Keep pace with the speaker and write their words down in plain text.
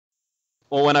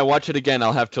Well, when I watch it again,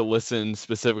 I'll have to listen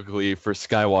specifically for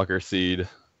Skywalker Seed.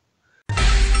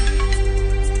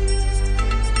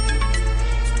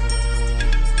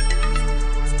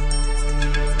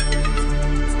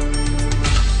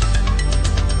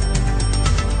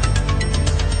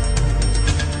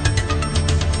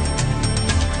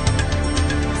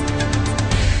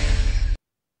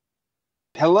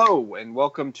 Hello, and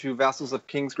welcome to Vassals of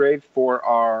Kingsgrave for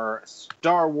our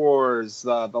Star Wars,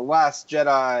 the Last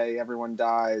Jedi, everyone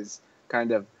dies,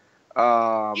 kind of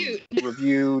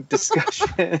review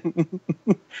discussion.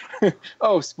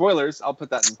 Oh, spoilers! I'll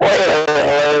put that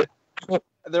in.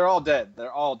 They're all dead.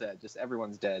 They're all dead. Just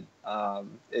everyone's dead.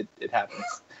 It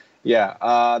happens.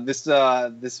 Yeah. This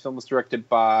film was directed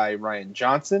by Rian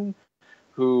Johnson,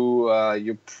 who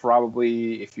you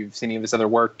probably, if you've seen any of his other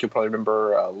work, you'll probably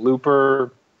remember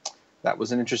Looper. That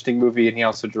was an interesting movie, and he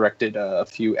also directed a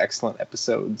few excellent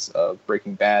episodes of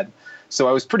Breaking Bad. So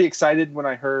I was pretty excited when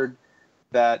I heard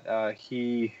that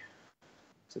he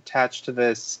was attached to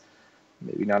this.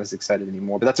 Maybe not as excited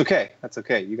anymore, but that's okay. That's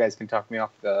okay. You guys can talk me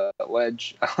off the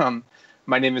ledge.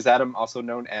 My name is Adam, also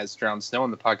known as drownedsnow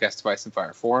on the podcast Spice and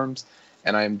Fire forums,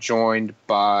 and I am joined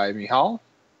by Michal.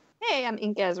 Hey, I'm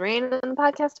inkasrain on the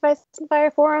podcast Spice and Fire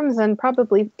forums, and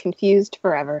probably confused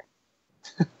forever.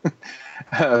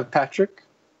 Patrick.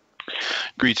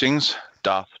 Greetings,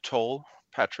 Doth Toll,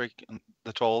 Patrick,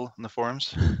 the Toll in the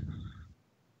forums.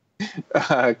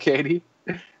 Katie.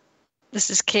 This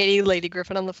is Katie, Lady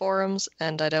Griffin on the forums,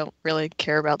 and I don't really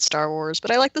care about Star Wars,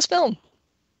 but I like this film.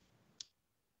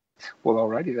 Well,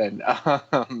 alrighty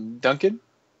then. Duncan.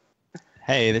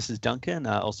 Hey, this is Duncan,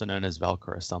 also known as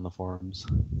Valkyrist on the forums.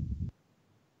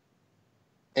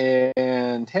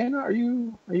 And Hannah, are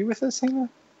you with us, Hannah?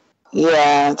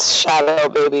 Yeah, it's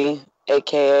Shadowbaby,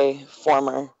 aka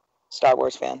former Star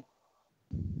Wars fan,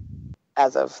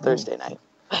 as of Thursday night.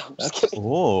 I'm just kidding.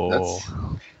 Oh, that's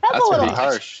a little pretty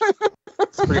harsh.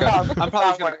 That's pretty harsh. I'm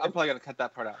probably gonna cut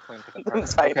that part out.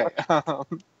 Okay.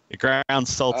 the ground's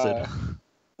salted.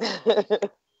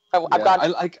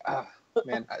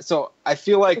 Man. So I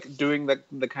feel like doing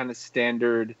the kind of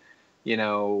standard,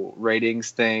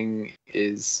 ratings thing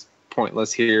is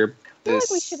pointless here. I feel like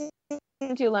we should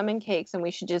do lemon cakes, and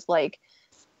we should just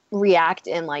react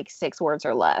in 6 words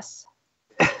or less.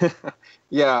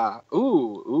 Yeah.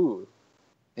 Ooh.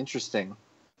 Interesting.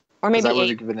 Or maybe I would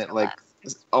have given it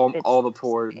all the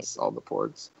porgs. All the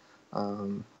porgs.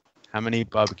 How many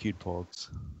barbecued porgs?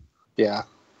 Yeah.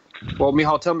 Well,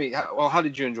 Michal, tell me. How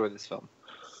did you enjoy this film?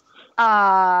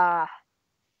 I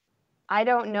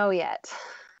don't know yet.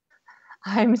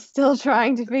 I'm still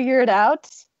trying to figure it out,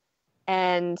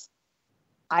 and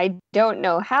I don't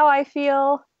know how I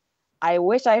feel. I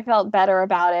wish I felt better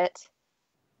about it,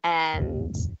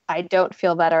 and I don't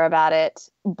feel better about it,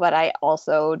 but I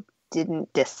also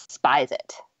didn't despise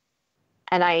it.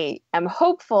 And I am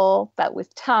hopeful that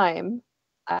with time,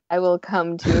 I will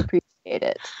come to appreciate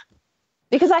it.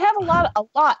 Because I have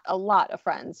a lot of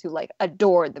friends who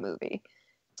adored the movie.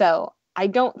 So I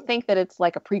don't think that it's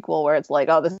like a prequel where it's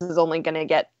this is only going to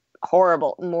get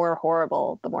more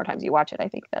horrible the more times you watch it. I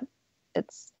think that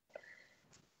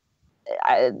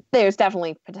there's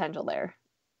definitely potential there.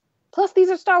 Plus, these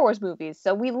are Star Wars movies,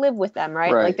 so we live with them,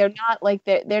 right? They're not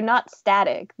they're not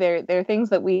static. They're things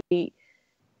that we,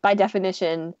 by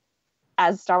definition,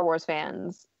 as Star Wars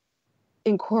fans,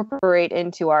 incorporate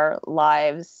into our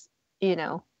lives.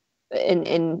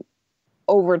 In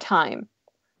over time.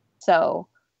 So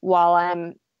while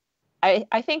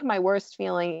I think my worst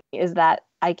feeling is that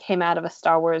I came out of a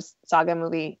Star Wars saga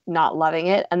movie not loving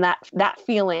it, and that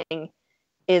feeling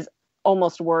is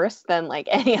almost worse than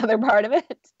any other part of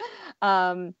it.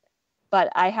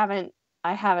 But I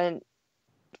haven't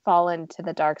fallen to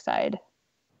the dark side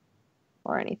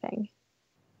or anything.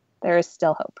 There is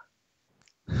still hope.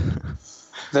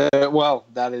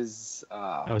 That is...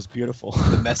 that was beautiful.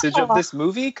 The message of this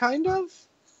movie, kind of?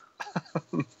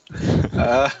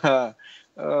 I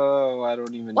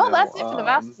don't even know. Well, that's it for the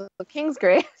Vassals of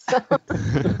Kingsgrave. So.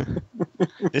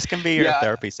 This can be your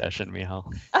therapy session,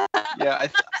 Michal. Yeah.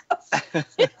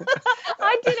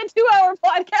 I did a 2-hour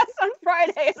podcast on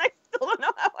Friday, and I still don't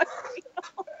know how I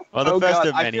feel. Well, the first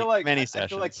of many sessions. I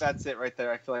feel like that's it right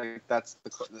there. I feel like that's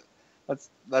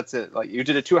it. You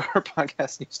did a 2-hour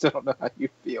podcast, and you still don't know how you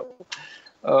feel.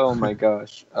 Oh my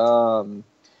gosh.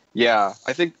 Yeah,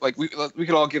 I think we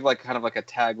could all give kind of a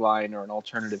tagline or an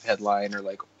alternative headline, or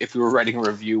if we were writing a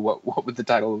review, what would the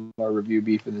title of our review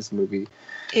be for this movie?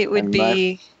 It would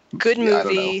be good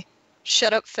movie.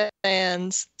 Shut up,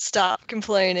 fans. Stop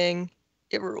complaining.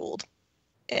 It ruled.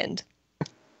 End.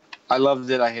 I loved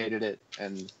it. I hated it,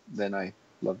 and then I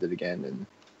loved it again. And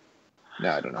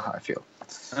now I don't know how I feel.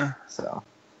 So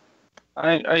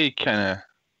I kind of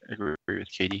agree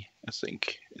with Katie. I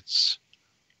think it's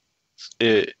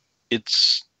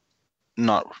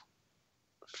not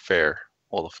fair,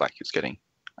 all the flack he's getting.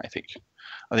 I think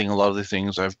a lot of the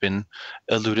things have been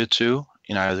alluded to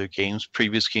in either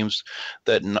previous games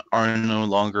that are no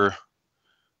longer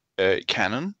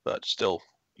canon but still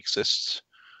exists,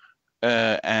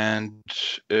 and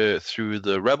through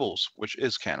the Rebels, which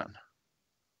is canon.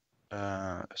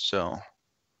 So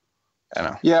I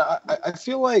don't know. Yeah, I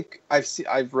feel like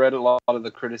I've read a lot of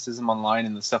the criticism online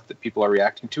and the stuff that people are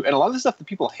reacting to, and a lot of the stuff that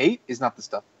people hate is not the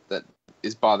stuff that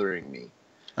is bothering me.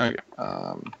 Okay.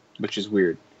 Which is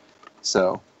weird.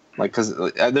 So, like, because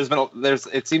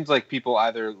it seems like people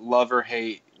either love or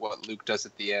hate what Luke does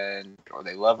at the end, or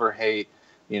they love or hate,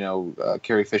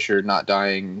 Carrie Fisher not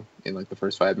dying in like the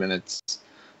first 5 minutes.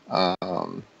 Yeah,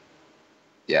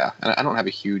 and I don't have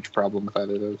a huge problem with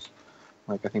either of those.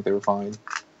 Like, I think they were fine.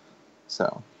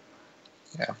 So,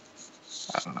 yeah,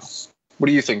 I don't know. What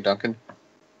do you think, Duncan?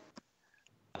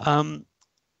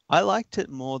 I liked it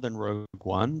more than Rogue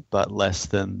One, but less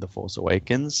than The Force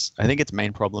Awakens. I think its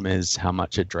main problem is how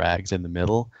much it drags in the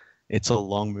middle. It's a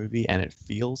long movie and it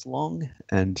feels long.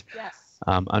 And Yes.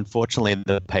 Unfortunately,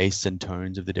 the pace and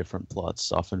tones of the different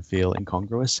plots often feel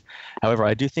incongruous. However,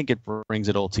 I do think it brings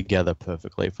it all together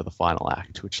perfectly for the final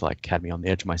act, which had me on the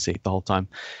edge of my seat the whole time.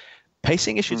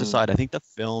 Pacing issues aside, I think the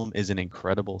film is an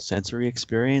incredible sensory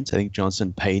experience. I think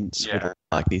Johnson paints with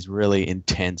these really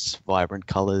intense, vibrant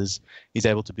colors. He's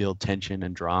able to build tension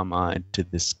and drama into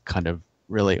this kind of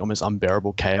really almost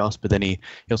unbearable chaos, but then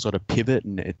he'll sort of pivot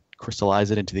and crystallize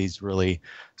it into these really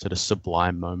sort of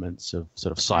sublime moments of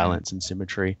sort of silence and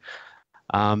symmetry.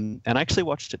 And I actually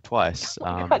watched it twice.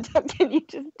 Oh my God, Duncan, you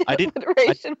just did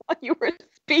alliteration while you were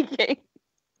speaking.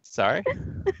 Sorry?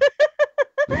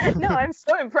 No, I'm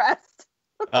so impressed.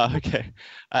 Okay.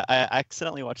 I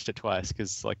accidentally watched it twice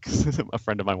because a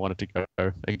friend of mine wanted to go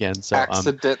again. So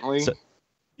accidentally?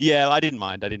 Yeah, I didn't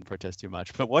mind. I didn't protest too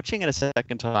much. But watching it a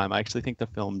second time, I actually think the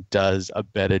film does a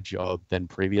better job than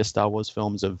previous Star Wars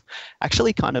films of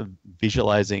actually kind of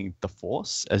visualizing the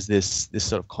Force as this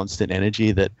sort of constant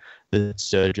energy that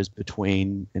surges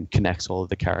between and connects all of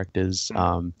the characters.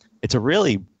 It's a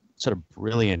really sort of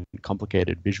brilliant,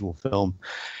 complicated visual film.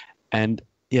 And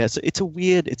yeah, so it's a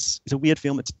weird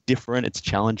film. It's different, it's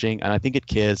challenging, and I think it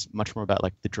cares much more about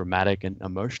the dramatic and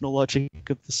emotional logic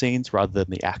of the scenes rather than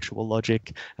the actual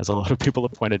logic, as a lot of people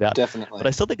have pointed out. Definitely. But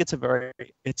I still think it's a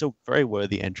very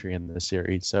worthy entry in the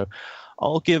series. So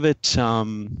I'll give it I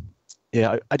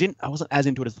wasn't as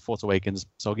into it as The Force Awakens,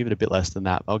 so I'll give it a bit less than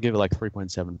that. I'll give it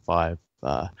 3.75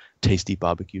 tasty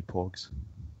barbecued porgs.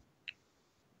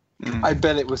 I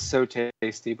bet it was so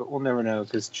tasty, but we'll never know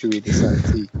because Chewie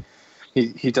decides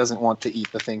he doesn't want to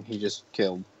eat the thing he just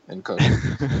killed and cooked.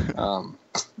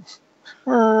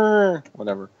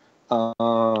 Whatever.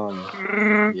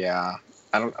 Yeah,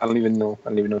 I don't even know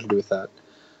what to do with that.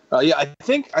 Yeah, I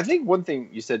think one thing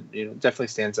you said definitely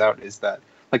stands out is that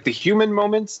the human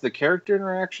moments, the character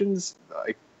interactions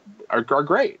are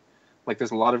great.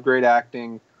 There's a lot of great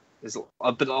acting.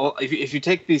 If you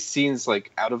take these scenes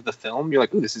out of the film, you're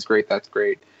like, ooh, this is great, that's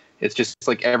great. It's just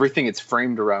everything it's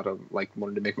framed around of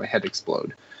wanted to make my head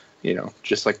explode,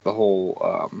 just the whole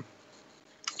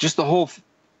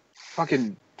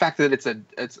fucking fact that it's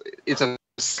a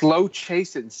slow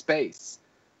chase in space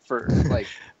for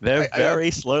they're very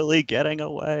slowly getting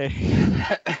away.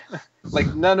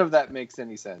 None of that makes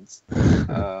any sense.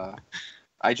 I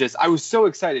was so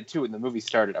excited too when the movie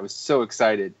started. I was so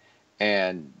excited.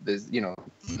 And there's,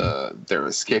 they're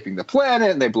escaping the planet,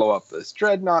 and they blow up this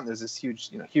dreadnought. And there's this huge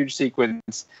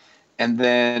sequence, and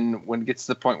then when it gets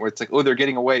to the point where it's oh, they're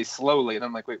getting away slowly, and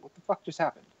I'm like, wait, what the fuck just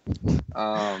happened?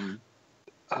 I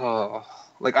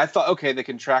thought, okay, they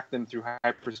can track them through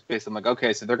hyperspace. I'm like,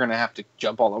 okay, so they're gonna have to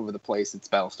jump all over the place. It's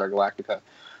Battlestar Galactica,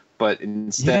 but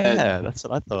instead, yeah, that's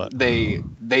what I thought. They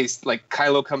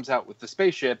Kylo comes out with the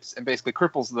spaceships and basically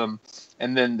cripples them,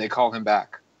 and then they call him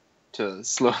back to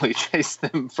slowly chase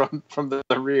them from the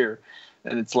rear,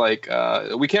 and it's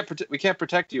we can't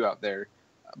protect you out there,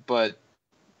 but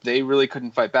they really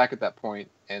couldn't fight back at that point.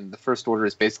 And the First Order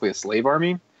is basically a slave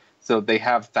army, so they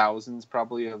have thousands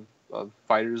probably of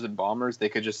fighters and bombers they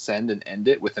could just send and end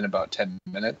it within about 10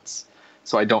 minutes.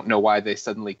 So I don't know why they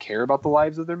suddenly care about the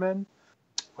lives of their men.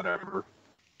 Whatever.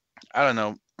 I don't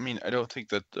know. I mean, I don't think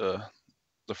that the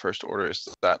First Order is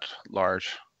that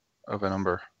large of a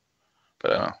number.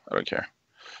 But I don't care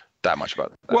that much about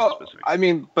that. Well, specific. I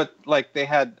mean, but they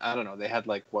had, I don't know, they had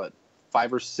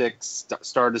 5 or 6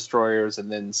 Star Destroyers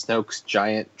and then Snoke's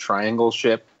giant triangle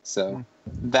ship. So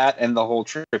that and the whole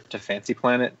trip to Fancy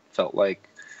Planet felt like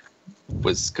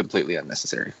was completely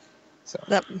unnecessary. So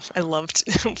That I loved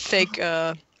fake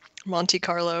Monte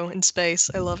Carlo in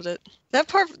space. I loved it. That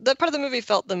part of the movie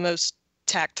felt the most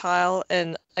tactile,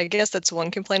 and I guess that's one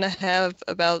complaint I have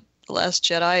about The Last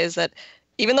Jedi is that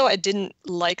even though I didn't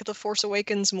like The Force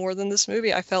Awakens more than this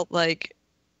movie, I felt like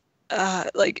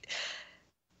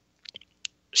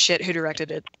shit. Who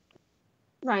directed it?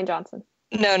 Ryan Johnson.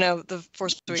 No, The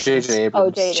Force Awakens. J.J.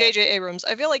 Abrams. Oh, J.J. Abrams.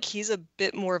 I feel like he's a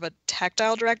bit more of a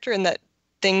tactile director in that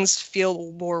things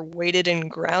feel more weighted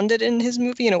and grounded in his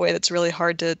movie in a way that's really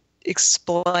hard to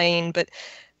explain. But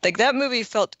like that movie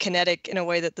felt kinetic in a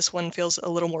way that this one feels a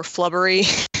little more flubbery,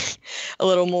 a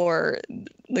little more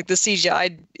like the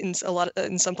CGI in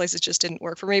some places just didn't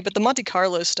work for me. But the Monte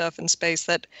Carlo stuff in space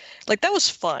that was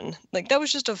fun. Like that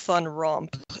was just a fun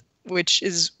romp, which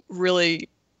is really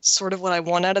sort of what I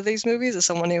want out of these movies as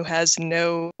someone who has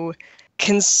no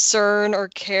concern or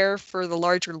care for the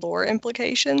larger lore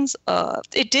implications.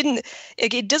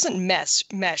 It doesn't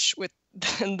mesh with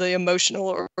the emotional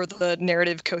or the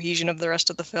narrative cohesion of the rest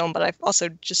of the film, but I also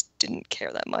just didn't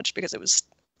care that much because it was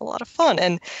a lot of fun.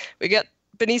 And we got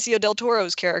Benicio del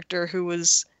Toro's character, who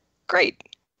was great.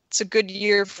 It's a good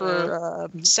year for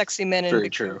sexy men in Very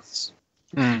big true. boots.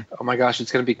 Oh my gosh,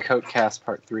 it's going to be Coat Cast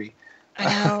Part 3. I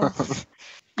know.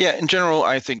 Yeah, in general,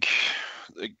 I think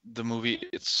the movie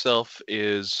itself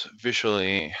is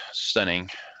visually stunning.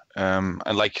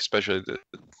 I like especially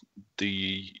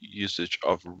the usage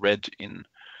of red in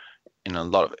a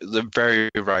lot of the very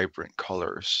vibrant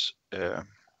colors.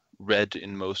 Red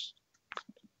in most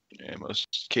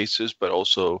cases, but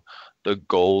also the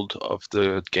gold of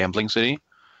the gambling city.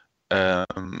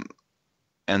 And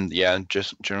yeah,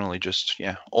 just generally,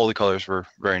 all the colors were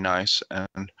very nice,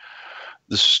 and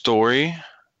the story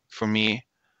for me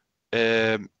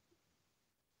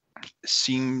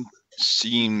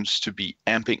seems to be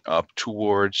amping up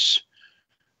towards,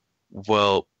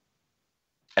 well,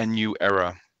 a new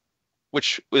era,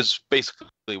 which is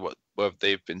basically what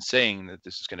they've been saying that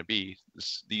this is going to be.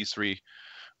 These 3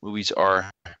 movies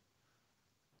are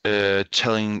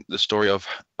telling the story of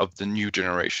the new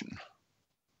generation.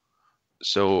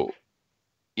 So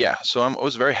yeah, so I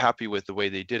was very happy with the way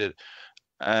they did it.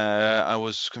 I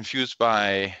was confused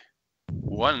by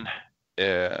one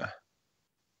event,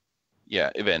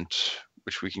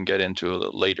 which we can get into a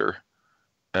little later,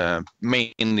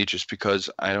 mainly just because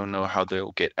I don't know how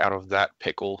they'll get out of that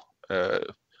pickle,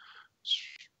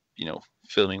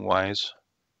 filming wise.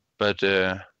 But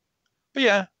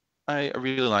yeah, I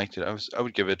really liked it. I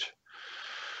would give it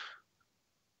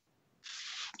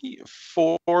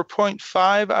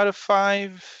 4.5 out of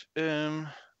 5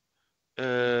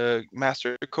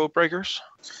 master code breakers.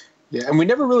 Yeah, and we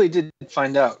never really did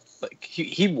find out. Like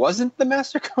he wasn't the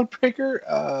master code breaker.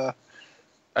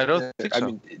 I don't think so. I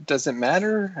mean, it doesn't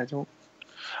matter.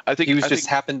 I think he just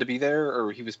happened to be there,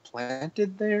 or he was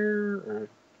planted there, or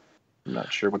I'm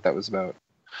not sure what that was about.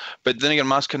 But then again,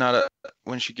 Maz Kanata,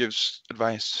 when she gives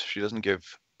advice, she doesn't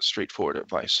give straightforward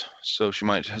advice. So she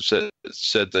might have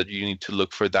said that you need to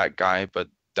look for that guy, but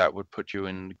that would put you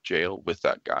in jail with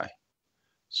that guy.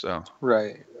 So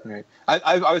right.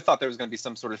 I always thought there was going to be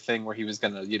some sort of thing where he was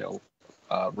going to,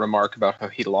 remark about how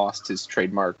he lost his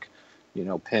trademark,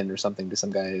 pin or something to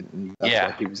some guy, and that's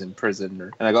why he was in prison.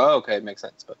 And I go, oh, okay, it makes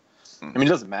sense. But I mean, it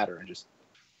doesn't matter.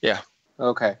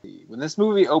 Okay. When this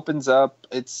movie opens up,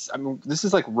 this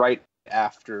is like right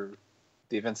after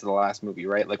the events of the last movie,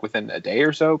 right? Like within a day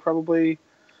or so, probably.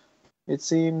 It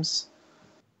seems.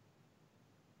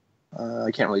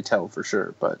 I can't really tell for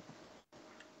sure, but.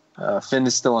 Finn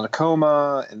is still in a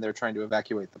coma, and they're trying to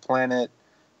evacuate the planet.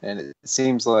 And it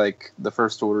seems like the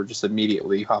First Order just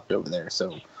immediately hopped over there.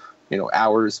 So,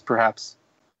 hours perhaps.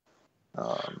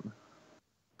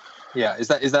 Yeah, is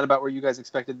that about where you guys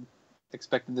expected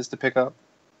this to pick up?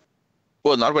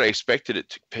 Well, not what I expected it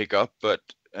to pick up, but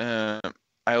I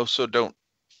also don't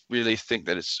really think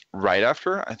that it's right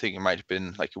after. I think it might have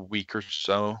been like a week or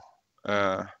so,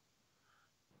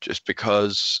 just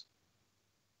because.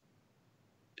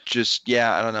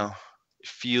 I don't know. It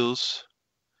feels.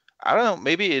 I don't know.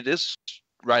 Maybe it is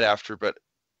right after, but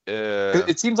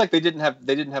it seems like they didn't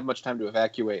have much time to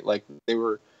evacuate. Like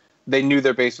they knew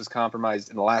their base was compromised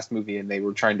in the last movie, and they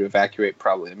were trying to evacuate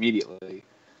probably immediately.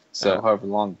 So however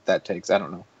long that takes, I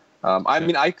don't know. I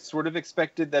mean, I sort of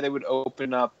expected that it would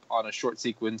open up on a short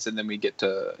sequence, and then we get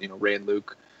to Rey and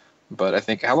Luke. But I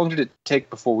think, how long did it take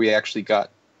before we actually got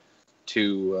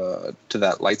to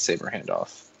that lightsaber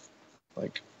handoff?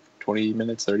 Like, 20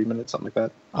 minutes, 30 minutes, something like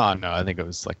that. Oh no, I think it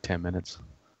was like 10 minutes.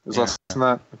 It was less than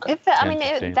that. Okay. I 10, mean,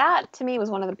 15. that to me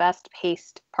was one of the best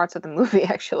paced parts of the movie.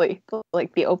 Actually,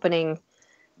 like the opening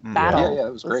battle. Yeah,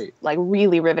 it was great. Like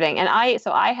really riveting. And I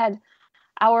had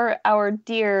our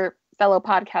dear fellow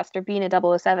podcaster Bina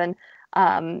 007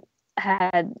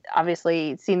 had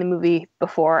obviously seen the movie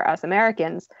before us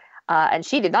Americans, and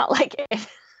she did not like it.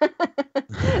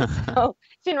 So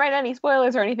she didn't write any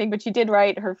spoilers or anything, but she did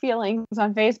write her feelings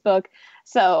on Facebook.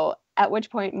 So at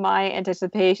which point my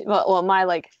anticipation, my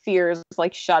like fears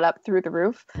like shot up through the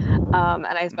roof, and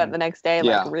I spent the next day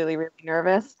like really, really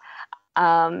nervous.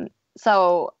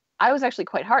 So I was actually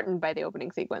quite heartened by the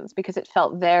opening sequence because it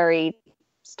felt very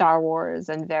Star Wars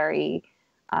and very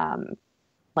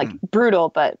brutal,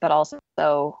 but also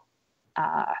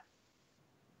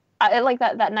I like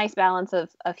that nice balance of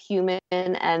human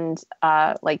and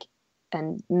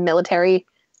and military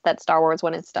that Star Wars,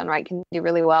 when it's done right, can do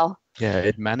really well. Yeah,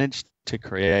 it managed to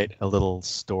create a little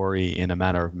story in a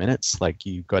matter of minutes. Like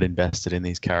you got invested in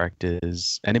these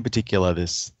characters, and in particular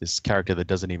this character that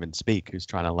doesn't even speak, who's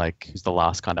trying to who's the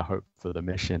last kind of hope for the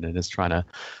mission and is trying to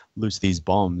loose these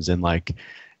bombs, and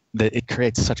it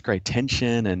creates such great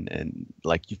tension, and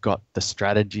like you've got the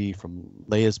strategy from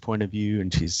Leia's point of view,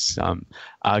 and she's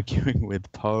arguing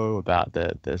with Poe about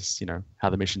this how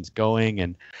the mission's going,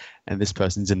 and this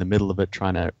person's in the middle of it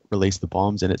trying to release the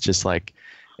bombs, and it's just like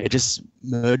it just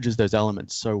merges those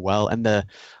elements so well, and the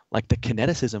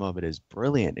kineticism of it is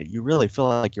brilliant. You really feel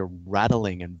like you're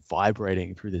rattling and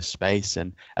vibrating through this space,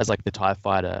 and as the TIE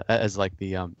fighter, as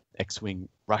the X-wing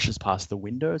rushes past the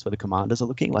windows where the commanders are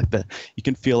looking, you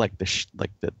can feel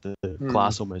the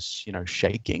glass almost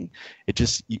shaking. It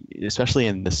just, especially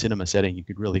in the cinema setting, you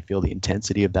could really feel the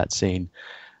intensity of that scene.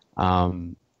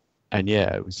 And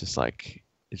yeah, it was just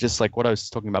it's just like what I was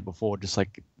talking about before, just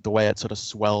like the way it sort of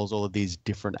swells all of these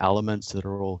different elements that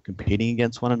are all competing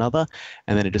against one another,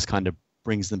 and then it just kind of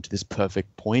brings them to this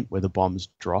perfect point where the bombs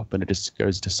drop and it just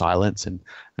goes to silence and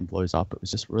blows up. It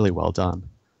was just really well done.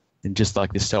 And just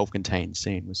like this self-contained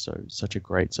scene was such a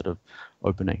great sort of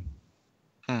opening.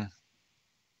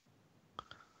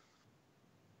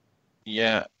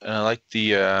 Yeah, and I like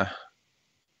the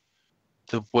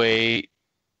way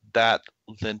that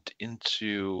lent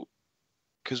into,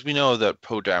 because we know that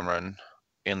Poe Dameron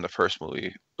in the first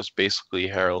movie was basically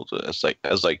heralded as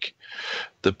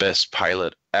the best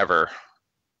pilot ever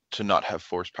to not have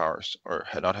force powers or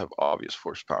not have obvious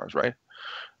force powers, right?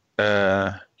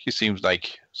 He seems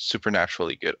like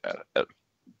supernaturally good at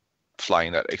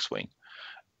flying that X-wing.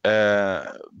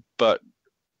 But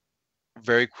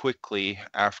very quickly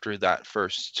after that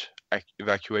first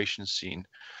evacuation scene,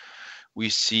 we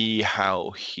see how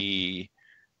he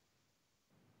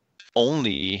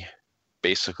only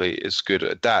basically is good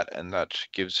at that, and that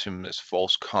gives him this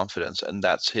false confidence, and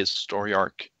that's his story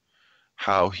arc,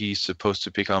 how he's supposed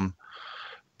to become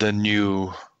the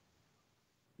new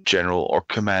general or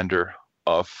commander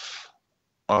of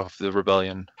the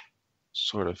rebellion,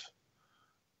 sort of.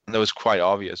 And that was quite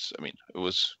obvious. I mean, it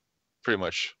was pretty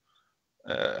much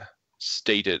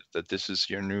stated that this is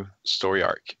your new story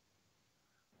arc,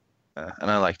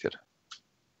 and I liked it.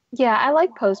 Yeah, I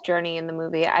like Poe's journey in the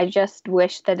movie. I just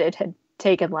wish that it had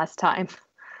taken less time.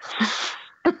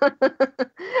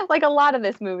 Like a lot of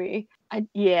this movie.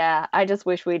 I just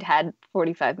wish we'd had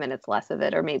 45 minutes less of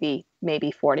it, or maybe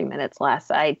 40 minutes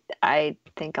less. I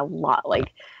think a lot,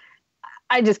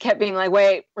 I just kept being like,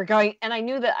 wait, we're going, and I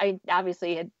knew that I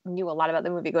obviously knew a lot about the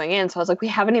movie going in, so I was like, we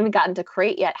haven't even gotten to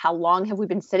Crate yet. How long have we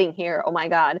been sitting here? Oh my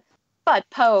god. But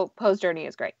Poe's journey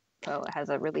is great. Poe has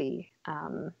a really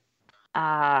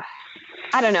I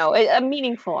don't know, a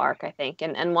meaningful arc, I think,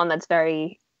 and one that's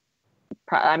very,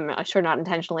 I'm sure not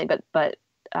intentionally, but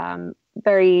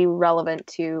very relevant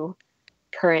to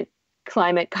current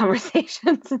climate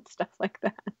conversations and stuff like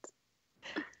that.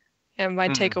 And my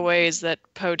takeaway is that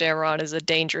Poe Dameron is a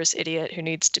dangerous idiot who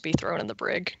needs to be thrown in the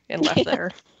brig and left there.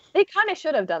 They kind of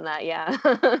should have done that, yeah.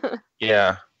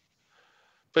 Yeah,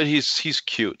 but he's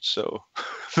cute, so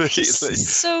he's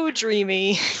so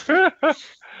dreamy.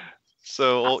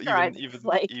 So even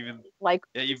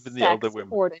the older women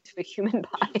poured into a human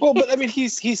body. Well, but I mean,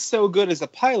 he's so good as a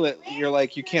pilot. You're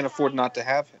like, you can't afford not to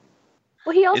have him.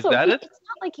 Well, he also, Is that it? It's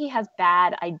not like he has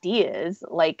bad ideas.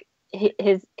 Like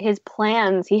his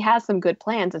plans, he has some good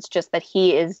plans. It's just that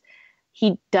he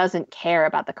doesn't care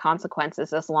about the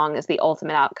consequences as long as the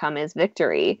ultimate outcome is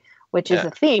victory, which is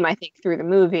a theme, I think, through the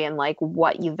movie, and like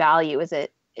what you value. Is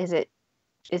it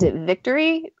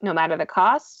victory no matter the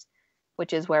cost,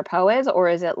 which is where Poe is, or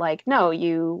is it like, no,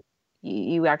 you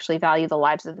actually value the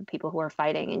lives of the people who are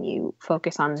fighting and you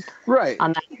focus on right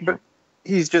on that?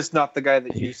 he's just not the guy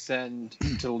that you send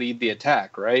to lead the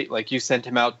attack, right? Like you sent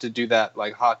him out to do that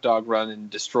like hot dog run and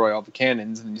destroy all the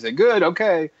cannons, and you say, "Good,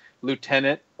 okay,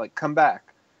 Lieutenant, like come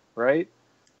back," right?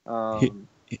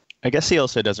 I guess he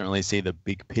also doesn't really see the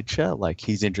big picture. Like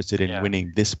he's interested in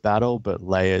winning this battle, but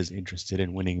Leia's interested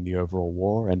in winning the overall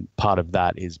war, and part of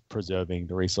that is preserving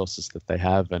the resources that they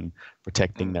have and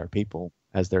protecting their people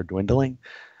as they're dwindling.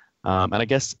 And I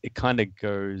guess it kind of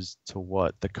goes to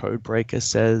what the Codebreaker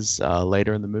says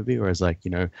later in the movie, where it's like,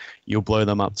 you'll blow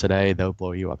them up today, they'll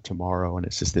blow you up tomorrow, and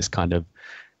it's just this kind of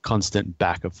constant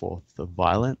back and forth of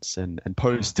violence. And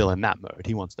Poe's still in that mode.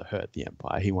 He wants to hurt the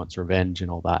Empire. He wants revenge and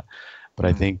all that. But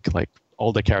I think like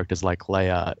older characters like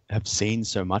Leia have seen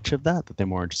so much of that they're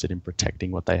more interested in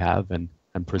protecting what they have and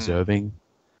preserving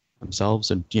themselves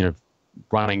and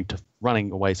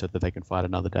running away so that they can fight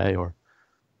another day or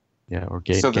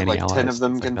so that like allies, 10 of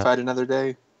them can fight another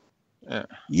day.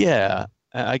 Yeah,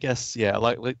 I guess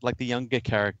like the younger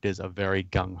characters are very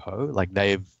gung ho. Like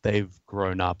they've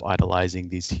grown up idolizing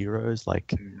these heroes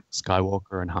like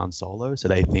Skywalker and Han Solo. So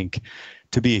they think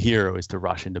to be a hero is to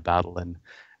rush into battle and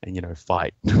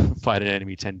fight an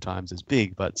enemy 10 times as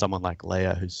big. But someone like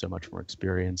Leia, who's so much more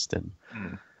experienced and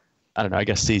I don't know, I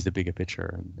guess sees the bigger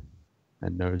picture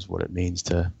and knows what it means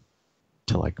to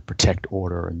like protect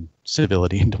order and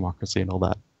civility and democracy and all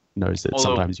that. Knows that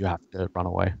sometimes you have to run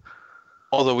away.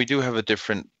 Although we do have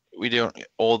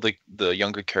all the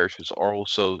younger characters are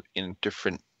also in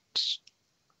different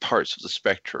parts of the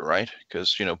spectrum, right?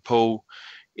 Because Poe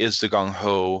is the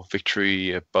gung-ho,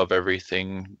 victory above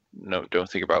everything, no, don't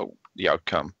think about the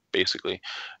outcome, basically.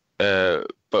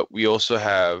 But we also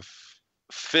have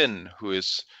Finn, who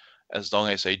is, as long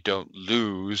as I don't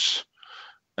lose,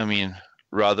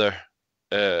 rather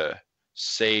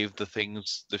save the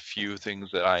few things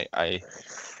that I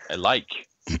like.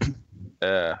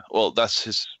 Well,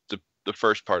 that's the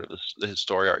first part of his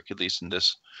story arc, at least in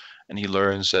this, and he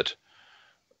learns that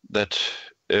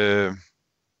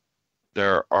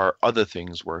there are other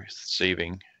things worth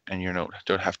saving, and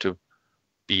don't have to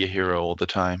be a hero all the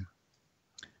time.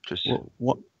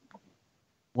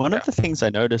 One of the things I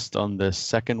noticed on the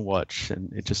second watch,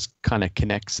 and it just kind of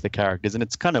connects the characters, and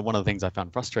it's kind of one of the things I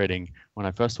found frustrating when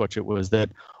I first watched it, was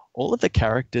that all of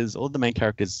the main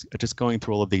characters are just going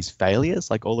through all of these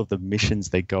failures. Like all of the missions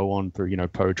they go on through,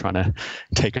 Poe trying to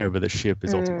take over the ship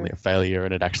is ultimately a failure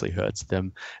and it actually hurts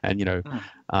them. And,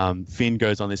 Finn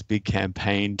goes on this big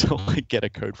campaign to like get a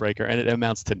codebreaker and it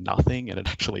amounts to nothing and it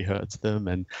actually hurts them.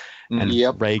 And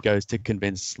Rey goes to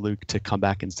convince Luke to come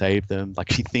back and save them.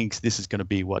 Like she thinks this is going to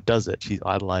be what does it. She's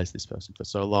idolized this person for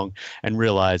so long and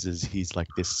realizes he's like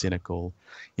this cynical,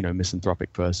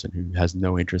 misanthropic person who has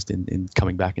no interest in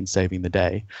coming back and saving the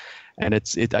day. And I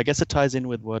guess it ties in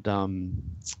with what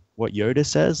Yoda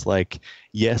says, like,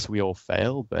 yes, we all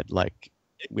fail, but like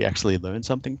we actually learn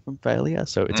something from failure.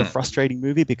 So it's a frustrating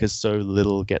movie because so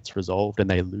little gets resolved and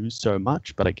they lose so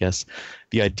much. But I guess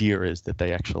the idea is that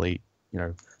they actually,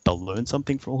 they'll learn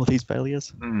something from all of these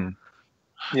failures.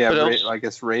 Yeah, I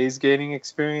guess Rey's gaining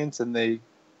experience and they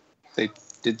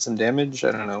did some damage.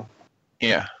 I don't know.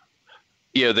 Yeah,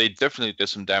 they definitely did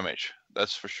some damage.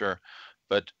 That's for sure.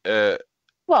 But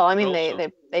well, I mean,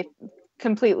 they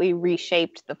completely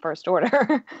reshaped the First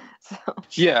Order. So.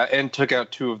 Yeah, and took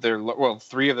out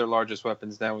three of their largest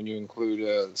weapons now when you include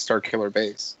Starkiller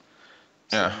Base.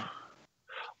 So. Yeah.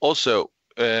 Also,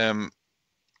 there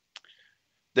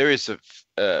is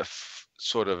a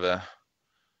sort of a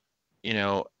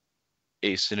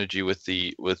synergy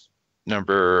with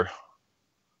number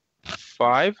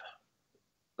 5.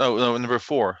 No, number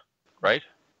 4, right?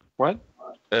 What?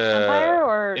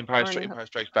 Empire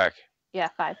Strikes Back. Yeah,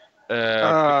 5.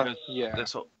 Because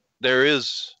there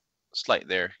is slight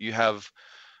there. You have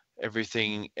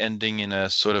everything ending in a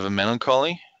sort of a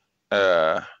melancholy,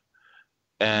 and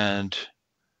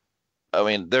I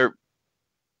mean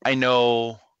I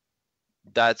know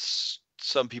that's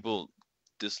some people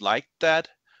dislike that,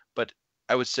 but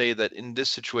I would say that in this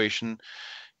situation,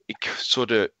 it sort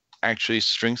of actually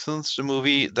strengthens the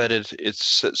movie. That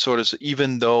it's sort of,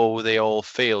 even though they all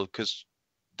fail, because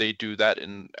they do that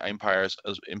in Empire as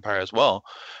well.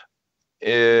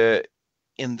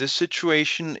 In this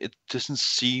situation, it doesn't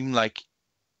seem like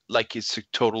it's a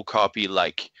total copy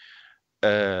like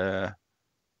Force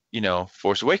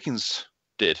Awakens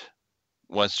did.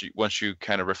 Once you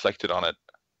kind of reflected on it,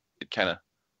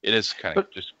 it is kind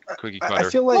of just cookie cutter. I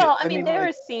feel like, there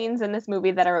are scenes in this movie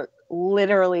that are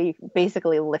literally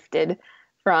basically lifted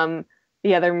from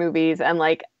the other movies, and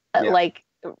like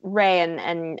Rey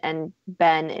and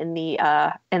Ben in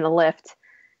the lift.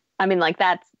 I mean, like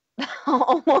that's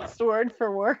almost word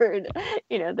for word,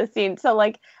 the scene. So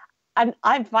like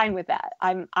I'm fine with that.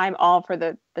 I'm all for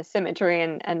the symmetry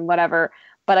and whatever,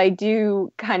 but I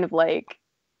do kind of like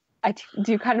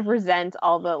do kind of resent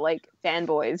all the like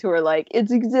fanboys who are like,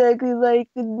 it's exactly like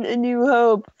A New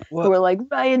Hope, who are like,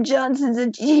 Ryan Johnson's a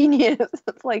genius.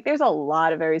 It's like there's a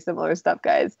lot of very similar stuff,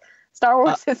 guys. Star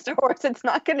Wars is Star Wars. It's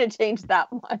not going to change that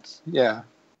much. Yeah.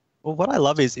 Well, what I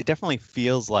love is it definitely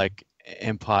feels like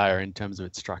Empire in terms of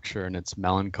its structure and its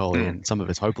melancholy and some of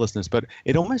its hopelessness, but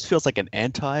it almost feels like an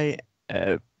anti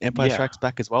Empire Strikes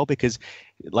Back as well, because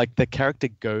like the character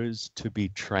goes to be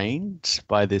trained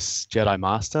by this Jedi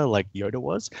Master like Yoda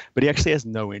was, but he actually has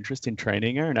no interest in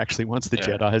training her and actually wants the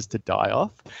Jedis to die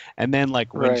off. And then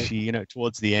like when she,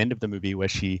 towards the end of the movie where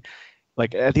she,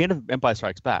 like at the end of Empire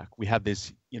Strikes Back, we have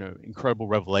this, incredible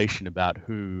revelation about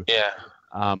who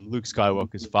Luke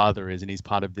Skywalker's father is, and he's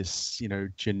part of this,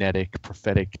 genetic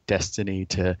prophetic destiny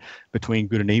between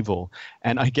good and evil.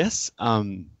 And I guess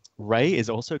Rey is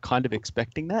also kind of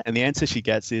expecting that, and the answer she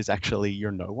gets is actually,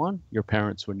 you're no one. Your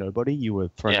parents were nobody. You were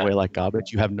thrown away like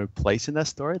garbage. You have no place in that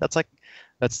story. That's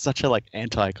such a like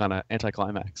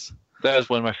anticlimax. That is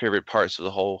one of my favorite parts of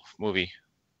the whole movie.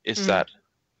 Is that,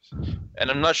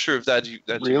 and I'm not sure if that's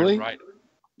really even right.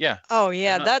 Yeah. Oh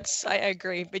yeah, I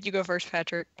agree. But you go first,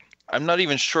 Patrick. I'm not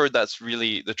even sure that's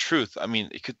really the truth. I mean,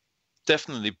 it could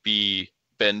definitely be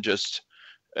Ben just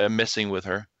messing with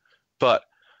her, but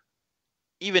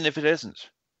even if it isn't,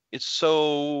 it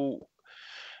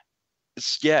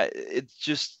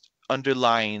just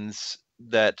underlines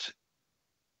that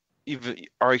even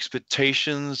our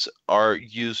expectations are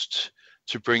used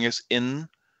to bring us in,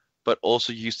 but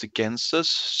also used against us,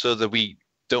 so that we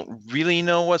don't really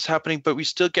know what's happening, but we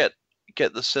still get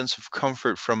the sense of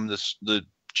comfort from the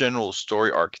general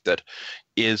story arc that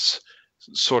is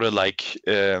sort of like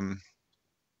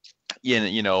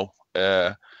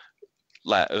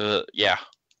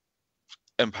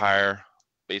Empire,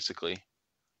 basically,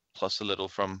 plus a little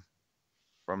from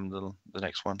the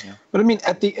next one. Yeah. But I mean,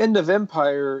 at the end of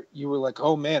Empire, you were like,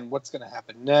 "Oh man, what's going to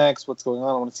happen next? What's going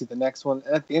on? I want to see the next one."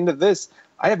 And at the end of this,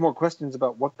 I have more questions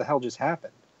about what the hell just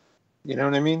happened. You know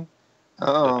what I mean?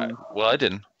 Well, I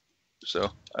didn't,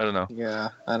 so I don't know. Yeah,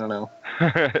 I don't know.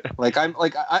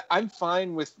 I'm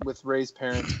fine with Rey's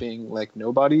parents being like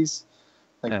nobodies.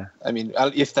 I mean,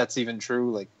 if that's even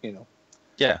true,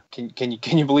 Yeah. Can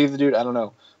you believe the dude? I don't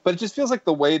know, but it just feels like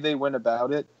the way they went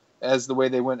about it, as the way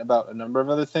they went about a number of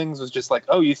other things, was just like,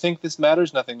 oh, you think this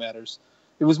matters? Nothing matters.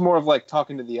 It was more of like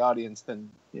talking to the audience than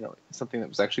something that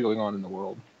was actually going on in the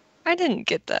world. I didn't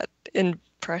get that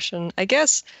impression. I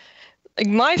guess like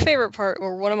my favorite part,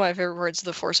 or one of my favorite parts of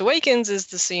The Force Awakens, is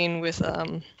the scene with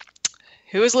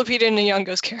who is Lupita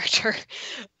Nyong'o's character?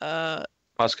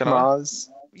 Maz.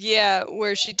 Yeah,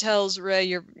 where she tells Rey,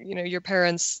 your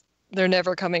parents, they're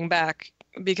never coming back,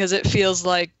 because it feels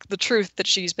like the truth that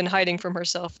she's been hiding from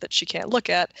herself that she can't look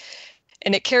at.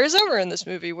 And it carries over in this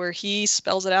movie where he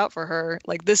spells it out for her.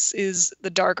 Like, this is the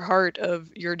dark heart of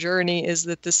your journey, is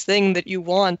that this thing that you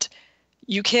want,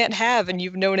 you can't have, and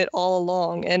you've known it all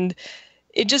along. And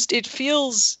it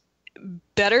feels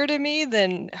better to me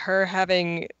than her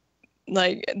having,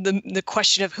 like, the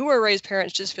question of who are Rey's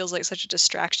parents just feels like such a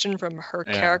distraction from her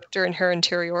character and her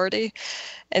interiority.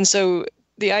 And so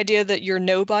the idea that you're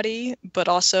nobody, but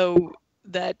also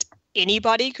that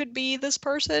anybody could be this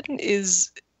person,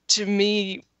 is, to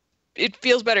me, it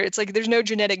feels better. It's like there's no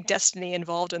genetic destiny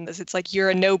involved in this. It's like you're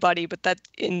a nobody, but that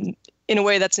in a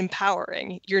way that's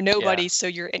empowering. You're nobody, so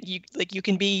you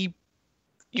can be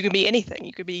anything.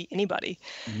 You could be anybody.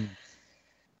 Mm-hmm.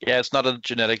 Yeah, it's not a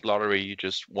genetic lottery. You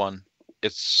just won.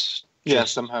 It's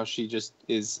somehow she just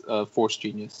is a Force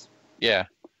genius. Yeah,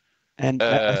 and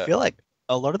I feel like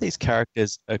a lot of these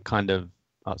characters are kind of.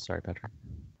 Oh, sorry, Patrick.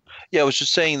 Yeah, I was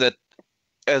just saying that,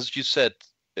 as you said,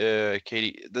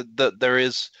 Katie, that there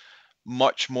is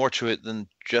much more to it than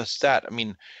just that. I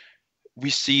mean, we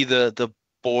see the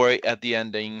boy at the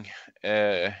ending,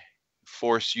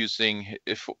 force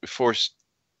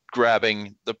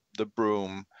grabbing the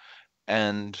broom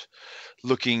and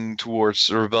looking towards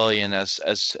the rebellion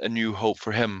as a new hope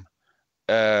for him.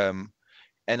 And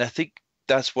I think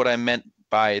that's what I meant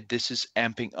by this is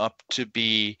amping up to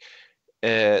be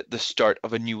the start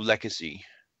of a new legacy,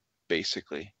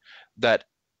 basically. That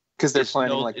because they're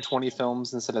planning 20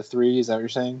 films instead of 3. Is that what you're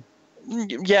saying?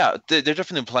 Yeah, they're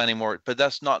definitely planning more, but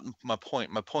that's not my point.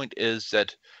 My point is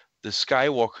that the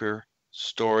Skywalker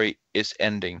story is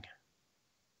ending,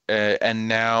 and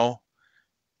now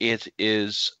it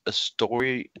is a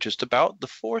story just about the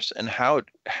Force and how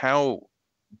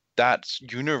that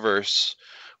universe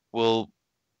will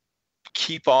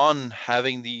keep on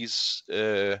having these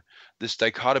this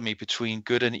dichotomy between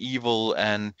good and evil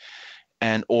and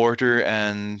order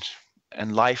and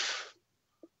life,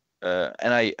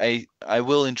 and I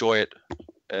will enjoy it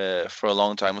for a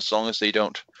long time, as long as they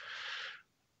don't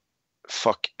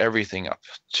fuck everything up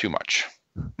too much.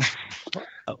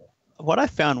 What I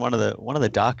found one of the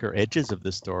darker edges of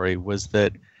the story was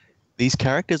that these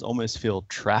characters almost feel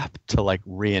trapped to like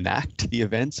reenact the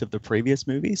events of the previous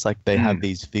movies. Like they have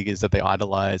these figures that they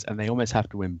idolize, and they almost have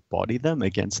to embody them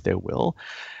against their will.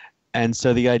 And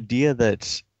so the idea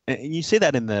that, and you see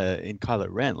that in Kylo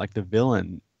Ren, like the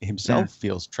villain himself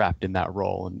feels trapped in that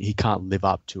role, and he can't live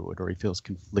up to it, or he feels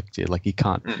conflicted. Like he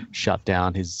can't shut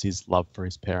down his love for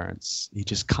his parents. He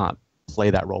just can't play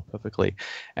that role perfectly,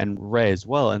 and Rey as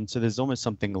well. And so there's almost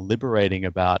something liberating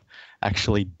about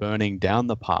actually burning down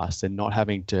the past and not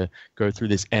having to go through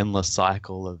this endless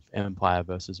cycle of Empire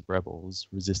versus Rebels,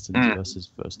 Resistance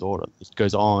versus First Order. It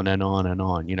goes on and on and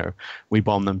on. You know, we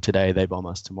bomb them today, they bomb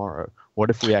us tomorrow.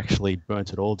 What if we actually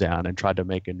burnt it all down and tried to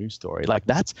make a new story? Like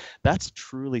that's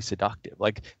truly seductive.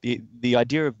 Like the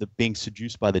idea of being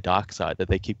seduced by the dark side that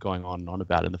they keep going on and on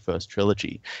about in the first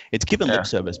trilogy. It's given lip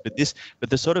service, but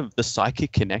the sort of the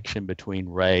psychic connection between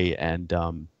Rey and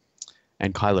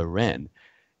Kylo Ren,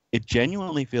 it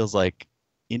genuinely feels like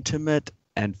intimate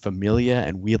and familiar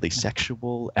and weirdly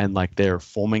sexual, and like they're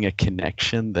forming a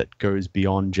connection that goes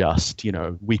beyond just, you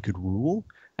know, we could rule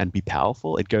and be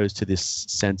powerful. It goes to this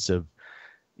sense of,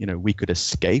 you know, we could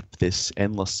escape this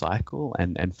endless cycle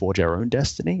and forge our own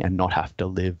destiny and not have to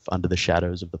live under the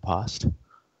shadows of the past.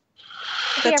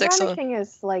 The ironic thing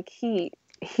is, like, he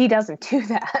doesn't do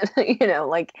that. You know,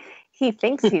 like, he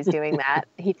thinks he's doing that.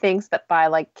 He thinks that by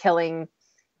like killing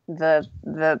the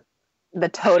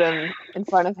totem in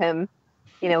front of him,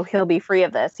 you know, he'll be free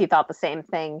of this. He thought the same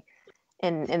thing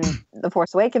in The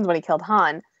Force Awakens when he killed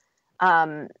Han.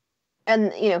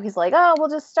 And, you know, he's like, oh, we'll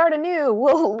just start anew.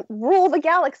 We'll rule the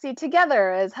galaxy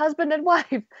together as husband and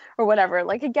wife or whatever.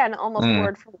 Like, again, almost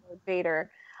word for word Vader.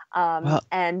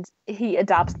 And he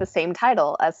adopts the same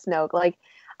title as Snoke. Like,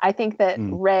 I think that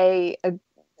Rey,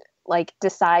 like,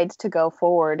 decides to go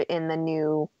forward in the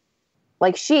new...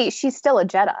 Like, she's still a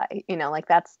Jedi, you know? Like,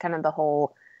 that's kind of the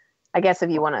whole... I guess if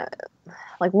you want to...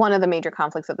 Like, one of the major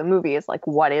conflicts of the movie is, like,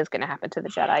 what is going to happen to the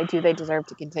Jedi? Do they deserve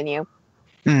to continue?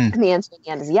 And the answer in the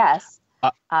end is yes.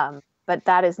 But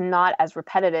that is not as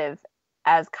repetitive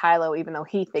as Kylo, even though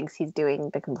he thinks he's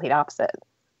doing the complete opposite.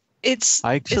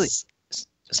 Sorry,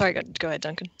 go ahead,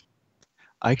 Duncan.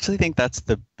 I actually think that's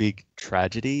the big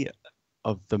tragedy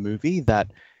of the movie,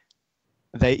 that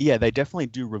they definitely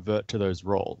do revert to those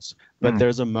roles. But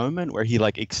there's a moment where he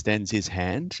like extends his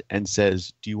hand and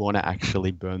says, do you want to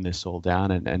actually burn this all down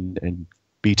and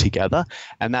be together?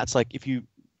 And that's like, if you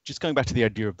just going back to the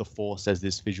idea of the Force as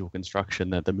this visual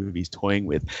construction that the movie's toying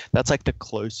with, that's like the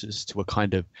closest to a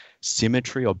kind of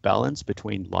symmetry or balance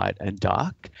between light and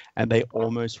dark, and they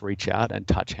almost reach out and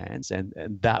touch hands, and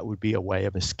that would be a way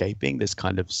of escaping this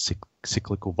kind of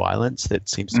cyclical violence that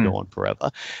seems to go on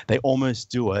forever. They almost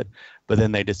do it, but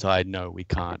then they decide, no, we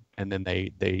can't. And then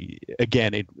they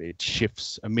again, it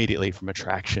shifts immediately from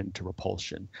attraction to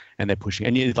repulsion, and they're pushing.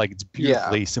 And it's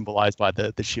beautifully symbolized by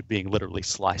the ship being literally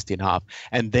sliced in half.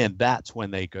 And then that's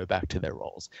when they go back to their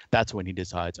roles. That's when he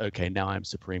decides, okay, now I'm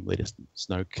Supreme Leader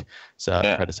Snoke's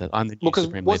predecessor. I'm the new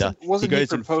Supreme Leader. Wasn't he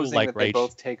proposing that they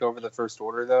both take over the First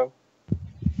Order, though?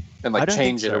 And like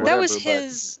change it or whatever.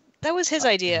 That was his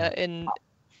idea, and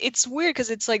it's weird because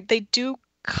it's like they do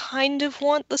kind of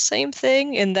want the same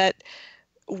thing, in that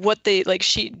what they like,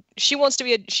 she wants to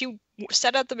be she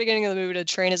set at the beginning of the movie to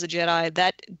train as a Jedi.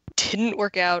 That didn't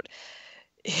work out.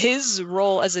 His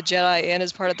role as a Jedi and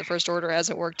as part of the First Order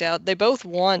hasn't worked out. They both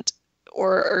want,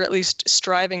 or at least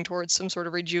striving towards, some sort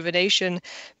of rejuvenation,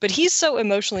 but he's so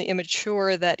emotionally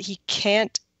immature that he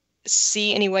can't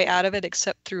see any way out of it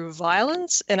except through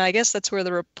violence. And I guess that's where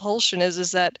the repulsion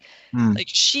is that like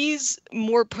she's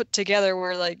more put together,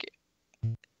 where like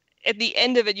at the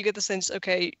end of it you get the sense,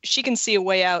 okay, she can see a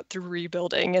way out through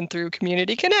rebuilding and through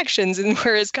community connections, and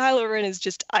whereas Kylo Ren is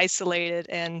just isolated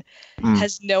and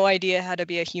has no idea how to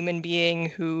be a human being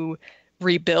who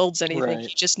rebuilds anything. Right.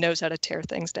 He just knows how to tear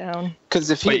things down.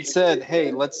 Because if he had said,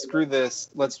 hey, let's screw this,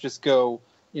 let's just go,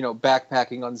 you know,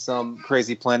 backpacking on some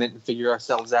crazy planet and figure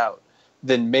ourselves out,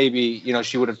 then maybe, you know,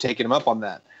 she would have taken him up on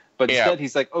that. But instead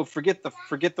he's like, oh, forget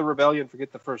the rebellion,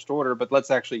 forget the First Order, but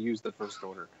let's actually use the First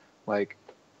Order. Like,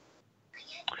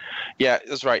 yeah,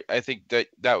 that's right. I think that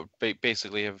would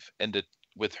basically have ended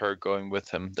with her going with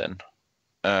him then,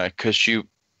 because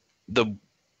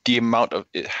the amount of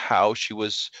how she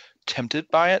was tempted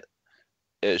by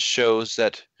it shows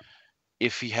that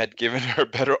if he had given her a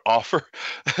better offer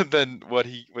than what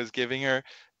he was giving her,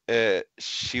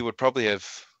 she would probably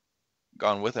have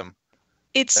gone with him.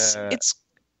 It's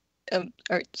all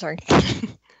right, sorry.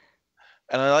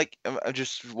 And I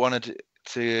just wanted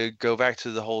to go back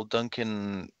to the whole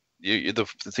Duncan, the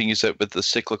thing you said with the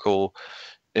cyclical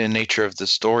nature of the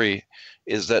story,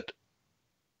 is that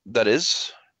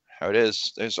is how it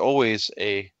is. There's always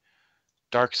a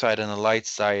dark side and a light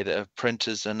side, an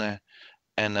apprentice and a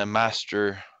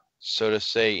master, so to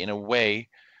say, in a way.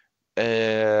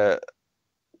 Ever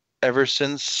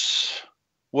since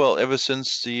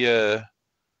the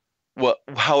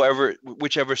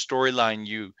whichever storyline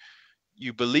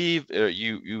you believe or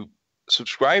you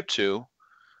subscribe to,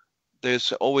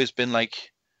 there's always been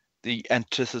like the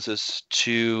antithesis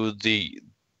to the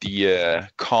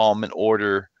calm and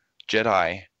order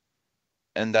Jedi,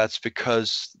 and that's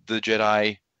because the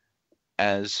Jedi,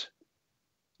 as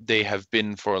they have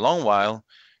been for a long while,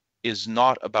 is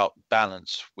not about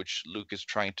balance, which Luke is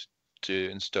trying to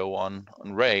instill on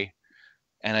Rey.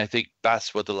 And I think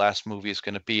that's what the last movie is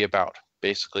going to be about,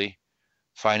 basically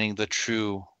finding the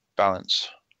true balance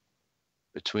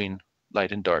between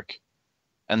light and dark.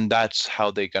 And that's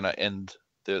how they're going to end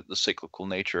the cyclical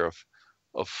nature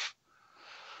of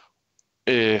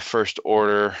First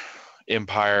Order,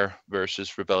 Empire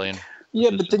versus Rebellion.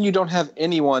 Yeah, but then you don't have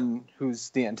anyone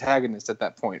who's the antagonist at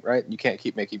that point, right? You can't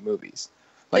keep making movies.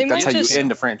 Like, that's how you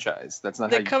end a franchise. That's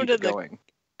not how you keep it going.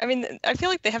 I mean, I feel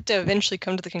like they have to eventually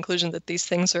come to the conclusion that these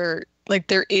things are, like,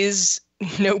 there is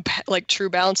no, like, true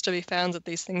balance to be found, that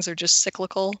these things are just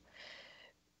cyclical.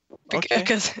 Okay.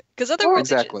 Because otherwise...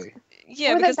 Exactly.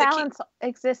 Yeah, or because the balance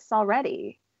exists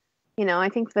already. You know, I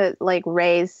think that, like,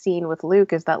 Rey's scene with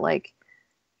Luke is that, like,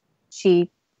 she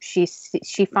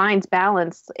finds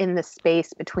balance in the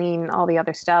space between all the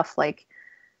other stuff, like,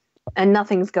 and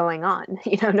nothing's going on.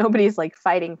 You know, nobody's like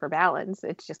fighting for balance.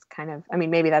 It's just kind of, I mean,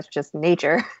 maybe that's just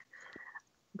nature,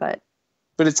 but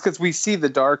it's because we see the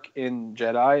dark in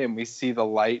Jedi and we see the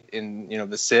light in, you know,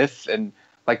 the Sith, and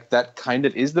like that kind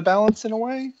of is the balance in a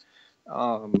way.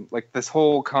 Like this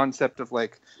whole concept of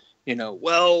like, you know,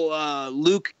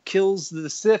 Luke kills the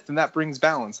Sith and that brings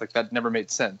balance. Like that never made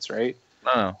sense, right?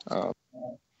 No.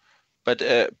 But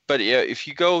yeah, if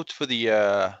you go for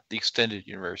the extended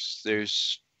universe,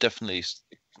 there's definitely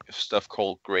stuff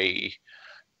called gray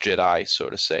Jedi, so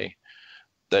to say,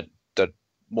 that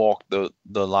walk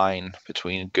the line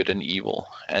between good and evil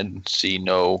and see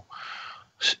no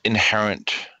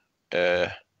inherent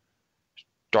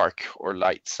dark or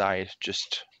light side,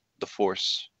 just the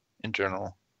Force in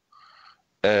general.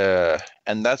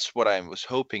 And that's what I was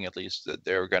hoping, at least, that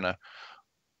they're gonna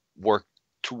work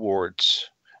towards.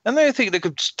 And I think there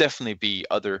could definitely be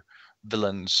other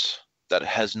villains that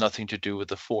has nothing to do with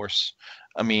the Force.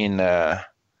 I mean,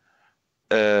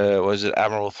 was it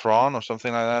Admiral Thrawn or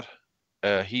something like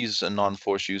that? He's a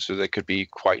non-Force user that could be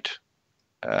quite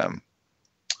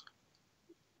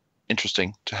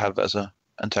interesting to have as a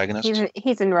antagonist.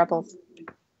 He's in Rebels.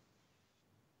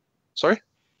 Sorry?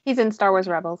 He's in Star Wars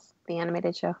Rebels, the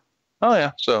animated show. Oh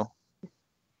yeah, so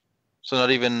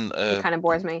not even. It kind of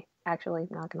bores me, actually.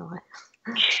 Not gonna lie.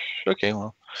 Okay,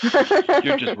 well,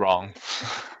 you're just wrong.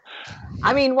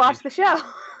 I mean, watch the show.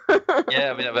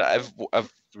 Yeah, I mean,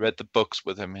 I've read the books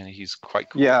with him, and he's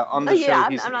quite cool. Yeah, on the show,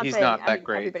 I'm he's saying, not that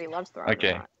great. Everybody loves Thrawn.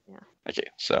 Okay. Yeah. Okay,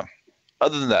 so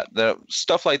other than that, the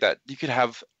stuff like that, you could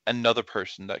have another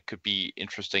person that could be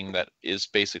interesting. That is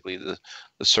basically the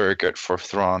surrogate for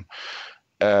Thrawn.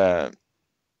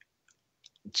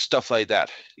 Stuff like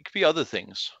that. It could be other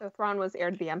things. So Thrawn was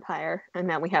heir to the Empire, and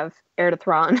now we have heir to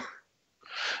Thrawn.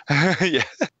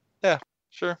 Yeah,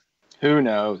 sure. Who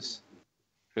knows?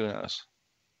 Who knows?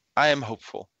 I am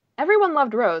hopeful. Everyone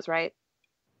loved Rose, right?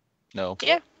 No.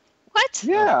 Yeah. What?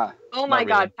 Yeah. Oh my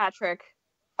God, Patrick.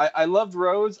 I loved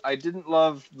Rose. I didn't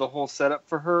love the whole setup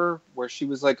for her, where she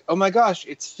was like, "Oh my gosh,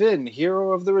 it's Finn,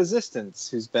 hero of the Resistance,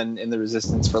 who's been in the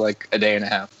Resistance for like a day and a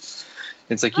half."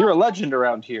 It's like, you're a legend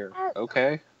around here.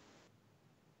 Okay.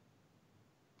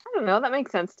 I don't know. That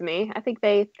makes sense to me. I think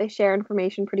they share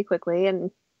information pretty quickly,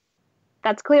 and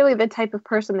that's clearly the type of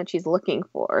person that she's looking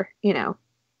for, you know.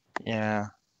 Yeah.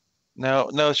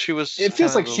 No, she was... It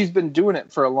feels like she's been doing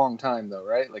it for a long time, though,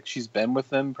 right? Like, she's been with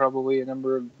them probably a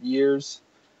number of years.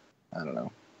 I don't know.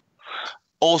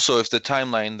 Also, if the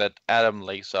timeline that Adam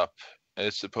lays up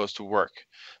is supposed to work,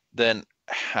 then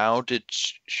how did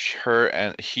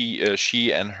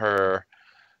she and her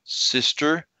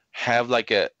sister have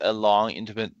like a long,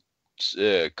 intimate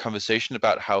conversation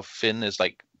about how Finn is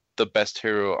like the best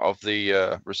hero of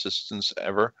the Resistance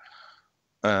ever?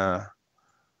 Yeah,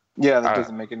 that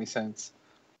doesn't make any sense.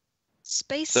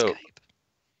 Skype.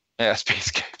 Yeah,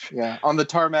 Spacescape. Yeah, on the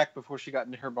tarmac before she got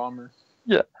into her bomber.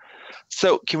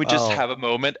 So can we just Oh. have a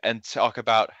moment and talk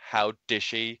about how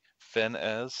dishy Finn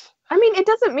is? I mean, it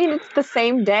doesn't mean it's the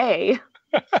same day.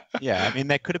 Yeah, I mean,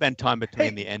 there could have been time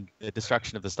between the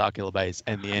destruction of the Starkiller base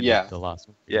and the end Yeah. of the last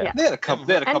one. Yeah. They had a couple.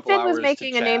 They had a And couple Finn hours was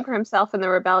making to a name chat. for himself in the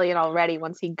rebellion already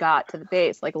once he got to the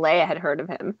base. Like Leia had heard of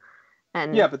him,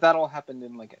 and Yeah, but that all happened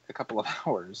in like a couple of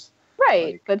hours.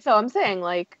 right. like- But so I'm saying,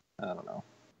 like, I don't know.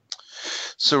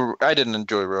 So I didn't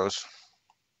enjoy Rose.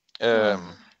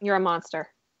 you're a monster.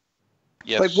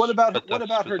 Yes. Like, what about but her that's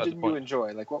beside the didn't you point.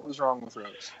 enjoy? Like, what was wrong with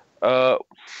Rose?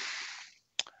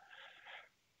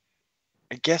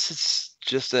 I guess it's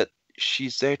just that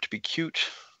she's there to be cute,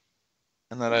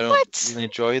 and that I don't What? really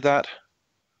enjoy that.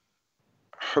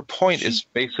 Her point is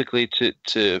basically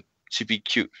to be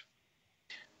cute.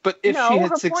 But if No, she her had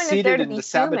point is there succeeded to in be the human.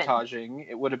 sabotaging,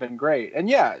 it would have been great. And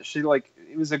yeah,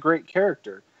 it was a great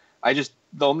character.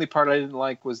 The only part I didn't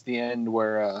like was the end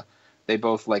where they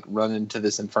both like run into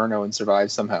this inferno and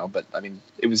survive somehow. But I mean,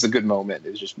 it was a good moment.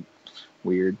 It was just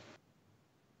weird.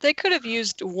 They could have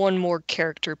used one more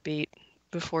character beat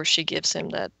before she gives him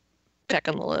that peck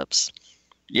on the lips.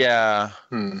 Yeah,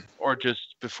 Hmm. or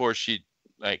just before she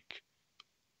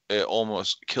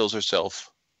almost kills herself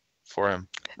for him.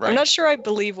 Right. I'm not sure I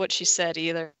believe what she said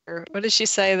either. What did she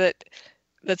say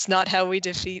that's not how we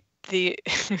defeat the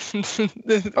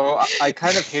Oh, I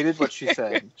kind of hated what she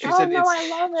said. She Oh said no, I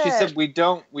love it. she said we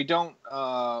don't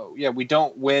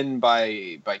win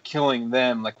by killing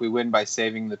them, like we win by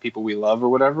saving the people we love or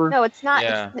whatever. No, it's not.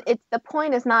 Yeah. It's the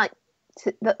point is not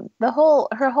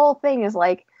her whole thing is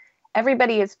like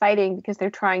everybody is fighting because they're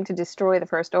trying to destroy the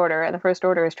First Order, and the First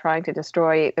Order is trying to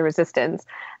destroy the Resistance,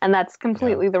 and that's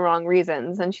completely the wrong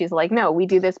reasons. And she's like, no, we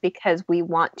do this because we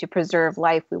want to preserve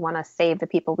life. We want to save the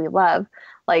people we love.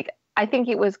 Like, I think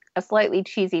it was a slightly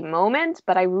cheesy moment,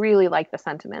 but I really like the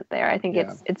sentiment there. I think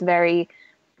it's very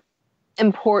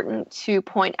important to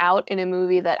point out in a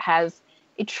movie that has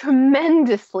a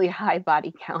tremendously high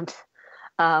body count.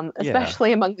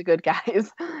 Especially among the good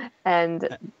guys.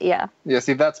 And yeah,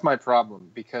 see, that's my problem,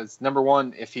 because number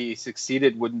one, if he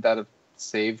succeeded, wouldn't that have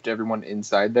saved everyone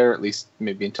inside there, at least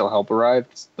maybe until help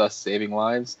arrived, thus saving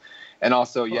lives? And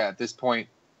also, at this point,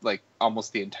 like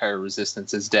almost the entire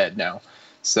Resistance is dead now,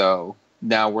 so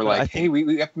now we're like, hey,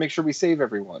 we have to make sure we save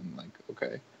everyone. Like,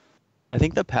 okay. I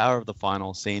think the power of the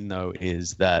final scene, though,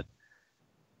 is that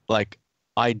like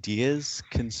ideas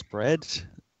can spread.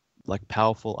 Like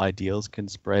powerful ideals can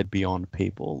spread beyond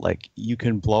people. Like you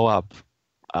can blow up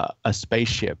a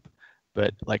spaceship,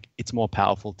 but like it's more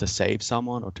powerful to save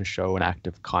someone or to show an act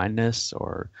of kindness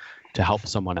or to help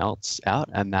someone else out,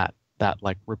 and that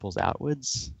like ripples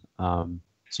outwards. So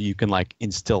you can like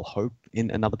instill hope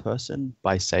in another person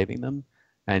by saving them.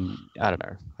 And I don't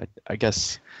know. I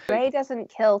guess Rey doesn't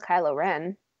kill Kylo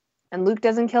Ren, and Luke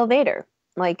doesn't kill Vader.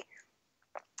 Like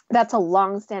that's a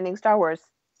long-standing Star Wars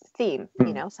theme.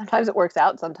 You know, sometimes it works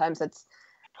out, sometimes it's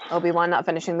Obi-Wan not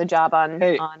finishing the job on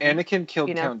Anakin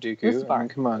killed Count Dooku. I mean,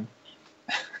 come on.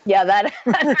 Yeah, that's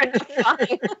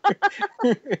fine.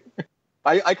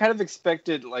 I kind of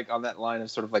expected, like, on that line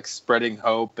of sort of like spreading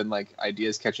hope and like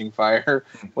ideas catching fire,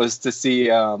 was to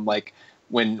see like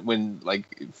when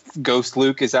like Ghost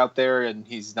Luke is out there and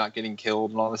he's not getting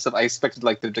killed and all this stuff. I expected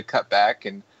like them to cut back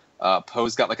and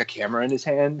Poe's got like a camera in his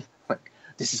hand, like,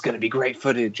 this is going to be great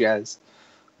footage, yes.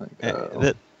 Like,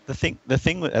 the thing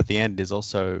at the end is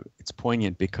also, it's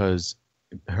poignant because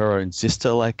her own sister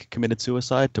like committed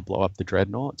suicide to blow up the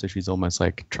dreadnought, so she's almost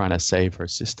like trying to save her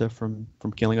sister from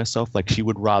killing herself. Like she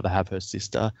would rather have her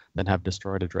sister than have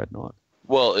destroyed a dreadnought.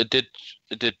 Well, it did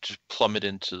plummet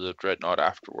into the dreadnought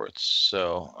afterwards.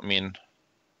 So I mean,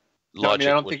 I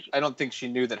don't think she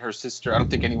knew that her sister. I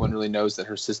don't think anyone really knows that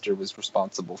her sister was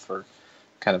responsible for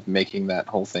kind of making that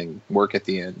whole thing work at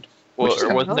the end. Well,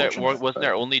 wasn't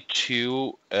there only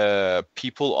two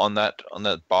people on that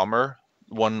bomber?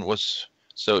 One was,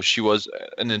 so she was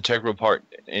an integral part,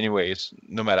 anyways.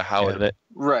 No matter how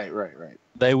Right.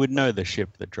 They would know the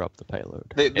ship that dropped the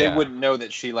payload. They wouldn't know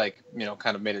that she like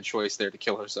kind of made a choice there to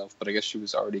kill herself, but I guess she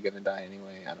was already going to die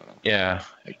anyway. I don't know. Yeah.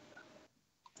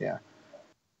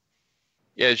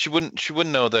 Yeah, she wouldn't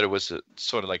know that it was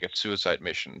sort of like a suicide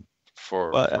mission.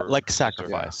 For like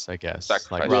sacrifice, I guess.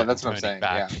 Sacrifice. Like, that's what I'm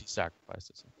saying. She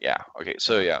sacrifices. Yeah. Okay.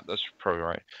 So yeah, that's probably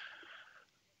right.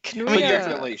 But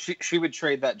definitely, she would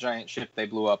trade that giant ship they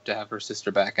blew up to have her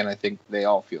sister back, and I think they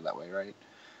all feel that way, right?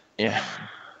 Yeah.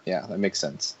 Yeah, that makes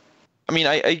sense. I mean,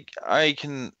 I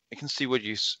can see what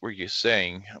you're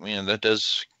saying. I mean, that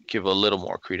does give a little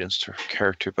more credence to her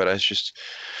character, but it's just,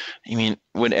 I mean,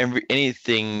 when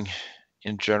anything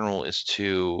in general is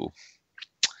too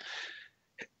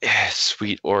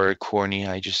sweet or corny.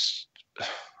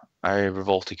 I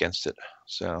revolt against it.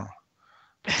 So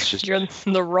it's just You're in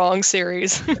the wrong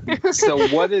series. So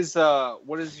what is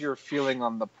your feeling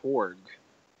on the Porg?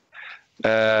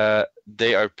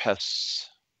 they are pests,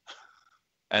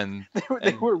 and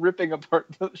They were ripping apart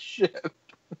the ship.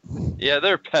 yeah,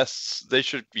 they're pests. They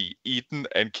should be eaten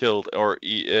and killed, or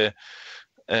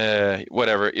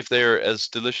whatever. If they're as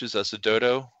delicious as a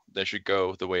dodo, they should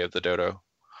go the way of the dodo.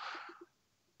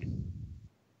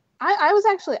 I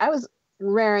was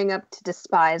raring up to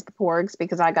despise the Porgs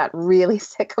because I got really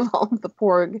sick of all of the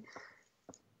Porg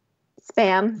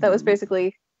spam that was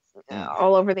basically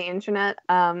all over the internet.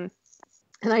 And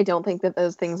I don't think that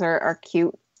those things are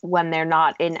cute when they're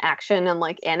not in action and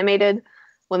like animated.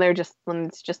 When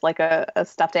it's just like a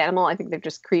stuffed animal, I think they're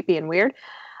just creepy and weird.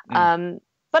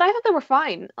 But I thought they were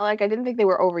fine. Like I didn't think they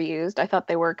were overused. I thought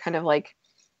they were kind of like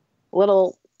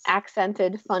little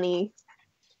accented, funny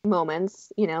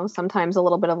moments. You know, sometimes a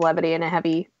little bit of levity and a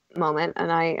heavy moment.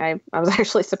 And I was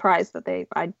actually surprised that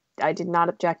I did not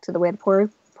object to the way the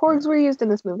Porgs were used in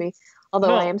this movie.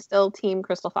 Although I am still Team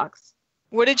Crystal Fox.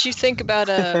 What did you think about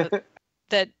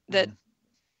that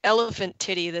elephant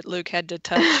titty that Luke had to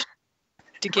touch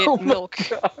to get milk?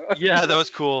 Yeah, that was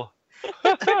cool.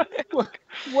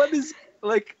 What is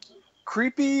like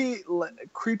creepy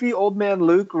old man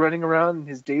Luke running around in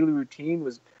his daily routine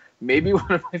was maybe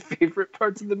one of my favorite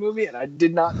parts of the movie, and I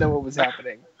did not know what was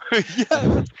happening. Yeah,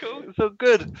 that's cool. It was so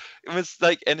good. It was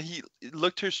like, and he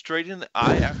looked her straight in the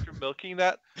eye after milking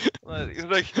that. It was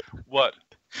like, what?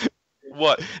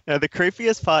 What? Now the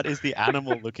creepiest part is the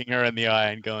animal looking her in the eye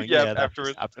and going, "Yeah, that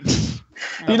afterwards happened."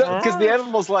 You know, because the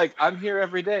animal's like, I'm here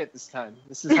every day at this time.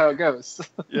 This is how it goes.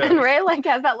 Yeah. And Ray like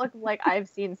has that look like I've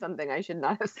seen something I should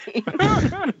not have seen.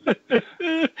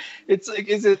 It's like,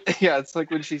 it's like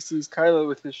when she sees Kylo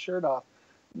with his shirt off.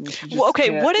 Well,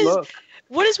 okay, what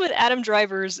is with Adam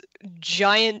Driver's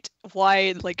giant,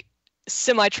 wide, like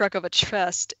semi-truck of a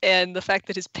chest, and the fact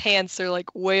that his pants are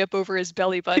like way up over his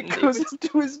belly button? It goes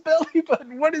into his belly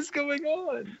button. What is going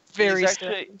on? Very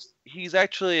he's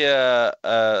actually a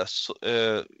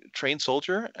trained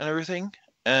soldier and everything,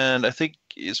 and I think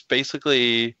it's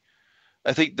basically,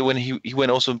 I think that when he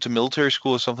went also to military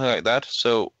school or something like that,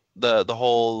 so the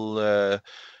whole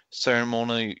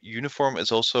ceremonial uniform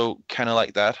is also kind of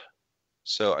like that.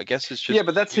 So I guess it's just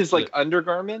but that's his like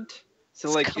undergarment. So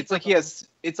like it's like he has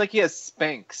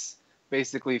Spanx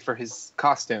basically for his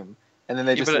costume, and then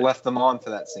they just left them on for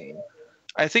that scene.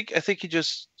 I think he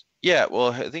just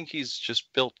I think he's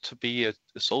just built to be a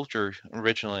soldier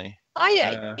originally.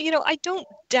 I don't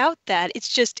doubt that. It's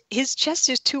just his chest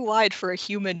is too wide for a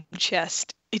human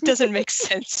chest. It doesn't make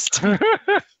sense.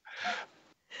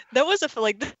 That was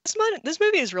this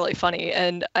movie is really funny,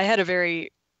 and I had a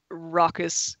very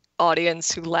raucous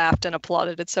audience who laughed and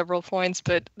applauded at several points,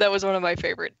 but that was one of my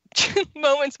favorite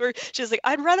moments where she's like,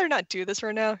 I'd rather not do this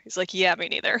right now. He's like, yeah, me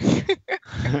neither.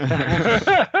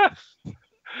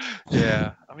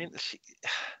 Yeah, I mean,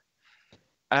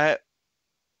 I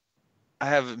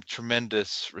have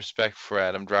tremendous respect for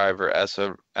Adam Driver as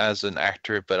an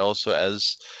actor, but also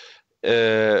as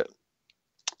a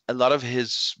lot of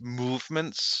his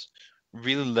movements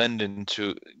really lend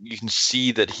into, you can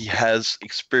see that he has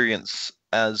experience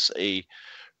as a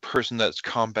person that's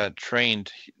combat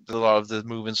trained. A lot of the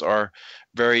movements are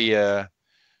very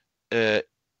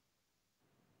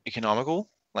economical.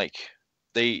 Like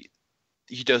he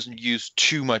doesn't use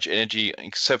too much energy,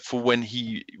 except for when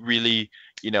he really,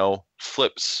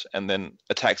 flips and then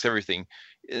attacks everything.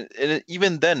 And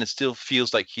even then, it still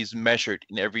feels like he's measured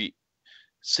in every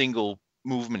single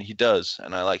movement he does,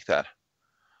 and I like that.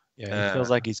 Yeah, it feels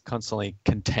like he's constantly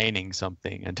containing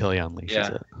something until he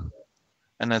unleashes it.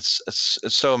 And it's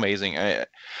so amazing.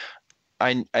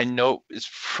 I know it's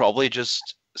probably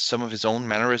just some of his own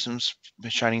mannerisms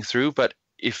shining through, but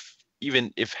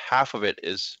even if half of it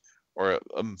is, or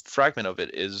a fragment of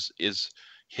it is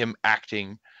him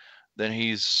acting, then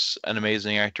he's an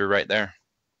amazing actor right there.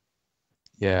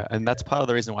 Yeah, and that's part of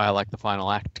the reason why I like the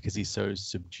final act, because he's so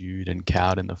subdued and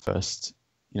cowed in the first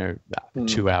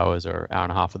 2 hours or hour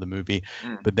and a half of the movie.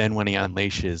 But then when he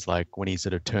unleashes, like when he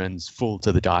sort of turns full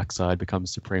to the dark side,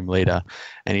 becomes supreme leader,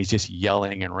 and he's just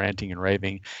yelling and ranting and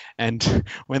raving. And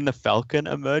when the Falcon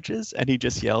emerges and he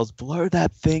just yells, "Blow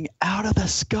that thing out of the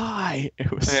sky!" It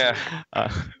was,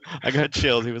 I got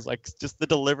chills. He was like, just the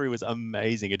delivery was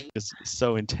amazing. It was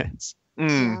so intense.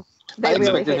 Yeah. I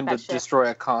expected him to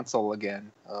destroy a console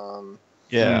again.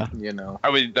 Yeah.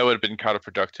 I mean, that would have been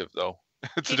counterproductive though.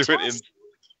 to do it in.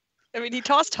 I mean, he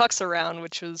tossed Hux around,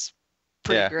 which was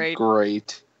pretty great.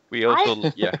 Great. We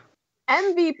also, I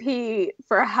MVP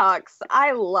for Hux.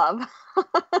 I love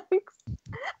Hux.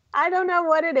 I don't know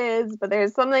what it is, but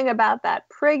there's something about that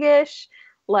priggish,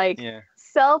 like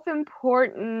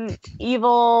self-important,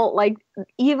 evil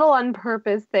on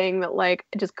purpose thing that like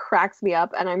just cracks me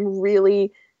up, and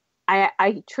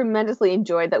I tremendously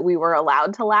enjoyed that we were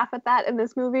allowed to laugh at that in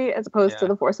this movie, as opposed to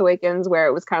The Force Awakens, where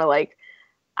it was kind of like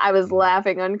I was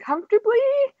laughing uncomfortably.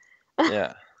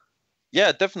 Yeah,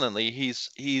 definitely.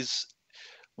 He's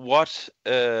what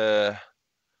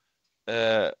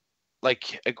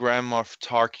like a Grand Moff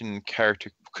Tarkin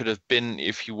character could have been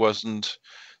if he wasn't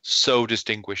so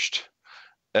distinguished.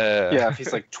 If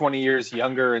he's like 20 years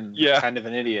younger and kind of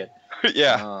an idiot. He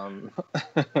has.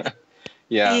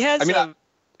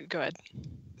 Go ahead.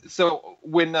 So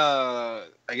when I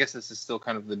guess this is still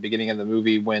kind of the beginning of the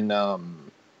movie when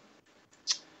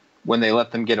they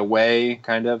let them get away,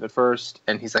 kind of at first,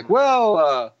 and he's like,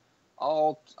 "Well,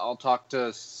 I'll talk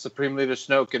to Supreme Leader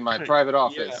Snoke in my private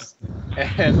office,"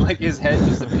 and like his head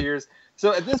just appears.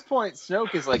 So at this point,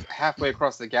 Snoke is like halfway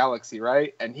across the galaxy,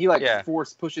 right? And he like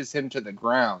force pushes him to the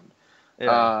ground,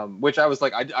 which I was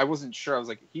like, I wasn't sure. I was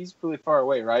like, he's really far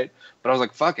away, right? But I was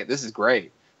like, fuck it, this is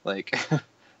great. Like,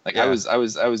 I was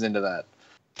into that.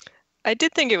 I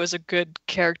did think it was a good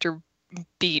character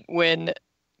beat when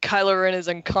Kylo Ren is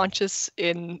unconscious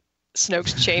in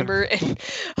Snoke's chamber, and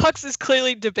Hux is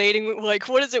clearly debating, like,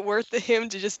 what is it worth to him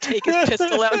to just take his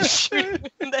pistol out and shoot him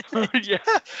in the head?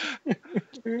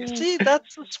 You see,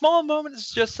 that's a small moment.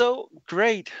 It's just so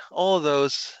great. All of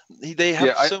those, they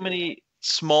have so many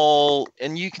small,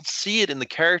 and you can see it in the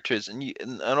characters,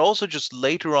 and also just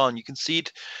later on, you can see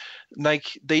it.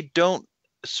 Like, they don't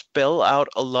spell out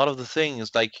a lot of the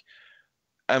things. Like,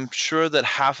 I'm sure that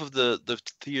half of the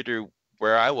theater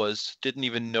where I was didn't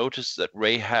even notice that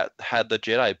Rey had the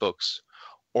Jedi books,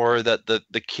 or that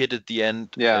the kid at the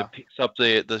end picks up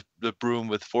the broom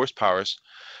with force powers.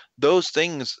 Those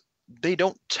things, they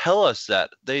don't tell us that.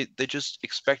 They just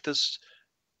expect us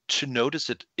to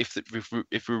notice it if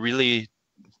we're really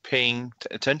paying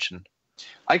attention.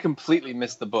 I completely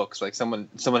missed the books. Like someone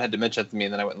had to mention it to me,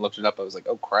 and then I went and looked it up. I was like,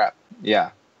 oh crap, yeah.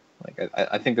 Like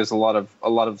I think there's a lot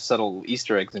of subtle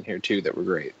Easter eggs in here too that were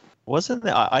great. Wasn't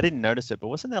there? I didn't notice it, but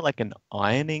wasn't there like an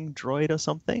ironing droid or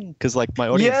something? Because like my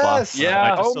audience laughed.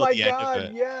 Yeah. I just Oh saw my the end god. of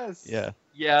it. Yes. Yeah.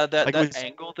 Yeah, that was,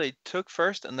 angle they took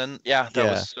first, and then that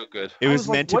was so good. It was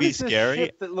meant to be what is this scary.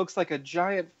 ship that looks like a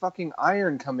giant fucking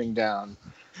iron coming down.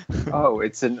 Oh,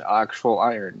 it's an actual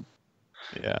iron.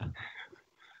 Yeah.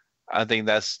 I think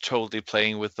that's totally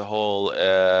playing with the whole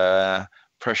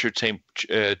pressure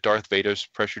Darth Vader's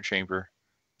pressure chamber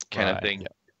kind of thing.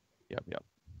 Yep.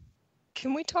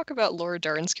 Can we talk about Laura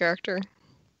Dern's character?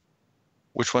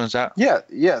 Which one is that? Yeah.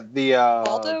 The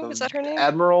Aldo, is that her name?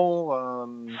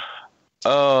 Admiral.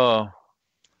 Who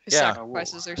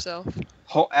sacrifices herself.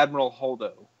 Admiral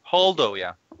Holdo. Holdo,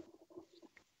 yeah.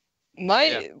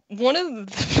 One of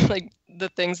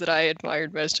the things that I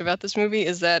admired most about this movie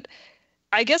is that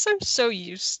I guess I'm so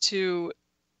used to,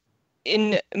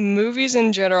 in movies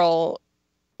in general,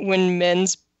 when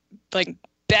men's like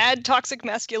bad toxic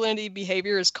masculinity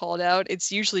behavior is called out,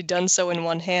 it's usually done so in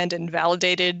one hand and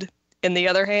validated in the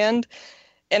other hand.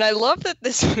 And I love that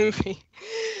this movie,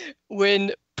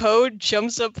 when Poe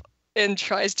jumps up and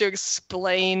tries to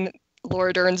explain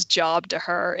Laura Dern's job to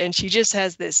her, and she just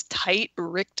has this tight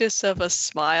rictus of a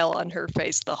smile on her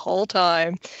face the whole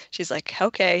time. She's like,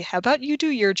 okay, how about you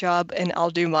do your job and I'll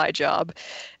do my job.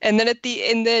 And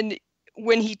then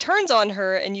when he turns on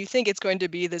her and you think it's going to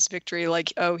be this victory,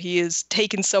 like, oh, he has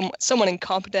taken someone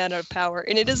incompetent out of power,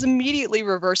 and it is immediately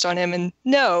reversed on him. And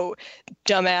no,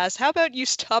 dumbass, how about you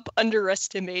stop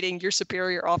underestimating your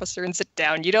superior officer and sit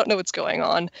down? You don't know what's going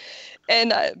on.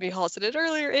 And Michal said it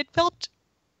earlier, it felt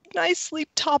nicely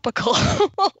topical.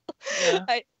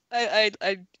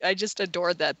 I just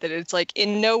adored that it's like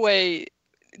in no way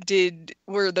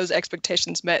were those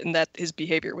expectations met, and that his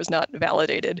behavior was not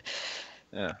validated.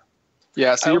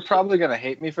 Yeah, so you're probably going to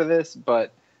hate me for this,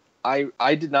 but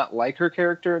I did not like her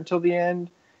character until the end,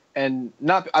 and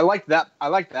I like that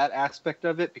aspect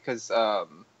of it because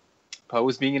Poe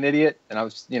was being an idiot, and I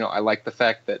liked the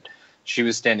fact that she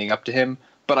was standing up to him,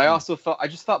 but I also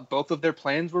just thought both of their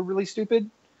plans were really stupid.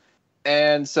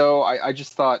 And so I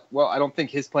just thought, well, I don't think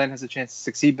his plan has a chance to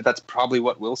succeed, but that's probably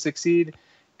what will succeed.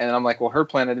 And I'm like, well, her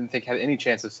plan I didn't think had any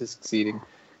chance of succeeding.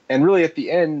 And really at the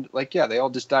end, they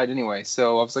all just died anyway.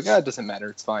 So I was like, it doesn't matter.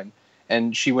 It's fine.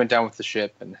 And she went down with the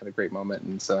ship and had a great moment.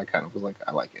 And so I kind of was like,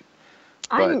 I like it.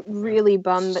 I'm really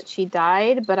bummed that she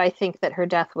died, but I think that her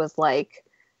death was like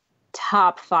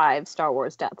top 5 Star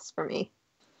Wars deaths for me.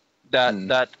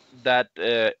 That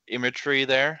imagery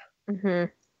there, mm-hmm.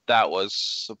 that was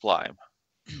sublime.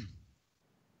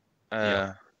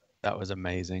 Yeah. That was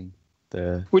amazing.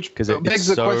 Which because begs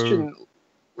the question,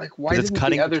 like, why 'cause it's didn't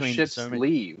cutting the other between ships so many-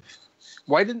 leave?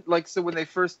 Why didn't, like, so when they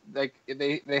first, like,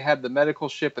 they had the medical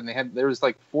ship and there was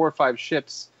like 4 or 5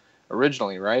 ships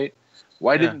originally, right?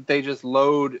 Why didn't they just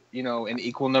load, an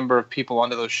equal number of people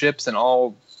onto those ships and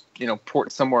all,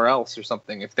 port somewhere else or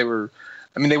something? If they were,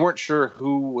 they weren't sure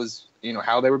who was,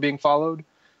 how they were being followed,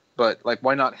 but like,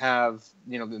 why not have,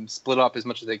 them split up as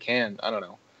much as they can? I don't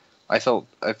know. I felt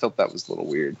that was a little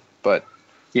weird, but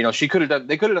they could have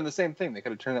done the same thing. They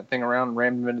could have turned that thing around and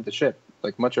rammed them into the ship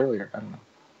like much earlier. I don't know.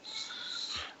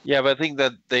 Yeah, but I think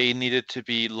that they needed to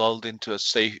be lulled into a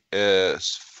safe,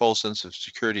 false sense of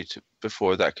security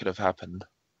before that could have happened.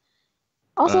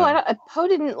 Also, Poe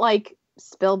didn't like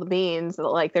spill the beans that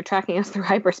like they're tracking us through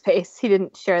hyperspace. He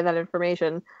didn't share that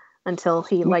information until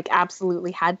he like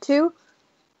absolutely had to.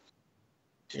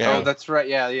 Yeah. Oh, that's right.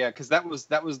 Yeah. Because that was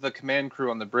the command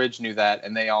crew on the bridge knew that,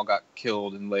 and they all got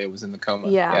killed, and Leia was in the coma.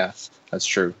 Yeah. That's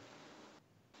true.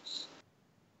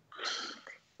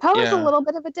 Poe is a little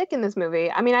bit of a dick in this movie.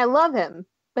 I mean, I love him,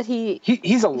 but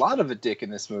he's a lot of a dick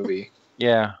in this movie.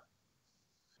 Yeah.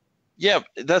 Yeah,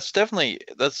 that's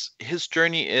his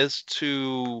journey is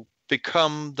to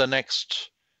become the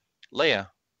next Leia,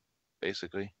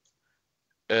 basically.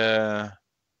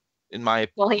 In my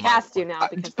he has to now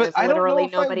because there's literally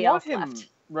nobody else left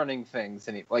running things,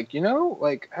 and I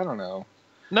don't know.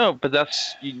 No, but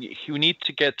that's you need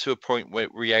to get to a point where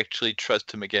we actually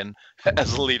trust him again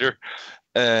as a leader,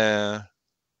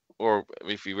 or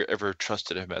if we ever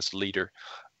trusted him as a leader.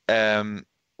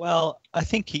 Well, I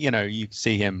think you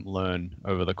see him learn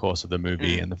over the course of the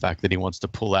movie, and the fact that he wants to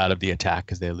pull out of the attack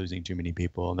because they're losing too many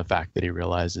people, and the fact that he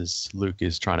realizes Luke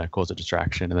is trying to cause a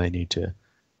distraction, and they need to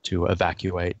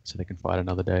evacuate so they can fight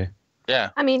another day. Yeah.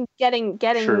 I mean, getting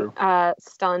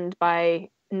stunned by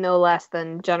no less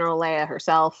than General Leia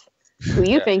herself, who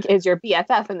you think is your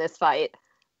BFF in this fight.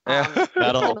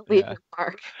 That'll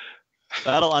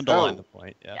underline the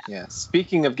point. Yeah.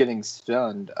 Speaking of getting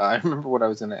stunned, I remember what I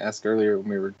was going to ask earlier when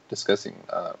we were discussing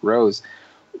Rose.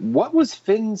 What was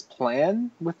Finn's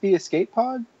plan with the escape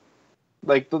pod?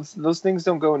 Like those things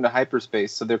don't go into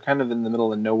hyperspace, so they're kind of in the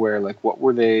middle of nowhere. Like, what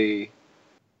were they?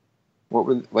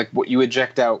 What you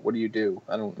eject out? What do you do?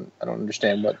 I don't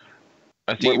understand.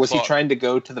 Was he trying to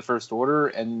go to the First Order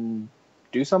and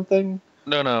do something?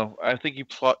 No. I think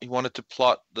he wanted to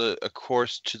plot a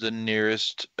course to the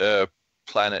nearest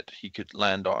planet he could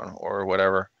land on, or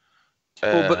whatever.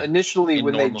 But initially,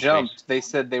 when they jumped, they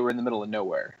said they were in the middle of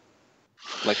nowhere.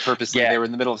 Like, purposely, they were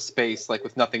in the middle of space, like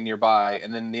with nothing nearby.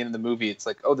 And then at the end of the movie, it's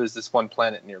like, oh, there's this one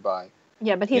planet nearby.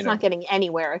 Yeah, but he's not getting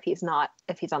anywhere if he's on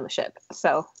the ship.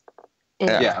 So,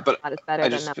 but not as better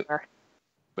than number.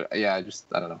 But yeah, I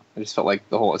don't know. I just felt like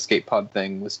the whole escape pod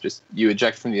thing was just you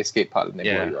eject from the escape pod and they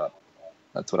blow you up.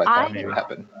 That's what I thought would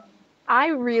happen.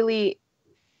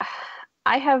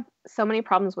 I have so many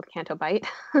problems with Canto Bight.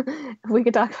 If we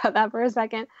could talk about that for a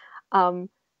second. And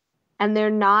they're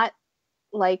not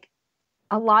like,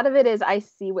 a lot of it is I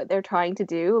see what they're trying to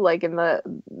do. Like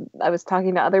I was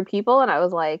talking to other people and I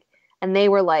was like, and they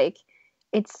were like,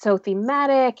 it's so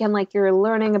thematic and like you're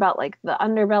learning about like the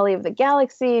underbelly of the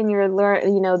galaxy and you're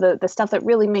the stuff that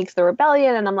really makes the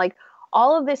rebellion. And I'm like,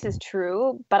 all of this is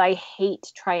true, but I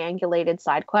hate triangulated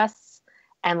side quests.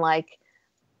 And like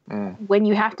when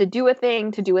you have to do a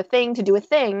thing, to do a thing, to do a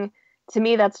thing, to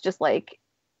me, that's just like,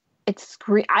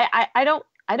 I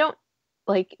don't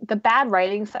like the bad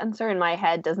writing sensor in my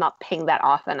head does not ping that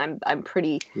often. I'm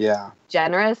pretty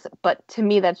generous, but to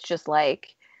me, that's just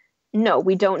like, no,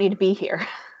 we don't need to be here.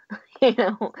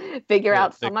 Figure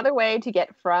out some other way to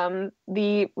get from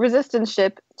the Resistance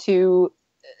ship to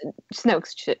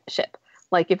Snoke's ship.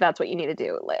 Like, if that's what you need to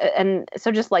do. And so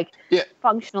just like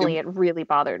functionally, it really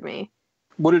bothered me.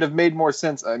 Would it have made more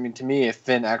sense? I mean, to me, if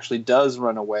Finn actually does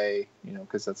run away,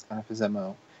 because that's kind of his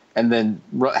MO, and then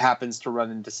happens to run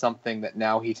into something that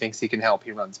now he thinks he can help,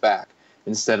 he runs back.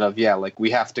 Instead of, like, we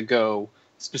have to go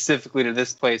specifically to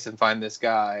this place and find this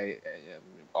guy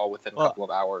all within a couple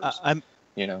of hours.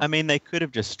 I mean, they could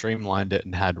have just streamlined it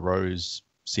and had Rose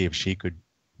see if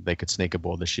they could sneak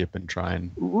aboard the ship and try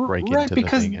and break into the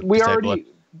thing. Because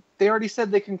they already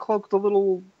said they can cloak the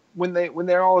little when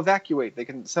they're all evacuate. They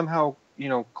can somehow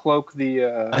cloak the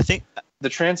the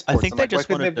transport. I think they just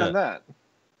wanted they've done that.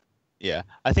 Yeah,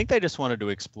 I think they just wanted to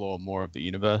explore more of the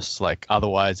universe. Like,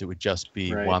 otherwise, it would just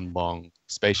be one long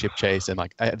spaceship chase and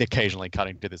like occasionally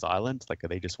cutting to this island. Like,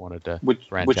 they just wanted to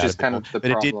branch which out is kind of the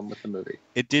problem with the movie.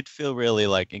 It did feel really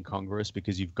like incongruous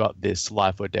because you've got this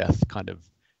life or death kind of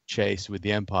chase with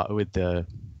the Empire, with the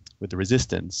the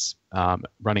Resistance,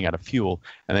 running out of fuel,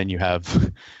 and then you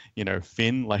have,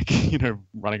 Finn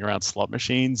running around slot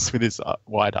machines with his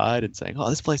wide-eyed and saying, "Oh,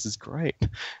 this place is great,"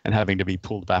 and having to be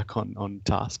pulled back on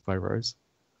task by Rose.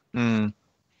 And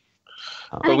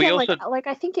again,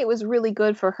 I think it was really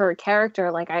good for her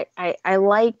character. Like I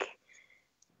like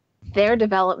their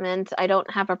development. I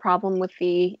don't have a problem with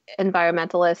the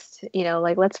environmentalist.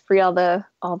 Let's free all the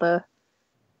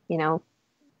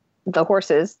the horse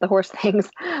things.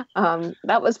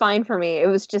 That was fine for me. It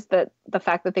was just that the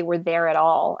fact that they were there at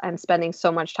all and spending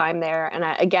so much time there. And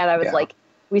I was like,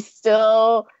 we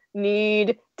still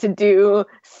need to do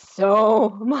so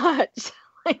much.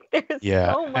 Like there's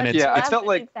so much. I felt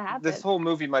like this whole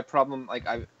movie, my problem, like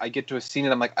I get to a scene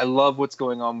and I'm like, I love what's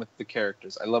going on with the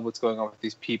characters. I love what's going on with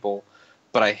these people,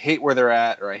 but I hate where they're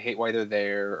at, or I hate why they're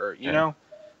there, or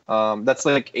that's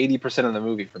like 80% of the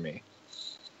movie for me.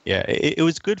 Yeah, it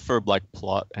was good for like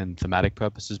plot and thematic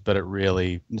purposes, but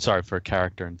for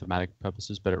character and thematic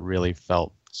purposes, but it really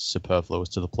felt superfluous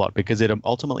to the plot because it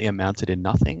ultimately amounted in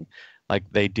nothing. Like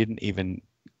they didn't even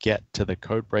get to the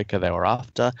codebreaker they were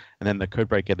after, and then the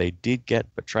codebreaker they did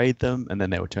get betrayed them, and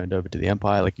then they were turned over to the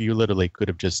Empire. Like you literally could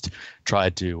have just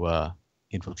tried to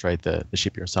infiltrate the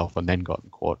ship yourself and then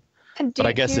gotten caught. But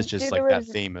I guess it's just like that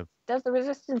theme of... Does the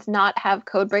Resistance not have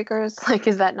codebreakers? Like,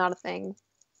 is that not a thing?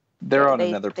 They're on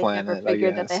another planet. They never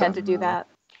figured that they had to do that.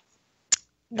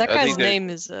 That guy's name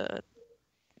is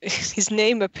his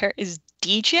name is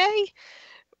DJ,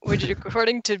 which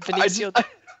according to Benicio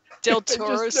del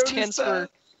Toro stands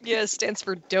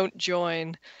for don't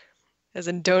join, as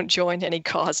in don't join any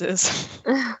causes.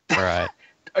 All right.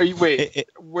 Are you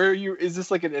where are you? Is this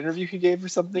like an interview he gave or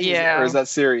something? Yeah. Or is that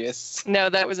serious? No,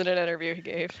 that wasn't an interview he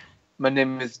gave. My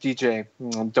name is DJ.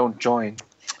 Don't join.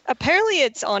 Apparently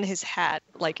it's on his hat,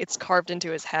 like it's carved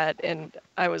into his hat, and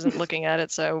I wasn't looking at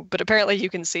it, but apparently you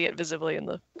can see it visibly in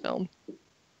the film.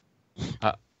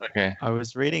 Okay. I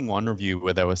was reading one review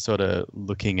where they were sort of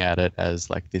looking at it as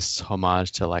like this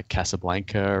homage to like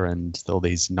Casablanca and all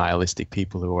these nihilistic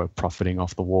people who are profiting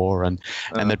off the war, and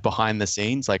that behind the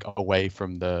scenes, like away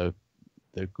from the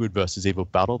good versus evil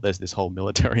battle, there's this whole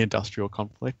military-industrial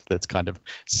conflict that's kind of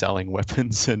selling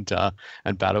weapons and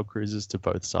battle cruisers to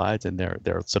both sides, and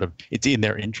they're sort of, it's in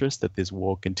their interest that this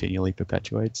war continually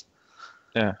perpetuates.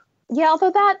 Yeah. Yeah,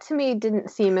 although that to me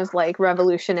didn't seem as like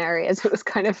revolutionary as it was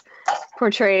kind of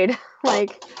portrayed.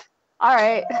 Like, all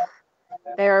right,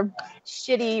 they're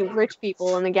shitty rich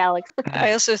people in the galaxy.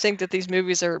 I also think that these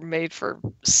movies are made for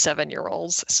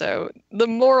 7-year-olds, so the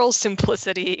moral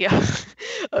simplicity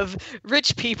of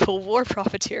rich people war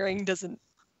profiteering doesn't.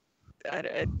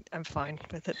 I'm fine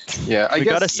with it. Yeah, I guess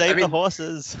we gotta save the mean,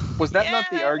 horses. Was that not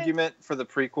the argument for the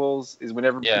prequels? Is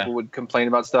whenever people would complain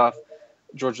about stuff,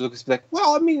 George Lucas would be like,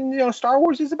 "Well, I mean, Star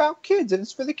Wars is about kids and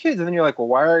it's for the kids," and then you're like, "Well,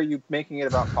 why are you making it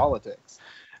about politics?"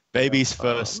 Baby's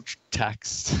first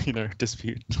tax,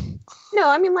 dispute. No,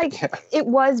 I mean, like, it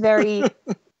was very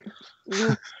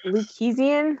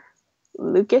Lucasian,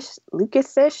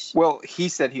 Lucasish. Well, he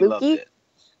said he loved it.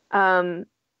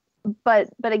 But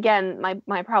again,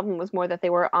 my problem was more that they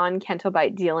were on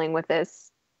Kentobite dealing with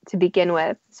this to begin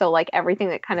with. So, like, everything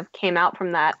that kind of came out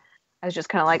from that, I was just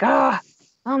kind of like,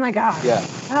 oh my god.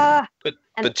 Yeah.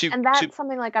 And that's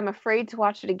something like I'm afraid to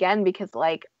watch it again because,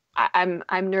 like,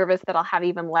 I'm nervous that I'll have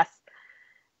even less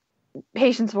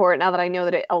patience for it now that I know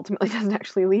that it ultimately doesn't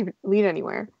actually lead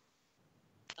anywhere.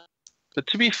 But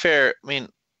to be fair, I mean,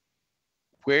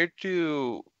 where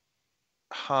do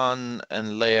Han and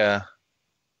Leia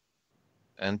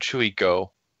and Chewie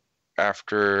go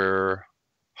after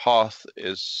Hoth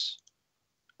is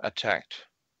attacked?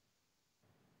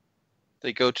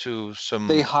 They go to some.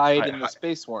 They hide in the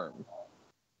space worm,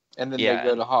 and then they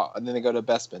go to Hoth, and then they go to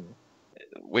Bespin,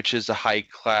 which is a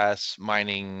high-class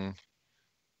mining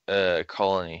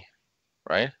colony,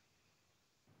 right?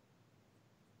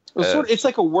 Well, it's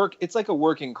like a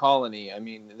working colony. I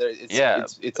mean,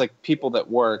 it's like people that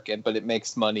work, but it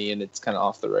makes money, and it's kind of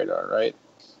off the radar, right?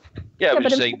 Yeah,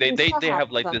 but like they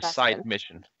have like this side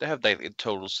mission. They have like a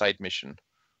total side mission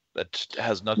that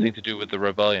has nothing to do with the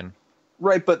rebellion.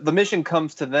 Right, but the mission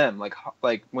comes to them.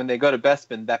 Like when they go to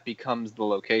Bespin, that becomes the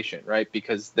location, right?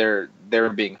 Because they're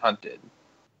being hunted.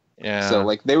 Yeah. So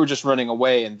like they were just running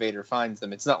away, and Vader finds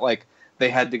them. It's not like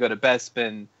they had to go to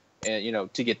Bespin,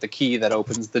 and to get the key that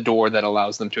opens the door that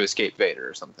allows them to escape Vader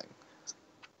or something.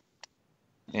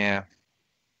 Yeah.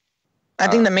 I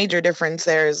think the major difference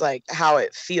there is like how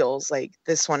it feels. Like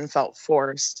this one felt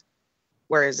forced,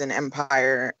 whereas in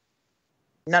Empire,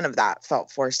 none of that felt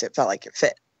forced. It felt like it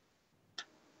fit.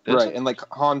 Right, and like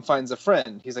Han finds a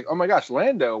friend. He's like, "Oh my gosh,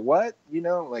 Lando! What?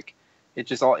 Like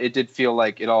it did feel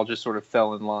like it all just sort of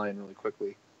fell in line really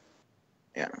quickly.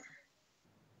 Yeah.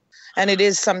 And it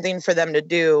is something for them to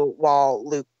do while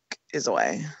Luke is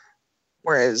away.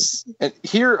 Whereas and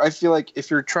here, I feel like if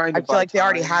you're trying to, I feel like they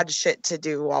already had shit to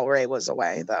do while Rey was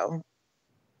away, though.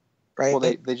 Right? Well,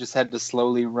 they just had to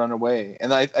slowly run away,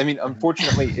 and I mean,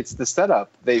 unfortunately, it's the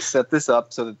setup. They set this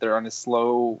up so that they're on a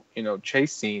slow,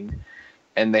 chase scene,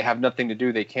 and they have nothing to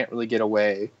do. They can't really get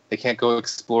away. They can't go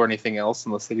explore anything else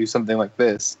unless they do something like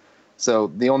this.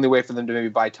 So the only way for them to maybe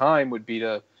buy time would be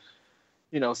to,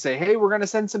 say, hey, we're going to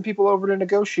send some people over to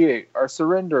negotiate our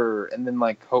surrender. And then,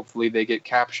 hopefully they get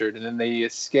captured and then they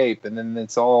escape. And then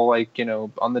it's all,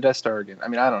 on the Death Star again. I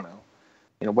mean, I don't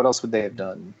know. What else would they have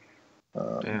done?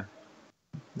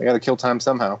 They got to kill time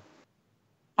somehow.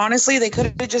 Honestly, they could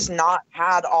have just not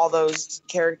had all those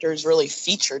characters really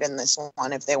featured in this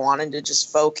one if they wanted to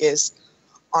just focus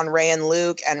on Rey and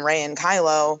Luke and Rey and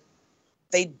Kylo.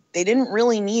 They didn't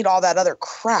really need all that other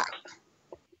crap.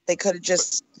 They could have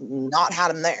just not had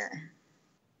them there.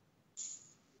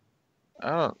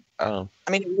 I don't.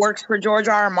 I mean, it works for George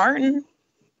R. R. Martin.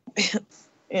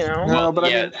 No,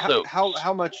 but yeah, I mean,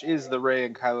 how much is the Rey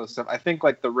and Kylo stuff? I think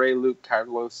the Rey, Luke,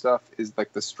 Kylo stuff is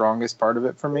the strongest part of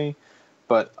it for me.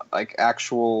 But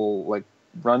actual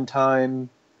runtime,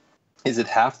 is it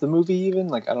half the movie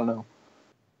even? I don't know.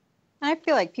 I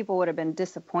feel like people would have been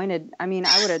disappointed. I mean,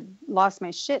 I would have lost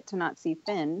my shit to not see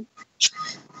Finn.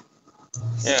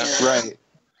 Yeah. Right.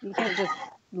 You can't just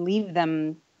leave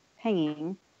them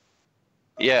hanging.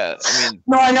 Yeah, I mean.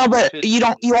 No, I know, but you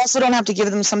also don't have to give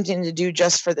them something to do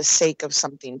just for the sake of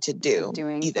something to do.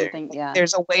 Doing either. something, yeah.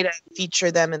 There's a way to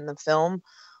feature them in the film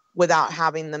without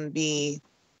having them be,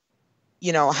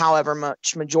 however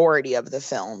much majority of the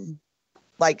film.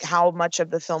 How much of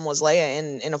the film was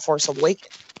Leia in A Force Awakens?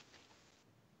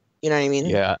 You know what I mean?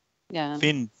 Yeah. Yeah.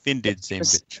 Finn did seem a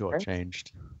bit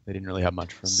shortchanged. They didn't really have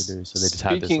much for him to do, so they just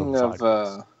had this little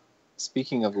side.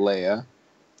 Speaking of Leia,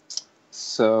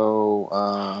 so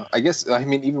I guess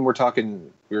even we were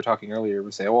talking earlier.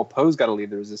 We say, oh, well, Poe's got to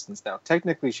leave the Resistance now.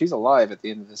 Technically, she's alive at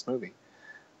the end of this movie.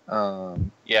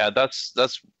 Yeah,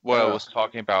 that's what I was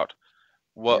talking about.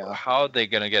 How are they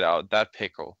gonna get out of that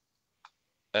pickle?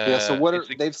 So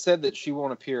they've said that she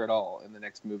won't appear at all in the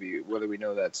next movie, whether we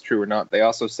know that's true or not. They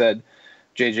also said,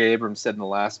 J.J. Abrams said in the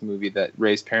last movie that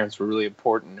Rey's parents were really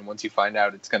important, and once you find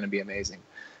out, it's going to be amazing.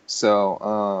 So,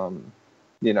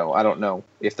 I don't know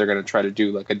if they're going to try to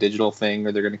do a digital thing,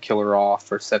 or they're going to kill her off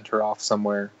or send her off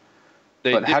somewhere.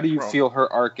 But how do you feel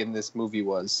her arc in this movie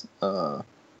was?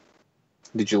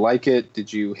 Did you like it?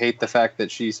 Did you hate the fact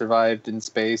that she survived in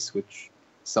space, which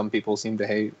some people seem to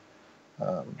hate?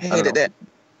 I hated it.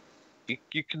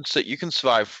 You can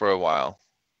survive for a while.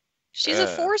 She's a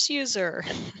Force user.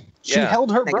 She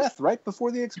held her breath right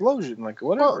before the explosion.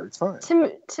 Whatever, it's fine.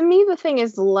 To me, the thing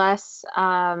is less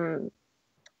an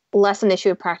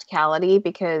issue of practicality,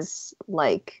 because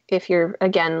if you're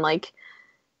again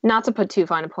not to put too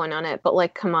fine a point on it, but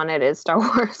come on, it is Star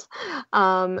Wars.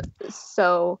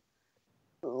 So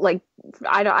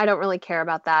I don't really care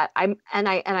about that.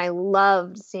 I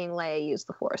loved seeing Leia use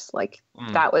the Force.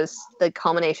 That was the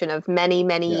culmination of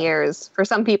many years for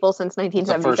some people since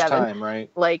 1977. It's the first time, right?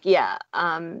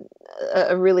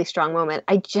 A really strong moment.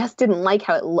 I just didn't like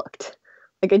how it looked.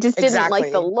 I just didn't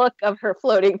like the look of her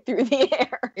floating through the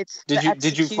air.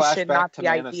 Did you flash back to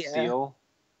Man of Steel?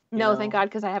 No, thank God,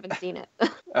 because I haven't seen it.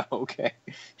 Oh, okay.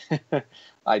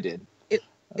 I did.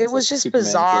 It was just Superman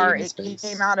bizarre. It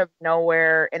came out of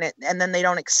nowhere, and then they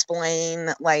don't explain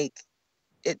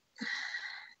it.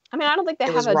 I mean, I don't think they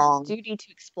have a duty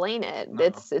to explain it. No.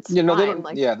 It's fine. They don't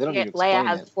need to explain Leia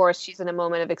has the Force. She's in a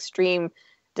moment of extreme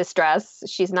distress.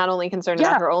 She's not only concerned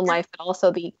about her own life, but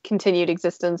also the continued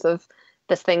existence of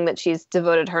this thing that she's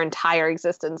devoted her entire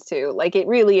existence to. It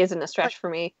really isn't a stretch for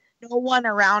me. No one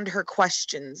around her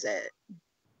questions it.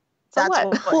 So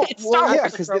that's what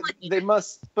because they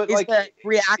must. But the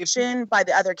reaction by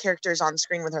the other characters on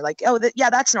screen with her,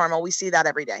 that's normal. We see that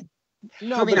every day.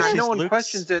 No, but if no one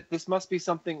questions it, this must be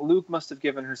something Luke must have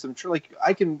given her some.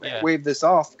 I can wave this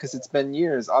off because it's been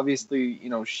years. Obviously,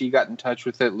 she got in touch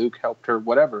with it. Luke helped her.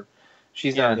 Whatever.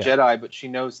 She's not a Jedi, but she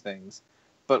knows things.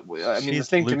 But the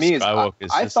thing to me is,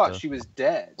 I thought she was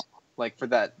dead. For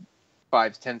that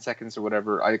 5 to 10 seconds or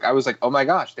whatever, I was like, oh my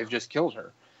gosh, they've just killed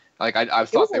her. I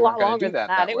thought they weren't going to do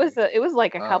that. It was a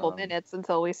couple minutes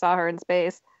until we saw her in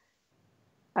space.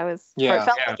 It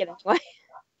felt like it anyway.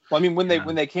 Well,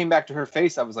 when they came back to her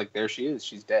face, I was like, there she is.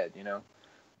 She's dead.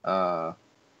 I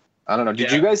don't know.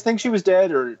 Did you guys think she was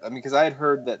dead, or because I had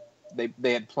heard that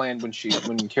they had planned when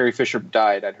Carrie Fisher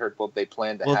died. I'd heard they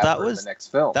planned to have her in the next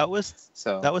film. That was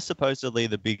supposedly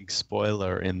the big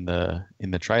spoiler in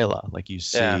the trailer. Like you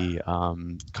see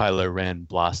Kylo Ren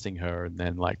blasting her, and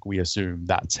then like we assume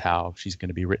that's how she's going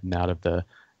to be written out of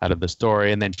the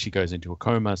story, and then she goes into a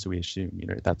coma, so we assume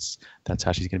that's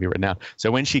how she's going to be written out.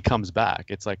 So when she comes back,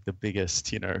 it's like the biggest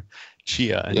cheer,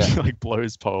 and she like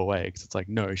blows Poe away because it's like,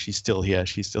 no, she's still here,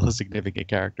 she's still a significant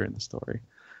character in the story.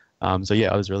 So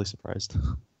yeah, I was really surprised.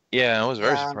 Yeah, I was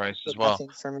very surprised as well.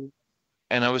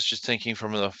 And I was just thinking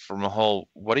from the whole,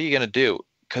 what are you going to do?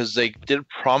 Because they did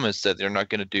promise that they're not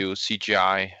going to do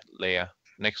CGI Leia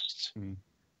next.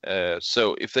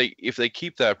 So if they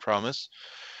keep that promise,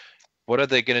 what are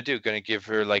they going to do? Going to give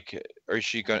her is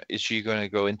she going to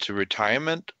go into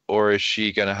retirement, or is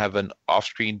she going to have an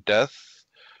off-screen death?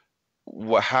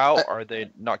 How are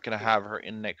they not going to have her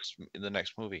in the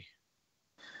next movie?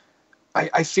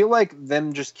 I feel like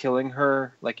them just killing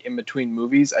her like in between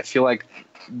movies, I feel like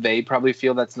they probably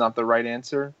feel that's not the right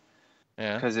answer.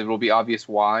 Yeah. Because it will be obvious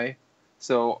why.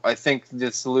 So I think the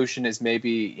solution is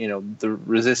maybe, the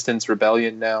Resistance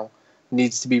Rebellion now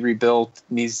needs to be rebuilt,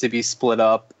 needs to be split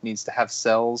up, needs to have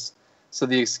cells. So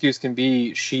the excuse can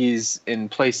be she's in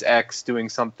place X doing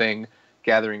something,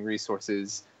 gathering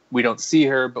resources. We don't see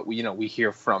her, but we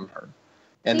hear from her.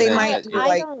 And they might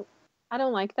I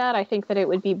don't like that. I think that it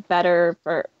would be better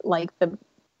for like the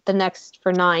next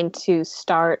for 9 to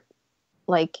start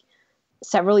like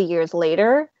several years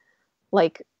later,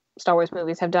 like Star Wars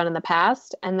movies have done in the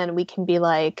past, and then we can be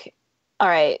like, all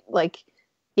right, like,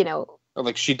 or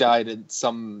like she died in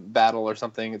some battle or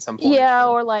something at some point. Yeah,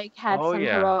 or like had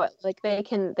heroic, like they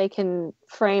can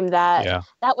frame that. Yeah.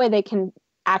 That way they can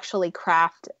actually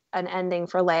craft an ending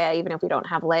for Leia, even if we don't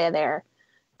have Leia there.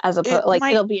 As opposed,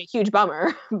 it'll be a huge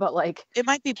bummer, but like it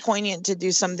might be poignant to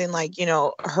do something like,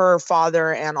 her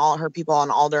father and all her people on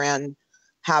Alderaan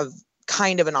have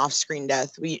kind of an off-screen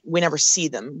death. We never see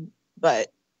them,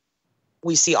 but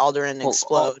we see Alderaan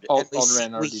explode,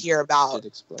 and we hear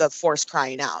about the Force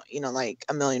crying out. Like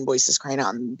a million voices crying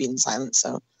out and being silent.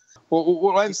 So,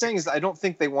 what I'm saying is, I don't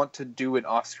think they want to do an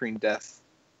off-screen death.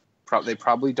 They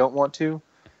probably don't want to.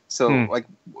 So like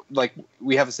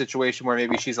we have a situation where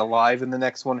maybe she's alive in the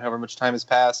next one, however much time has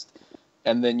passed,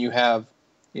 and then you have,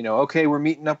 okay, we're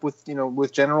meeting up with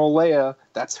General Leia.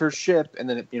 That's her ship, and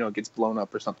then it gets blown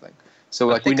up or something. So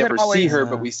like we never see her,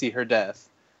 but we see her death.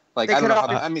 Like I don't know.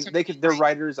 I mean, they're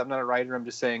writers. I'm not a writer. I'm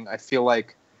just saying. I feel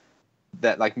like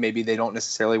that like maybe they don't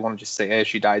necessarily want to just say, hey,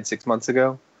 she died 6 months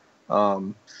ago.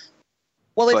 Well,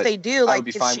 if they do, like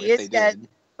if she is dead.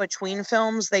 Between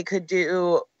films, they could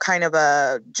do kind of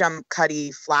a jump cutty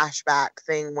flashback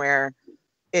thing where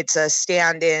it's a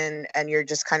stand-in and you're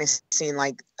just kind of seeing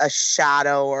like a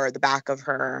shadow or the back of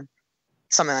her.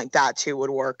 Something like that too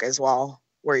would work as well,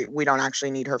 where we don't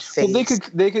actually need her face. Well,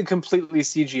 they could completely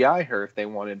CGI her if they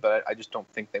wanted, but I just don't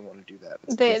think they want to do that.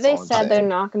 They said they're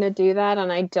not going to do that,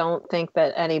 and I don't think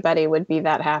that anybody would be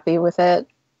that happy with it.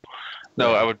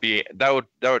 No, that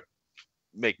would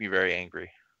make me very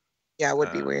angry. Yeah, it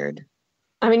would be weird.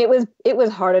 I mean, it was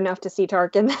hard enough to see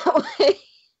Tarkin that way.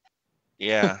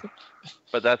 Yeah,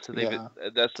 but that's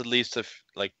at least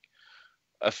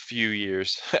a few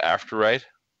years after, right?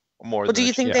 More. Well, do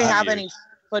you think they have any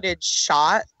footage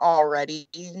shot already?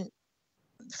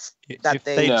 If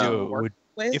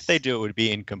they do, it would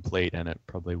be incomplete, and it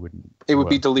probably wouldn't. It would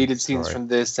be deleted scenes from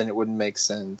this, and it wouldn't make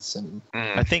sense. And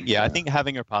I think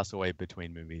having her pass away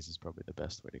between movies is probably the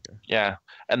best way to go. Yeah,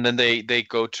 and then they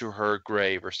go to her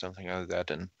grave or something like that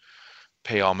and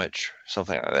pay homage,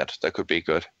 something like that. That could be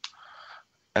good.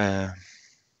 Yeah,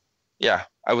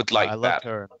 I would like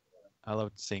that. I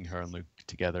loved seeing her and Luke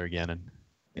together again and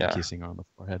kissing her on the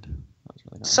forehead. That was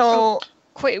really nice. So,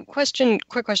 quick question.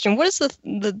 What is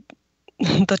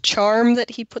the charm that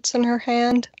he puts in her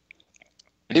hand?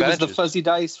 It was the fuzzy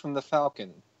dice from the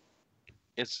Falcon.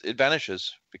 It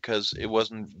vanishes because it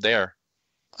wasn't there.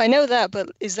 I know that, but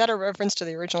is that a reference to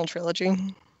the original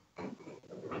trilogy?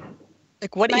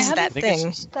 Like, what is that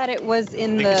thing? That it was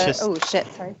in the... Oh, shit,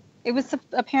 sorry. It was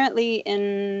apparently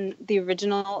in the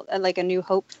original, like A New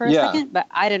Hope for a second, but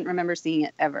I didn't remember seeing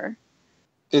it ever.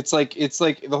 It's like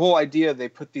the whole idea. They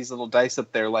put these little dice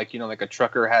up there, like like a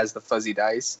trucker has the fuzzy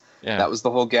dice. Yeah. That was the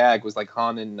whole gag. Was like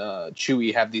Han and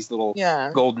Chewie have these little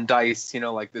golden dice.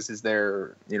 Like this is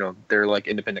their they're like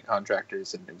independent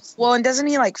contractors. And and doesn't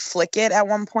he like flick it at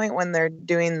one point when they're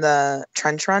doing the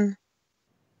trench run?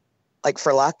 Like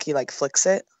for luck, he like flicks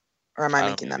it, or am I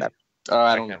making that up?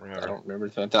 I don't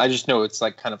remember. I just know it's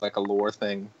like kind of like a lore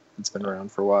thing that's been around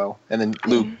for a while. And then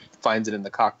Luke finds it in the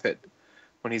cockpit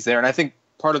when he's there, and I think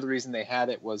part of the reason they had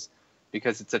it was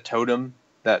because it's a totem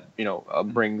that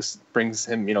brings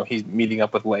him. He's meeting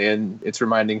up with Leia, and it's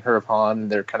reminding her of Han.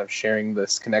 And they're kind of sharing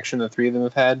this connection the three of them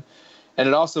have had, and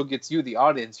it also gets you, the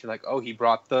audience. You're like, oh, he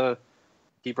brought the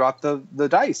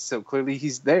dice, so clearly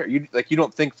he's there. You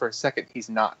don't think for a second he's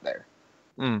not there.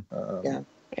 Yeah.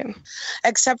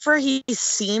 Except for he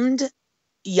seemed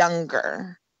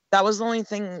younger. That was the only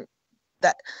thing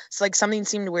that it's like something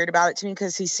seemed weird about it to me,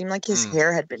 because he seemed like his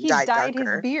hair had been dyed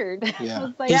darker. His beard. Yeah.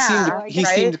 Was like, he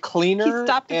seemed cleaner. He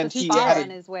stopped at the spot on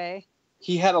his way.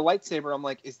 He had a lightsaber. I'm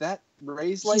like, is that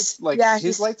Rey's his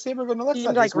lightsaber going to look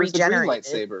like? Like where's the green regenerated.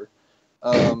 lightsaber?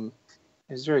 It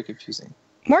was very confusing.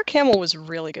 Mark Hamill was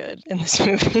really good in this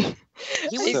movie.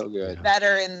 He was so good.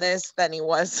 better in this than he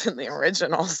was in the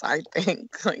originals, I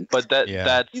think. But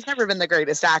that he's never been the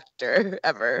greatest actor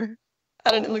ever. I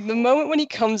don't know, like the moment when he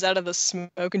comes out of the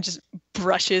smoke and just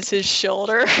brushes his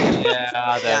shoulder.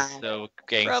 Yeah, that's so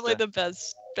gangster. Probably the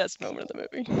best moment of the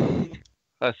movie.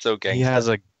 That's so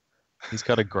gangster. He's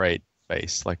got a great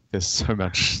face. Like there's so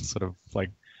much sort of like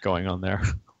going on there.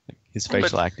 His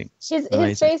facial acting. His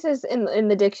face is in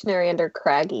the dictionary under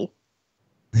craggy.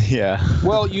 Yeah.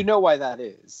 Well, you know why that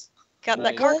is. Got in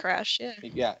that car crash, yeah.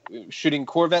 Yeah, shooting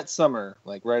Corvette Summer,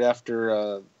 like right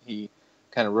after he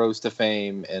kind of rose to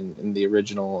fame and in the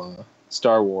original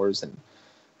Star Wars, and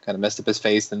kind of messed up his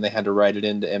face. Then they had to write it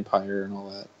into Empire and all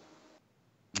that.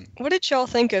 What did y'all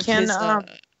think of his...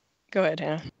 Go ahead,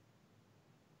 Hannah.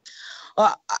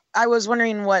 Well, I was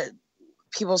wondering what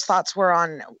people's thoughts were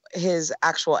on his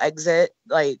actual exit.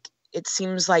 Like, it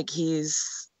seems like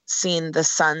he's seen the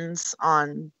suns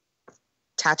on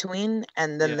Tatooine,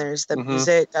 and then there's the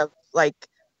music of like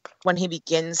when he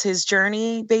begins his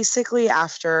journey, basically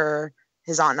after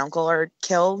his aunt and uncle are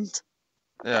killed.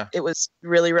 Yeah, it was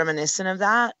really reminiscent of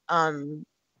that.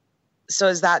 So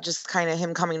is that just kind of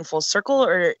him coming full circle,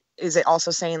 or is it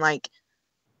also saying like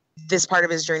this part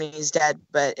of his journey is dead,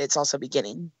 but it's also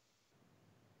beginning?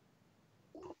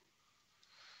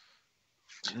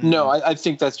 No, I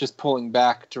think that's just pulling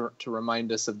back to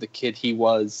remind us of the kid he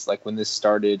was, like when this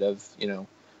started, of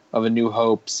A New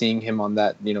Hope, seeing him on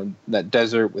that that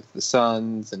desert with the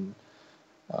suns, and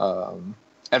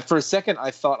for a second I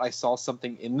thought I saw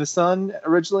something in the sun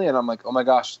originally, and I'm like, oh my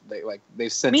gosh,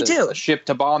 they've sent a ship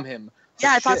to bomb him.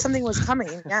 Yeah, I thought something was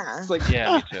coming. Yeah, it's like,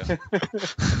 yeah, me too.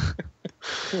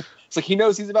 It's like he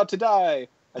knows he's about to die.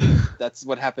 I mean, that's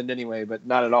what happened anyway, but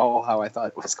not at all how I thought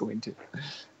it was going to.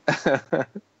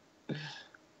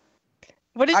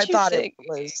 What did you think?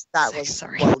 That was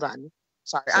well done.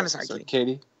 Sorry, I'm sorry,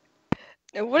 Katie.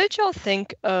 What did y'all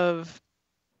think of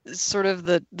sort of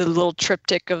the little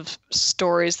triptych of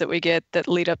stories that we get that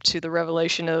lead up to the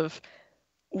revelation of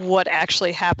what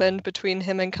actually happened between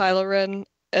him and Kylo Ren?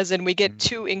 As in, we get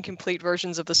two incomplete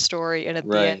versions of the story, and at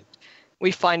the end,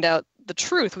 we find out the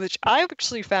truth, which I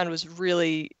actually found was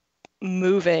really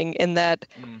moving, in that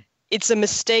it's a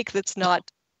mistake that's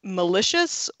not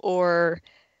malicious or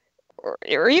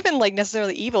even like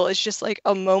necessarily evil. It's just like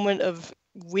a moment of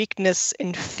weakness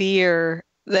and fear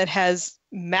that has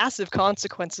massive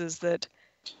consequences that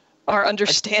are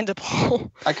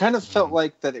understandable. I kind of felt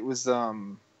like that it was I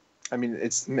mean,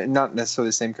 it's not necessarily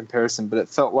the same comparison, but it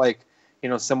felt like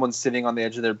someone sitting on the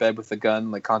edge of their bed with a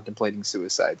gun, like contemplating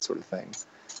suicide, sort of thing.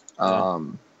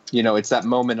 It's that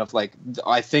moment of like,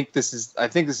 I think this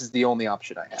is the only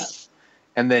option I have.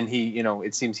 And then he,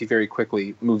 it seems he very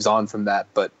quickly moves on from that.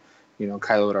 But,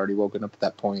 Kylo had already woken up at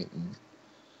that point. And,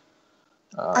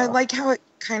 I like how it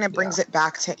kind of brings it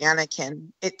back to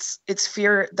Anakin. It's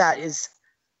fear that is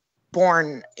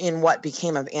born in what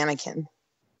became of Anakin.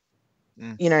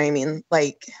 You know what I mean?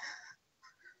 Like,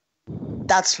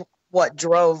 that's what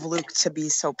drove Luke to be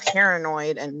so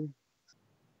paranoid. And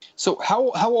so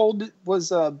how old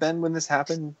was Ben when this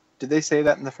happened? Did they say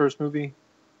that in the first movie?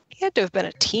 He had to have been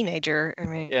a teenager. I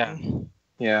mean,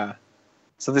 yeah.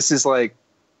 So this is like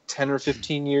 10 or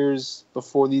 15 years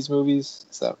before these movies.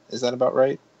 Is that about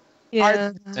right?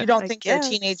 Yeah. You don't think they're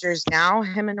teenagers now,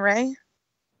 him and Rey?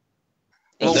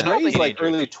 Well, Rey's like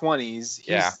early 20s.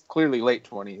 He's clearly late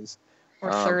 20s.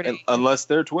 Or 30. Unless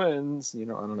they're twins. I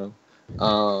don't know.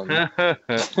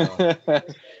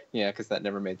 Yeah, because that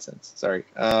never made sense. Sorry.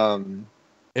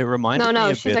 It reminded me a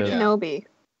bit she's a Kenobi.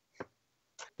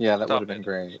 Yeah, that would have been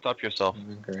great. Stop yourself. That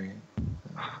would have been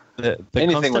great. The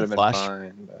Anything would have been flash,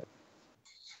 fine. But...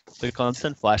 The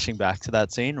constant flashing back to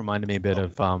that scene reminded me a bit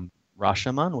of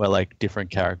Rashomon, where like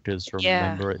different characters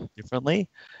remember it differently,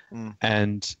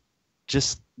 and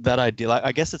just that idea. Like,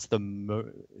 I guess it's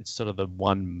it's sort of the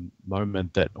one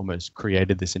moment that almost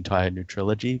created this entire new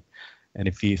trilogy, And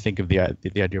if you think of the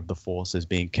idea of the Force as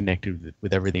being connected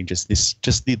with everything, just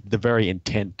the very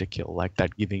intent to kill, like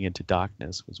that giving into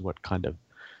darkness, was what kind of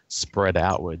spread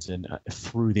outwards and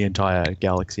threw the entire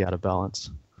galaxy out of balance.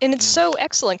 And it's so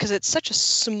excellent because it's such a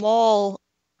small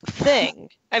thing.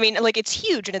 I mean, like, it's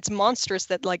huge and it's monstrous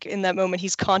that, like, in that moment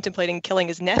he's contemplating killing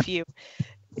his nephew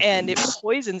and it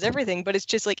poisons everything, but it's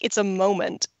just like, it's a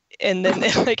moment, and then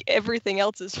like everything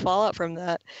else is fallout from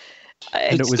that.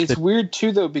 It's weird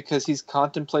too, though, because he's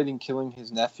contemplating killing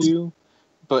his nephew,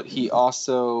 but he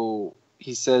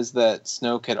says that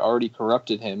Snoke had already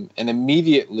corrupted him, and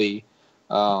immediately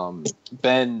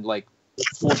Ben like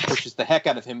force pushes the heck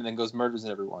out of him and then goes murders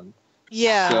everyone.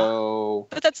 Yeah. So,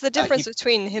 but that's the difference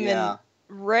between him and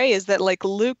Rey, is that, like,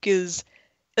 Luke is,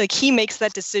 like, he makes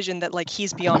that decision that, like,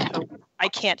 he's beyond hope. I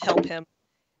can't help him.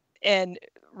 And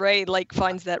Rey, like,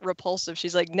 finds that repulsive.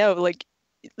 She's like, no, like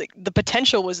the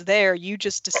potential was there. You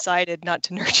just decided not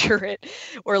to nurture it.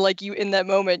 Or, like, you, in that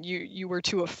moment, you were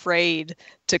too afraid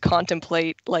to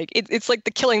contemplate. Like, it's like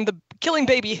the killing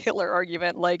baby Hitler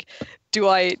argument. Like, do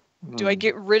I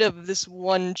get rid of this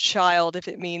one child if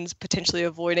it means potentially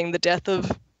avoiding the death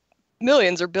of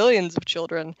millions or billions of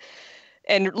children?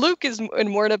 And Luke is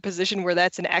more in a position where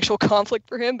that's an actual conflict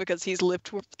for him because he's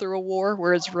lived through a war,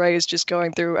 whereas Rey is just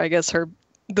going through, I guess,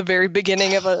 the very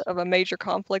beginning of a major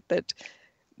conflict that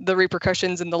the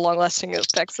repercussions and the long-lasting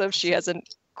effects of she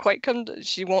hasn't quite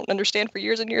she won't understand for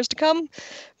years and years to come.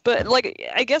 But, like,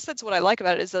 I guess that's what I like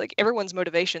about it, is that, like, everyone's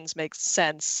motivations make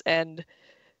sense, and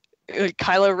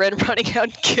Kylo Ren running out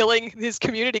and killing his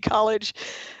community college.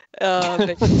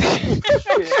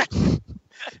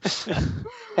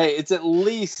 Hey, it's at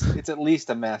least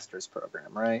a master's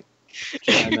program, right?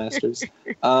 Jedi Masters.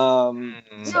 I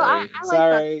like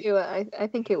that too. I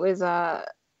think it was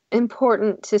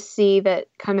important to see that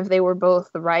kind of they were both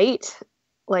right.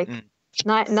 Like,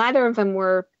 neither of them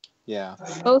were. Yeah.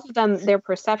 Both of them, their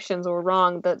perceptions were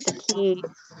wrong. The key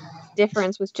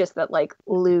difference was just that, like,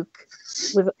 Luke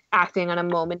was acting on a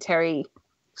momentary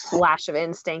flash of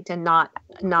instinct and not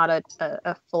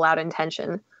a full out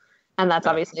intention. And that's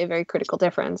obviously a very critical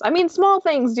difference. I mean, small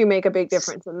things do make a big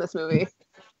difference in this movie,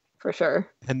 for sure.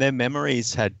 And their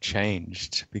memories had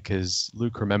changed because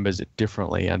Luke remembers it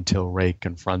differently until Rey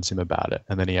confronts him about it.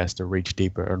 And then he has to reach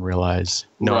deeper and realize,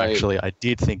 no, actually, I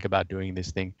did think about doing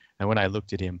this thing. And when I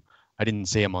looked at him, I didn't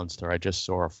see a monster. I just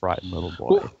saw a frightened little boy.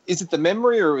 Well, is it the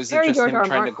memory, or is it just him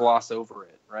trying to gloss over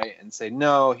it, right? And say,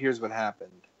 no, here's what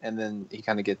happened. And then he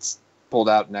kind of gets pulled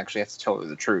out and actually has to tell her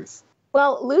the truth.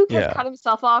 Well, Luke has cut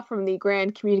himself off from the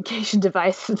grand communication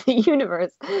device of the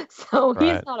universe, so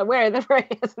he's not aware that Rey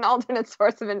has an alternate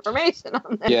source of information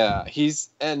on this. Yeah,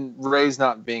 and Rey's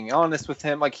not being honest with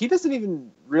him. Like, he doesn't even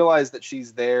realize that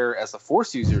she's there as a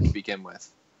Force user to begin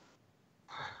with.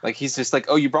 Like, he's just like,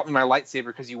 oh, you brought me my lightsaber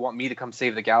because you want me to come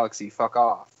save the galaxy. Fuck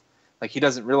off. Like, he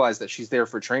doesn't realize that she's there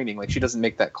for training. Like, she doesn't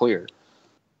make that clear.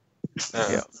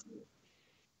 Yeah.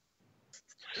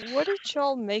 What did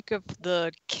y'all make of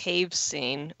the cave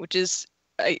scene, which is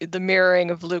the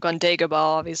mirroring of Luke on Dagobah,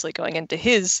 obviously going into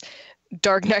his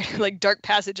dark night, like dark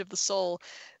passage of the soul,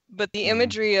 but the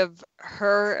imagery of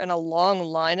her and a long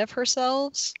line of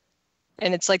herselves,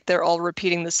 and it's like they're all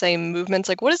repeating the same movements.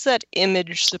 Like, what is that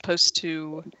image supposed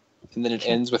to? And then it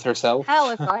ends with herself. Hell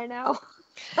if I know.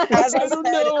 As I don't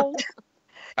know.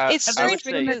 It's strange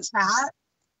because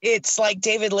it's like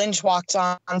David Lynch walked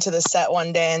onto the set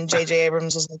one day and J.J.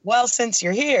 Abrams was like, well, since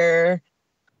you're here,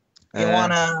 you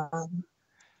want to...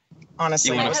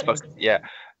 Honestly. Yeah.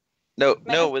 No.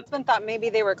 My husband thought maybe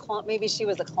they were maybe she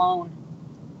was a clone.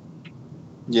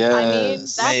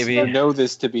 Yes. Maybe. I know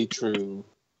this to be true.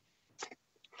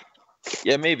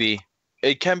 Yeah, maybe.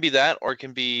 It can be that, or it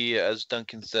can be, as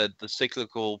Duncan said, the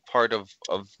cyclical part of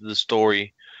the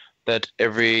story, that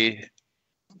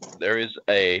there is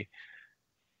a...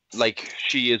 like,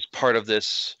 she is part of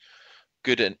this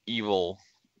good and evil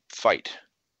fight,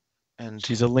 and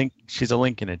she's a link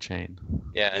in a chain.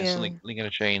 Yeah, it's a link in a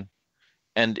chain,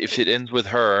 and if it ends with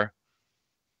her,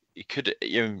 it could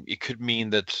mean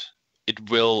that it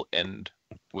will end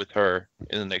with her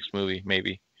in the next movie,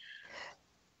 maybe.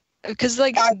 Because,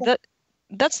 like,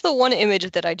 that's the one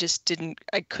image that I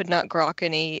could not grok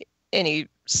any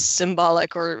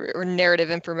symbolic or narrative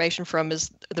information from,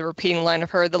 is the repeating line of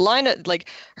her. The line of, like,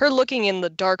 her looking in the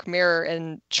dark mirror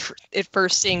and at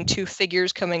first seeing two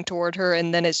figures coming toward her,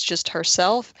 and then it's just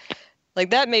herself.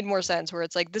 Like, that made more sense, where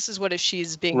it's like, this is what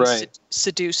she's being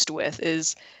seduced with,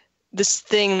 is this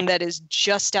thing that is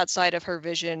just outside of her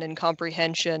vision and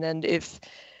comprehension, and if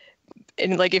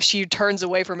she turns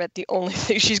away from it, the only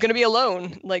thing, she's going to be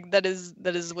alone. Like, that is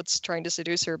what's trying to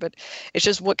seduce her. But it's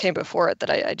just what came before it that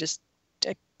I just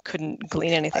couldn't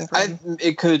glean anything from.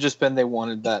 It could have just been they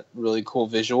wanted that really cool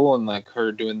visual and like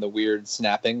her doing the weird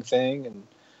snapping thing. And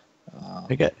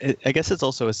I guess it's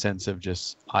also a sense of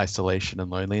just isolation and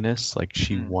loneliness. Like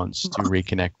she wants to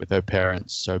reconnect with her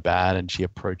parents so bad, and she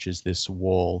approaches this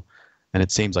wall, and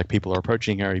it seems like people are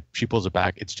approaching her. She pulls it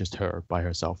back. It's just her by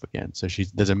herself again. So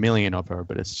there's a million of her,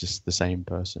 but it's just the same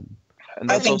person. And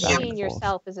that's I think also seeing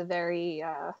yourself is a very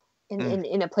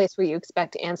in a place where you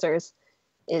expect answers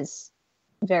is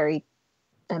very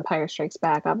Empire Strikes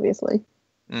Back, obviously.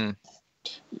 Yeah,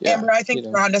 Amber, I think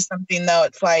you're onto something though.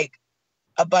 It's like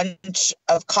a bunch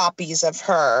of copies of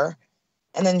her,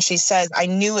 and then she says, I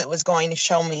knew it was going to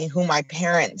show me who my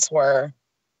parents were,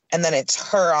 and then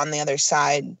it's her on the other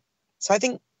side. So I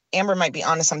think Amber might be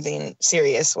onto something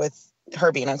serious with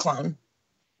her being a clone.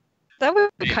 That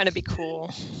would kind of be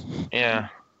cool. Yeah.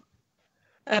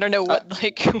 I don't know what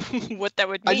what that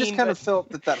would mean. I just kind of felt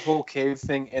that whole cave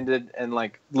thing ended, and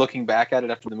like looking back at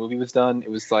it after the movie was done, it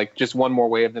was like just one more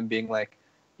way of them being like,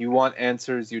 you want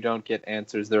answers, you don't get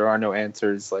answers. There are no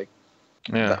answers. Like,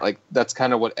 that's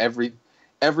kind of what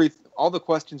all the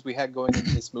questions we had going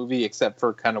into this movie, except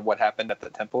for kind of what happened at the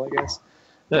temple, I guess.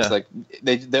 Yeah. It's like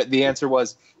the answer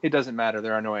was, it doesn't matter.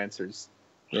 There are no answers.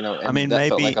 You know, and I mean, that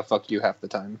felt like a fuck you half the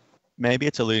time. Maybe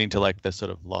it's alluding to like the sort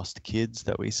of lost kids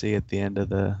that we see at the end of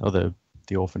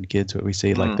the orphan kids, where we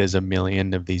see like there's a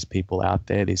million of these people out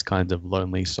there, these kinds of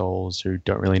lonely souls who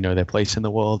don't really know their place in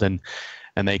the world, and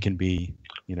they can be,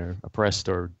 you know, oppressed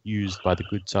or used by the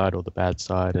good side or the bad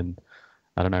side. And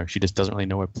I don't know, she just doesn't really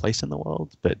know her place in the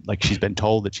world, but like she's been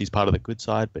told that she's part of the good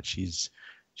side, but she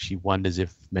wonders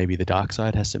if maybe the dark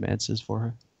side has some answers for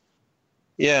her.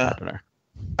 Yeah. I don't know.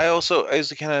 I also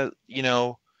kind of, you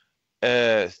know,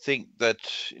 think that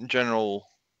in general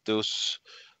those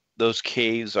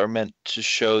caves are meant to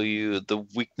show you the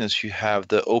weakness you have,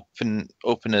 the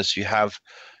openness you have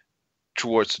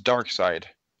towards the dark side,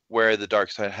 where the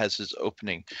dark side has its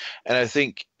opening. And I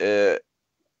think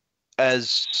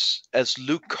as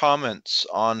Luke comments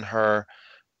on her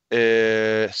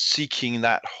seeking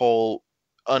that whole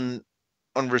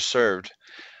unreserved,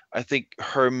 I think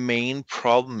her main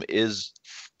problem is,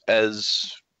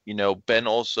 as you know, Ben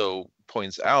also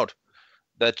points out,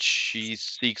 that she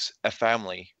seeks a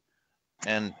family,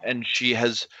 and she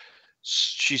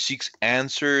seeks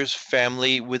answers,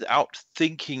 family, without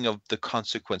thinking of the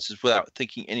consequences, without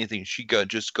thinking anything. She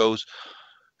just goes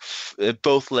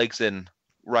both legs in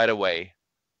right away,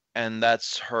 and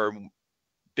that's her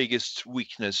biggest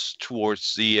weakness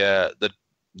towards the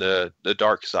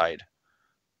dark side.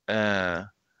 And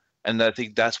I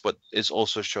think that's what is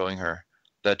also showing her,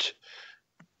 that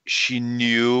she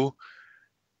knew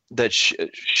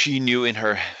in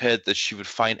her head that she would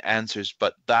find answers,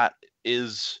 but that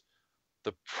is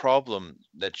the problem,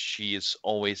 that she is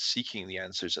always seeking the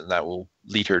answers, and that will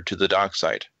lead her to the dark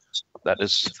side. That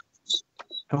is.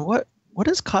 And what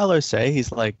does Kylo say?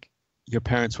 He's like, your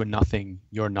parents were nothing,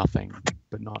 you're nothing,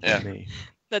 but not for me.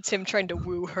 That's him trying to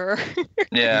woo her.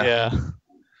 Yeah.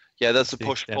 Yeah, that's the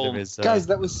push-pull. Guys,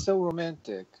 that was so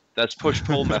romantic. That's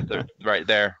push-pull method right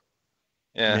there.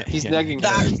 Yeah. He's negging.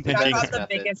 That got the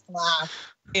biggest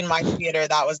laugh in my theater.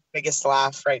 That was the biggest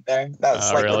laugh right there. That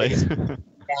was like really? The biggest,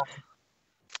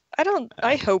 yeah.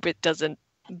 I hope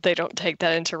they don't take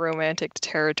that into romantic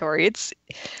territory. It's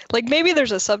like, maybe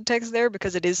there's a subtext there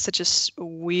because it is such a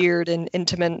weird and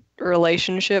intimate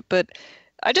relationship, but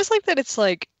I just like that it's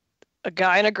like a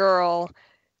guy and a girl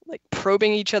like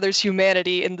probing each other's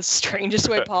humanity in the strangest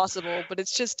way possible, but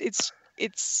it's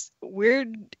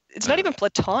weird. It's not even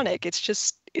platonic.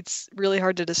 It's really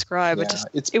hard to describe. Yeah,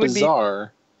 it's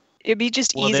bizarre. It'd be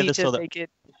just easy to make it.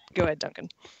 Go ahead, Duncan.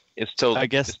 It's still.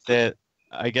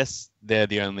 I guess they're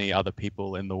the only other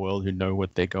people in the world who know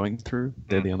what they're going through.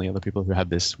 They're the only other people who have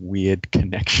this weird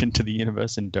connection to the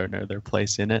universe and don't know their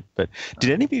place in it. But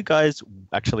did any of you guys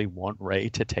actually want Rey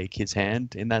to take his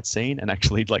hand in that scene and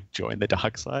actually like join the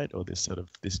dark side, or this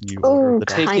new order of the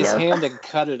dark side? Take his of. hand and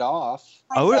cut it off.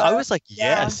 I was like,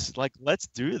 yes, like let's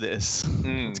do this.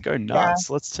 Let's go nuts.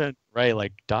 Yeah. Let's turn Rey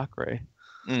like Dark Rey.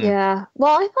 Yeah.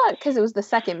 Well, I thought because it was the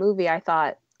second movie, I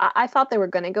thought they were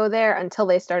going to go there until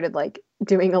they started like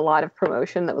doing a lot of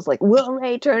promotion that was like, will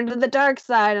Rey turn to the dark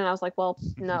side? And I was like, well,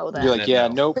 no. Then. You're like, yeah,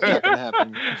 nope, not gonna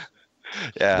happen.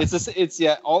 Yeah,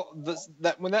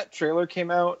 when that trailer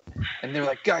came out, and they were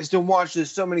like, guys, don't watch.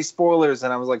 There's so many spoilers,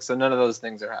 and I was like, so none of those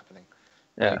things are happening.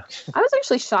 Yeah, I was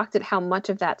actually shocked at how much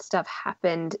of that stuff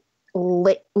happened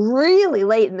really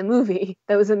late in the movie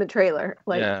that was in the trailer.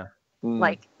 Like,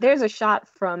 like there's a shot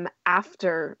from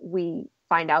after we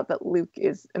find out that Luke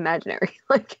is imaginary.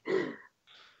 Like,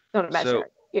 not imaginary,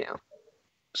 you know.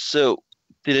 So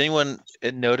Did anyone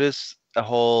notice a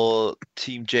whole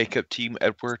Team Jacob, Team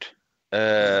Edward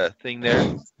thing there?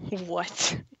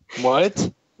 What?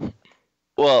 What?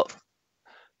 Well,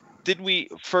 did we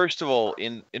first of all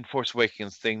in Force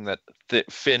Awakens think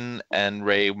that Finn and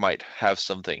Rey might have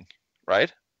something,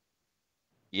 right?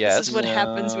 Yes. This is what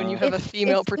happens when you have a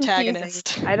female protagonist.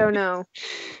 Confusing. I don't know.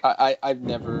 I've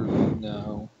never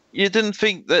no. You didn't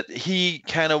think that he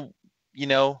kind of,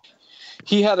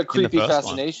 He had a creepy first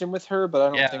fascination with her, but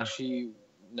I don't think she.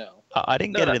 No. I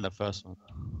didn't get it in the first one.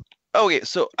 Okay,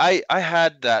 so I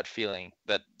had that feeling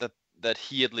that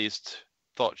he at least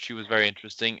thought she was very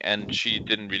interesting, and she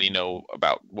didn't really know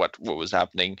about what was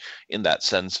happening in that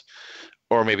sense,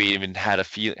 or maybe even had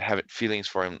feelings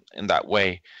for him in that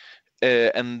way.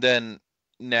 And then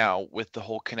now with the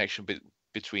whole connection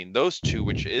between those two,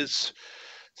 which is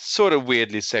sort of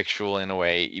weirdly sexual in a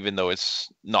way, even though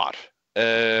it's not.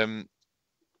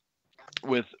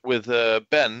 With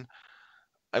Ben,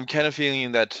 I'm kind of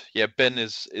feeling that Ben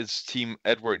is Team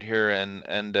Edward here,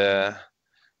 and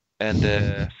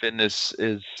Finn is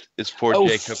poor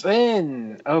Jacob.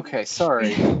 Finn. Okay,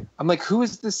 sorry. I'm like, who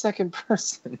is the second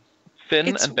person?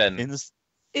 Finn and Ben.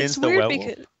 It's weird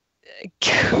because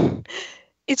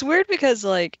it's weird because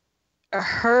like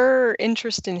her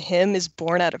interest in him is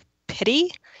born out of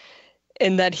pity,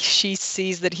 in that she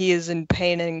sees that he is in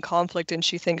pain and conflict, and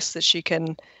she thinks that she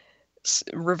can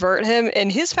revert him.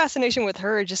 And his fascination with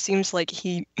her just seems like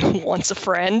he wants a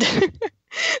friend.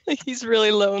 Like he's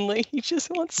really lonely. He just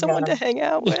wants someone to hang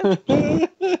out with.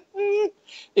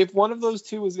 If one of those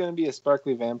two was going to be a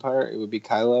sparkly vampire, it would be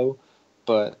Kylo.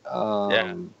 But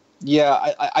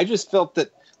I just felt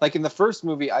that, like in the first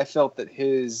movie, I felt that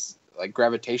his like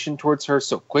gravitation towards her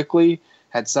so quickly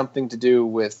had something to do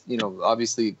with,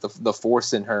 obviously the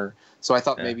Force in her. So I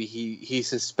thought maybe he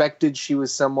suspected she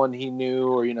was someone he knew,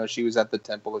 or she was at the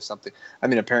temple or something. I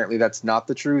mean, apparently that's not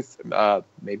the truth.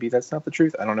 Maybe that's not the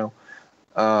truth. I don't know.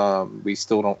 We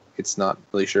still don't. It's not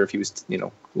really sure if he was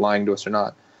lying to us or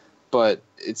not. But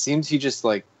it seems he just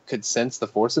like could sense the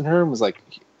Force in her and was like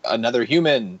another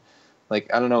human. Like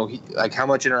I don't know. Like how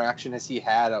much interaction has he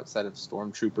had outside of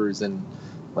stormtroopers and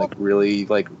like really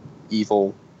like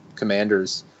evil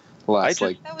commanders the last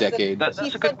decade? That's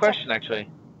a good question, actually.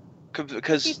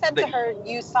 Because he said to her,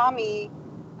 "You saw me,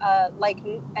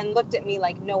 and looked at me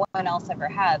like no one else ever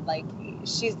had. Like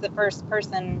she's the first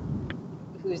person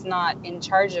who's not in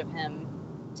charge of him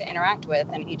to interact with,"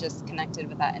 and he just connected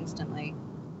with that instantly.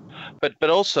 But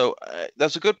also,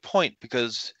 that's a good point,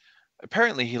 because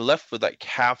apparently he left with like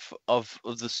half of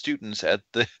the students at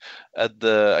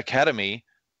the academy,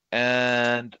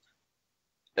 and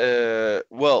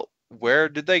where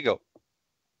did they go?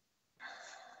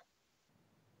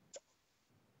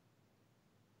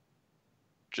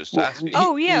 Just asking.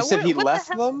 You said he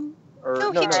left them? Or,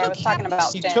 no, he took talking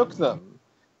about he took them.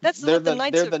 They're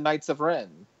the Knights of Ren.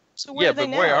 So where are they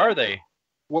now? Where are they?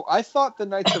 Well, I thought the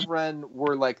Knights of Ren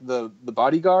were like the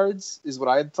bodyguards, is what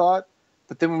I had thought.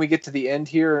 But then when we get to the end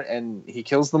here and he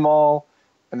kills them all,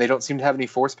 and they don't seem to have any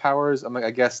Force powers, I'm like,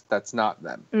 I guess that's not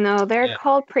them. No, they're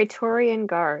called Praetorian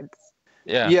Guards.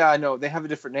 Yeah. Yeah, I know. They have a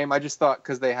different name. I just thought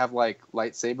because they have like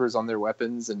lightsabers on their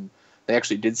weapons and they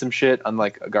actually did some shit,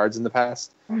 unlike guards in the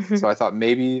past. So I thought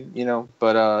maybe,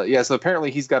 but so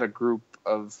apparently he's got a group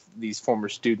of these former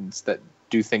students that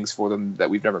do things for them that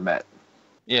we've never met.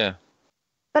 Yeah.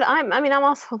 But I'm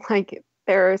also like,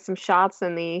 there are some shots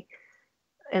in the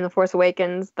Force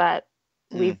Awakens that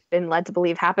we've been led to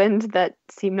believe happened that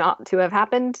seem not to have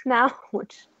happened now,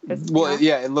 which is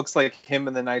it looks like him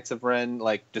and the Knights of Ren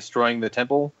like destroying the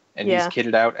temple, and he's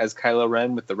kitted out as Kylo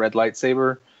Ren with the red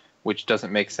lightsaber, which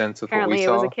doesn't make sense with what we saw. Apparently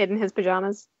it was a kid in his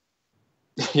pajamas.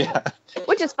 Yeah.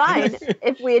 Which is fine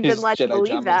if we had been led to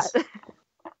believe pajamas. that.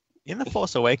 In The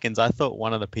Force Awakens, I thought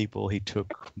one of the people he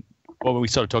took, well, we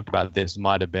sort of talked about this,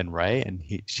 might have been Rey, and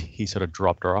he sort of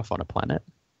dropped her off on a planet.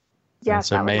 Yes,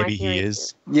 so maybe he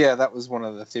is. Yeah, that was one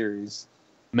of the theories.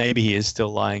 Maybe he is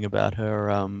still lying about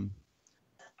her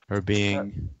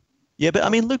being. Yeah, but I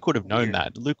mean, Luke would have known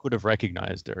that. Luke would have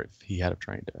recognized her if he had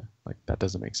trained her. Like that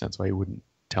doesn't make sense why he wouldn't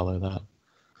tell her that.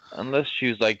 Unless she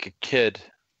was like a kid,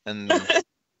 and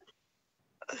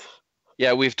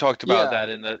we've talked about that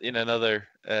in another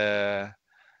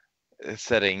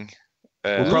setting.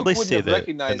 We'll probably Luke wouldn't have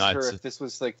recognized her if this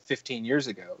was like 15 years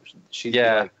ago. She'd be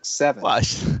like 7. Well,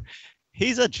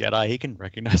 he's a Jedi. He can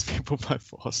recognize people by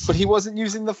Force. But he wasn't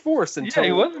using the Force until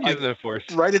he wasn't using the Force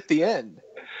right at the end.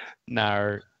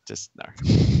 No, just no.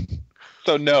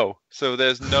 So no. So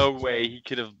there's no way he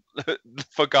could have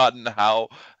forgotten how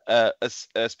a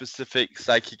specific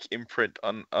psychic imprint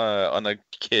on a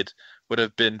kid would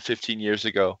have been 15 years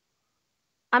ago.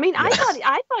 I mean, Yes.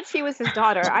 I thought she was his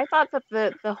daughter. I thought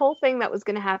that the whole thing that was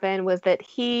going to happen was that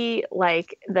he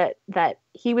that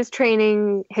he was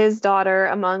training his daughter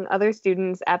among other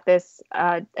students at this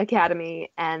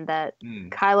academy, and that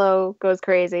Kylo goes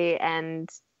crazy and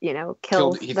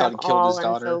kills He them thought he killed all. his And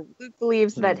daughter. so Luke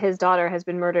believes that his daughter has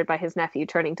been murdered by his nephew,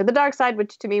 turning to the dark side,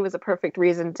 which to me was a perfect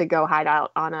reason to go hide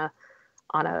out on a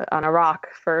rock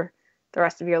for the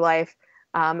rest of your life.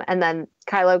 And then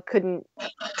Kylo couldn't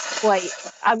quite.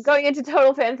 I'm going into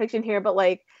total fan fiction here, but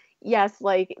yes,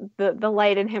 the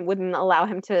light in him wouldn't allow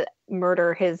him to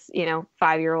murder his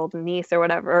 5-year-old niece or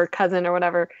whatever, or cousin or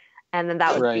whatever, and then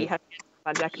that would be his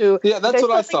project. Yeah, that's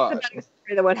what I thought.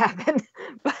 That would happen.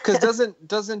 Because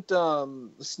doesn't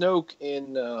Snoke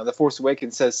in The Force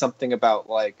Awakens says something about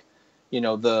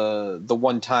the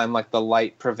one time the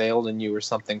light prevailed in you or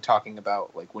something, talking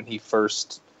about when he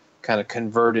first kind of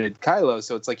converted Kylo.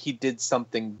 So it's he did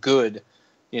something good,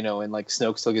 and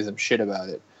Snoke still gives him shit about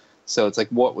it. So it's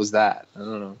what was that? I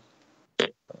don't know.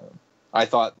 I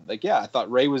thought I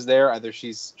thought Rey was there. Either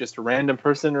she's just a random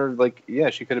person or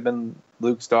she could have been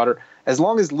Luke's daughter. As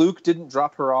long as Luke didn't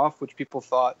drop her off, which people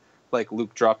thought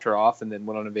Luke dropped her off and then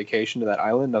went on a vacation to that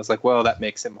island. I was well, that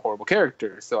makes him a horrible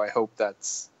character. So I hope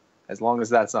that's, as long as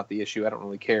that's not the issue, I don't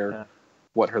really care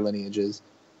what her lineage is.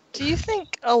 Do you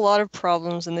think a lot of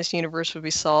problems in this universe would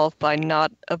be solved by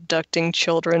not abducting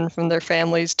children from their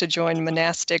families to join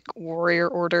monastic warrior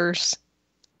orders?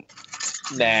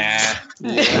 Nah. Yeah.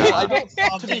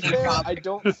 To be fair, I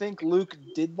don't think Luke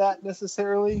did that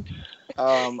necessarily.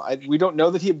 We don't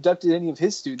know that he abducted any of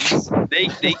his students.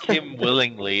 They came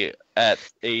willingly at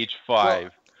age 5.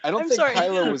 Well, I don't think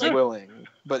Kylo was willing,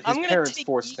 but his parents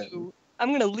forced him. I'm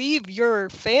going to leave your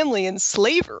family in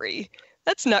slavery.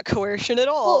 That's not coercion at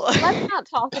all. Well, let's not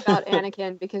talk about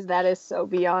Anakin, because that is so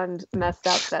beyond messed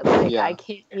up that I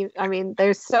can't. I mean,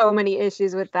 there's so many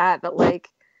issues with that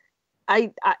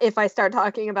I if I start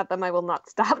talking about them, I will not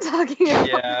stop talking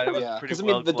about them. It was pretty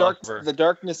well. The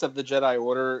darkness of the Jedi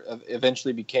Order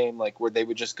eventually became where they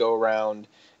would just go around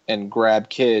and grab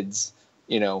kids,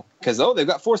 because they've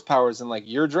got Force powers and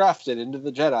you're drafted into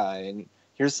the Jedi and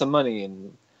here's some money,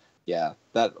 and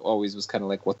that always was kind of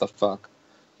what the fuck.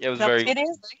 Yeah, it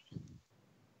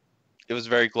was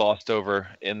very glossed over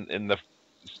in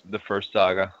the first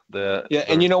saga.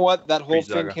 And you know what? That whole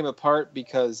thing came apart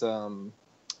because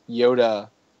Yoda,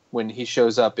 when he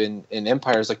shows up in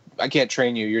Empire, is I can't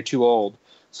train you. You're too old.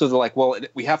 So they're well,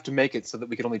 we have to make it so that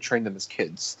we can only train them as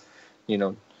kids.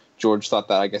 George thought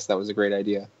that. I guess that was a great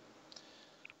idea.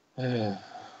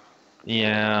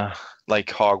 Yeah, like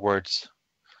Hogwarts.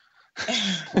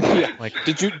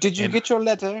 Did you get your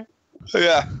letter?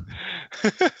 Yeah.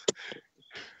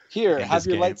 Here, have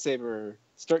your lightsaber.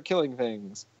 Start killing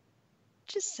things.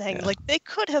 Just saying, they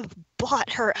could have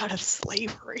bought her out of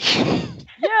slavery.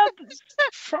 Yeah,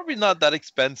 probably not that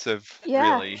expensive,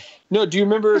 really. No, do you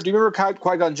remember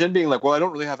Qui-Gon Jinn being well, I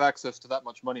don't really have access to that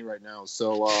much money right now,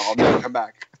 so I'll never come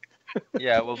back.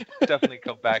 Yeah, we'll definitely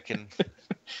come back and...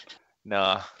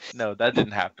 No, that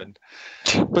didn't happen.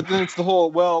 But then it's the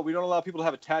whole, we don't allow people to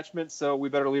have attachments, so we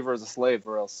better leave her as a slave,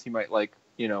 or else he might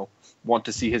want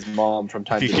to see his mom from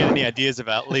time to time. If you get any ideas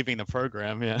about leaving the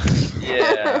program,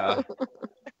 Yeah,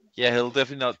 he'll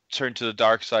definitely not turn to the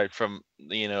dark side from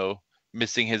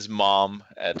missing his mom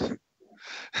at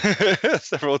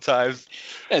several times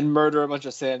and murder a bunch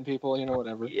of sand people,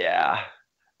 whatever. Yeah.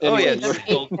 Anyway,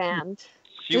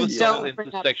 she was sold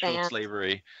into sexual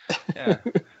slavery. Yeah.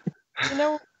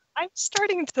 I'm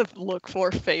starting to look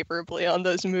more favorably on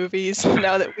those movies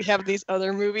now that we have these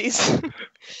other movies.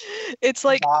 It's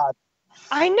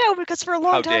I know, because for a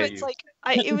long time it's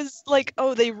it was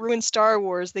they ruined Star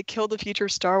Wars, they killed the future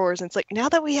of Star Wars, and it's now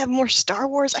that we have more Star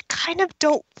Wars, I kind of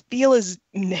don't feel as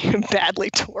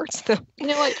badly towards them. You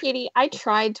know what, Katie? I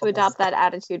tried to adopt that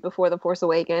attitude before The Force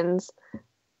Awakens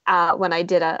when I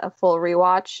did a full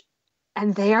rewatch,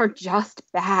 and they are just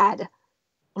bad.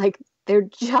 They're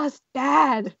just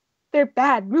bad. They're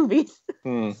bad movies.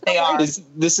 They are.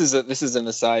 This is an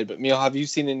aside, but Michal, have you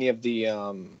seen any of the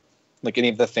any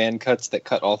of the fan cuts that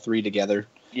cut all three together?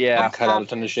 Yeah, cut out a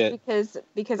ton of shit.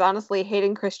 Because honestly,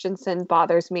 Hayden Christensen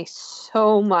bothers me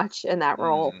so much in that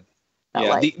role.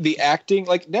 The acting,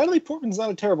 Natalie Portman's not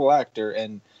a terrible actor,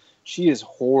 and she is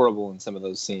horrible in some of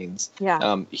those scenes.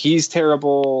 Yeah. He's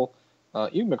terrible.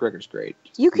 Ewan McGregor's great.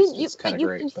 You can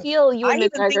feel Ewan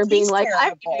McGregor being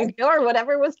I'm going to ignore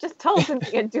whatever was just told to me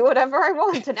and do whatever I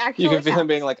want and actually. You can feel him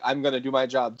being I'm going to do my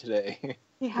job today.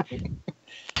 Yeah.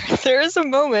 There is a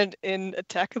moment in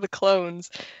Attack of the Clones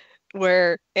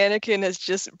where Anakin has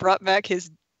just brought back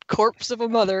his corpse of a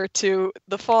mother to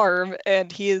the farm, and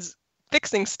he is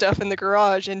fixing stuff in the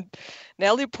garage, and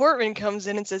Natalie Portman comes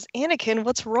in and says, "Anakin,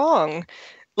 what's wrong?"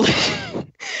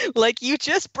 Like, you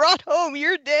just brought home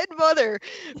your dead mother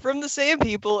from the Sand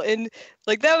People, and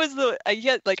like that was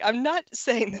I'm not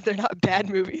saying that they're not bad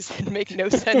movies that make no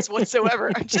sense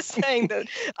whatsoever. I'm just saying that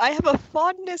I have a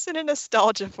fondness and a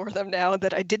nostalgia for them now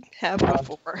that I didn't have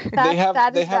before. They have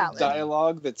valid.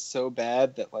 dialogue that's so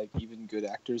bad that like even good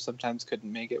actors sometimes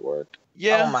couldn't make it work.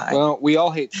 Yeah. Oh my. Well, we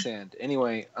all hate sand.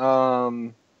 Anyway,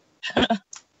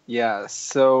 yeah,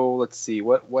 so let's see.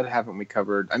 What haven't we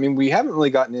covered? I mean, we haven't really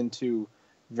gotten into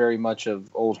very much of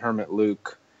old Hermit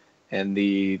Luke and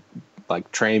the like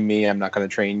train me, I'm not going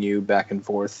to train you back and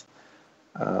forth.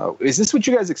 Is this what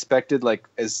you guys expected? Like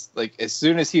as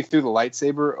soon as he threw the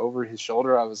lightsaber over his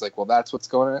shoulder, I was like, well, that's what's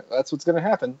going to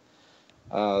happen.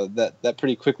 That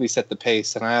pretty quickly set the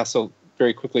pace, and I also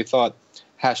very quickly thought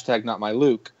hashtag not my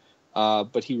Luke,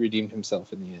 but he redeemed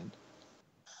himself in the end.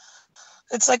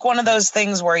 It's like one of those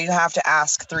things where you have to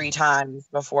ask 3 times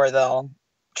before they'll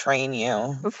train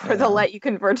you. Before they'll let you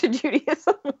convert to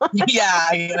Judaism.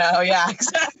 Yeah, yeah,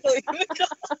 exactly.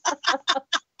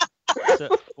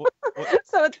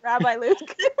 So it's Rabbi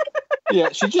Luke.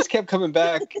 Yeah, she just kept coming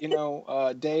back,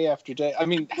 day after day. I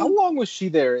mean, how long was she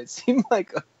there? It seemed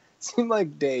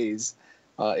like days,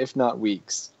 if not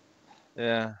weeks.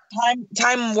 Yeah.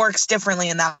 Time works differently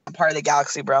in that part of the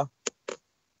galaxy, bro.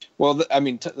 Well,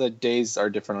 the days are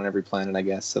different on every planet, I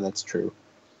guess, so that's true.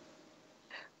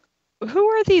 Who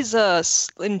are these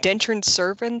indentured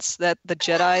servants that the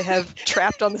Jedi have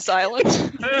trapped on this island?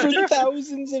 For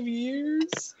thousands of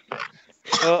years.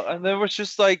 And there was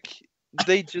just like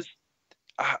they just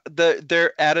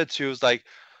their attitude was like,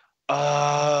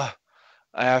 I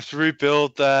have to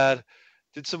rebuild that.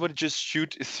 Did someone just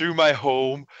shoot through my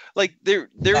home? Like they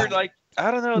were like, I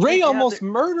don't know. Ray almost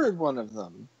murdered one of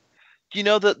them. Do you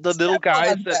know the little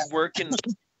guys that work in?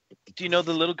 Do you know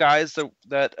the little guys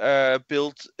that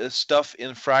built stuff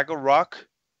in Fraggle Rock?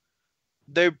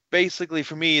 They're basically,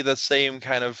 for me, the same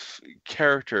kind of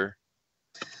character.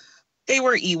 They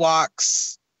were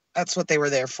Ewoks. That's what they were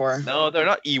there for. No, they're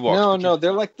not Ewoks. No,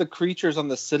 they're like the creatures on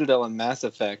the Citadel in Mass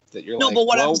Effect that you're no, like, but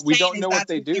what well, I'm we saying don't know is what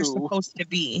they that's do. They're supposed to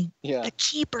be. Yeah. The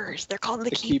Keepers. They're called the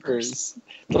The Keepers.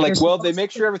 They're like, They're well, they supposed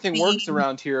make sure everything to works be-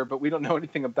 around here, but we don't know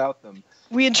anything about them.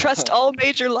 We entrust all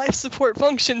major life support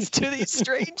functions to these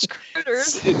strange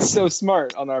critters. It's so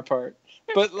smart on our part.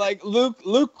 But like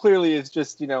Luke clearly is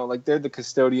just, like they're the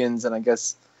custodians, and I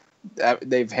guess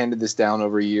they've handed this down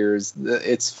over years.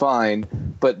 It's fine.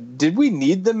 But did we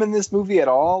need them in this movie at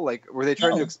all? Like, were they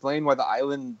trying to explain why the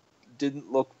island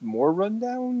didn't look more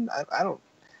rundown? I don't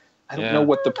know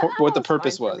what the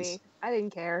purpose fine for was. me. I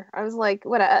didn't care. I was like,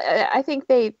 what? I think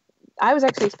I was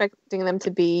actually expecting them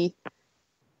to be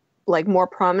like more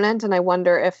prominent, and I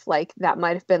wonder if like that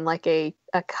might have been like a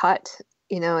cut,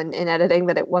 in editing,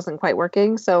 that it wasn't quite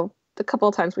working. So the couple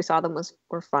of times we saw them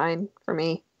were fine for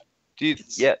me.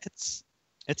 It's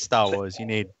Star Wars. You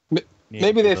need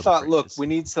Maybe they little thought, look, creatures. we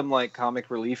need some like comic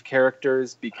relief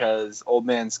characters because Old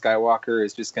Man Skywalker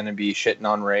is just going to be shitting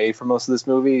on Rey for most of this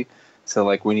movie. So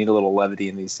like we need a little levity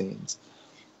in these scenes.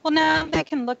 Well, now they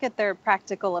can look at their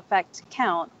practical effect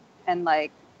count and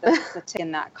like the tick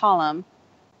in that column.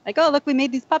 Like, oh, look, we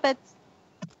made these puppets.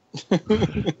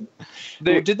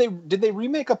 Did they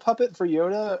remake a puppet for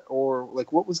Yoda, or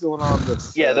like what was going on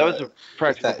with? Yeah, that was a with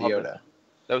practical that puppet. Yoda.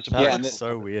 That was a That Yeah, looks and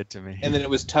so weird to me. And then it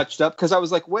was touched up because I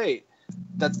was like, wait,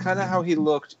 that's kind of how he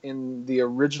looked in the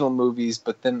original movies,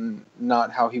 but then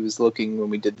not how he was looking when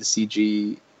we did the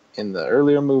CG in the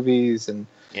earlier movies, and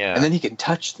then he can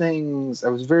touch things. I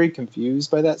was very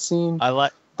confused by that scene. I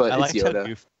but liked it's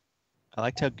Yoda. I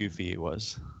liked how goofy he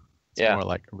was. It's Yeah. more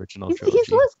like original He's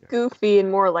trilogy. less goofy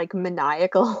and more like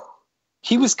maniacal.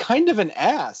 He was kind of an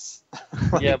ass.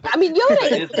 Yeah, but I mean, Yoda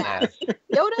it is is an that. ass.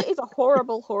 Yoda is a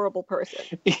horrible, horrible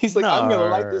person. He's like, I'm gonna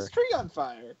light No. this tree on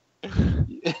fire.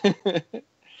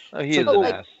 Oh, he is So, an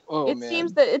like, ass. Oh it man.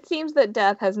 seems that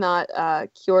death has not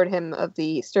cured him of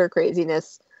the stir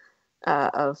craziness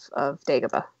of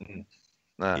Dagobah.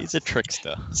 Nah. He's a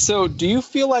trickster. So, do you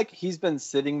feel like he's been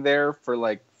sitting there for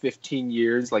like 15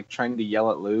 years, like trying to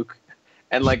yell at Luke,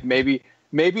 and like maybe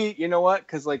you know what?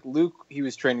 Because like Luke, he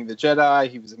was training the Jedi.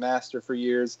 He was a master for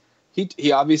years.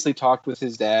 He obviously talked with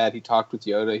his dad. He talked with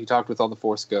Yoda. He talked with all the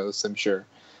Force ghosts, I'm sure.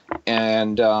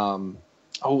 And Liam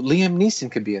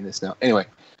Neeson could be in this now. Anyway,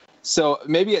 so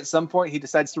maybe at some point he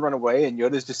decides to run away, and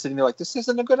Yoda's just sitting there like, this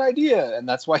isn't a good idea, and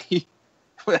that's why he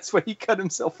cut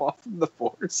himself off from the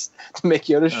Force to make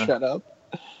Yoda shut up.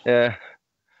 Yeah.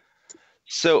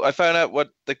 So I found out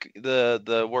what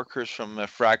the workers from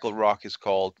Fraggle Rock is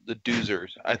called, the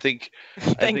Doozers. I think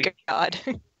Thank God.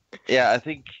 Yeah, I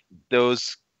think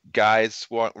those guys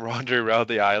wandering around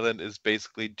the island is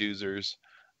basically doozers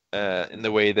in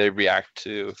the way they react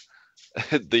to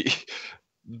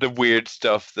the weird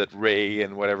stuff that Ray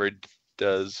and whatever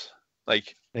does.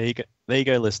 Like, There you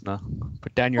go, listener.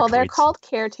 Put down your Well, they're tweets. called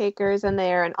caretakers, and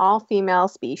they are an all-female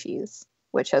species,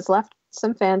 which has left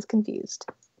some fans confused.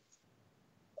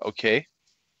 okay,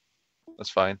 that's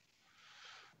fine.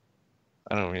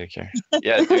 I don't really care.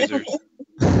 Yeah, doozers.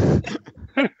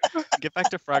 Get back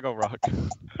to Fraggle Rock.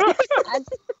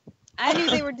 I knew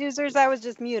they were doozers. I was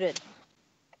just muted.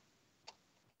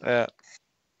 Yeah.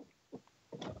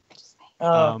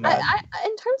 Um, In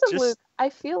terms of Just- Luke, I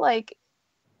feel like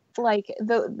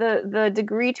the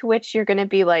degree to which you're going to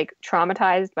be like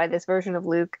traumatized by this version of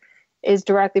Luke is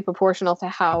directly proportional to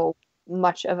how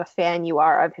much of a fan you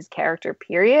are of his character,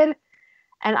 period.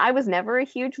 And I was never a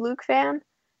huge Luke fan.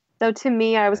 So to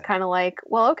me, I was kind of like,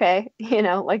 well, okay,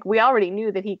 like we already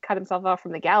knew that he cut himself off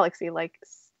from the galaxy. Like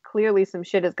clearly some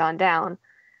shit has gone down.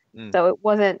 So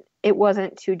it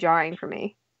wasn't too jarring for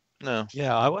me. No.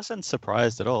 Yeah, I wasn't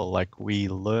surprised at all. Like we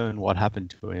learn what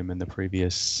happened to him in the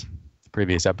previous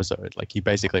episode. Like he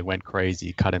basically went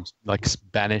crazy,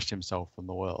 banished himself from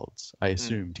the worlds. I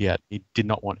assumed he did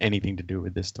not want anything to do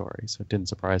with this story, so it didn't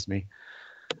surprise me.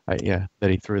 That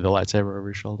he threw the lightsaber over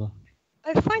his shoulder.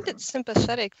 I find it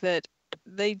sympathetic that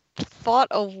they fought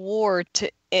a war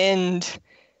to end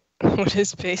what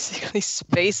is basically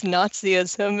space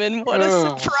Nazism, and what a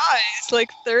surprise! Like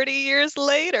 30 years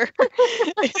later,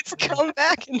 it's come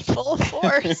back in full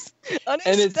force. And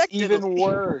it's even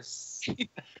worse.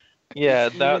 Yeah,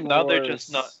 It's now even they're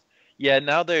just not. worse. Yeah,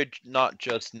 now they're not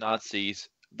just Nazis.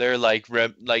 They're like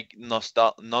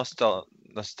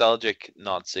nostalgic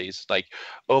Nazis. Like,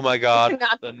 oh my God,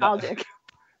 Not the nostalgic.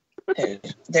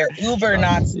 They're uber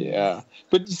Nazis. Yeah,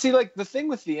 but you see, like the thing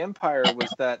with the Empire was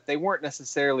that they weren't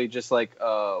necessarily just like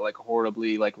a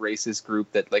horribly like racist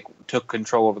group that like took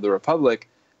control over the Republic.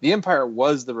 The Empire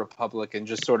was the Republic, and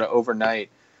just sort of overnight,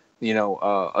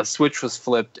 a switch was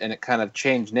flipped and it kind of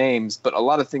changed names. But a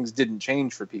lot of things didn't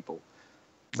change for people,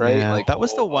 right? Yeah, Like that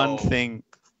was the one thing.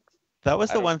 That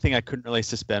was I the don't- one thing I couldn't really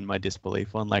suspend my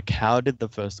disbelief on. Like, how did the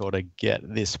First Order get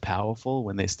this powerful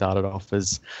when they started off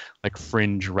as like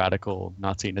fringe radical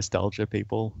Nazi nostalgia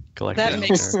people collecting That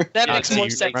makes their that makes more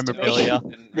Nazi sense to me. memorabilia?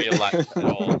 in real life at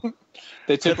all.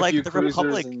 they took But, like, a few the cruisers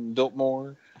Republic- and built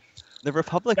more. The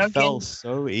Republic Duncan. fell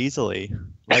so easily.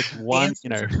 Like one,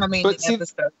 Answers are coming But in see,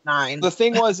 episode 9. The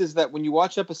thing is that when you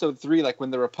watch episode 3, like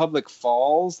when the Republic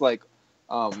falls, like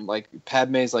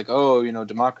Padme's like, oh,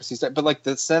 democracy's dead. But like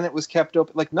the Senate was kept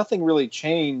open. Like nothing really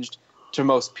changed to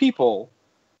most people.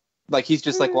 Like he's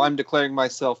just like, well, I'm declaring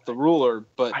myself the ruler.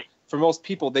 But for most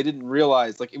people, they didn't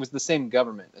realize like it was the same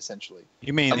government essentially.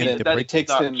 You mean I in mean, the that pre- takes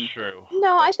Not him. true.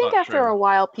 No, I That's think not after true. a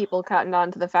while, people cottoned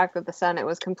on to the fact that the Senate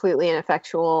was completely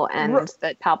ineffectual and Right.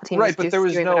 that Palpatine Right, was but just there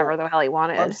was doing no- whatever the hell he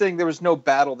wanted. I'm saying there was no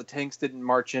battle. The tanks didn't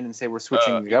march in and say we're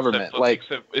switching the government.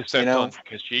 except you know? on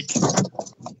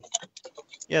Kashyyyk.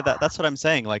 Yeah, that's what I'm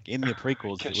saying. Like in the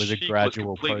prequels, it was a Kashyyyk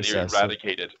gradual completely process. of-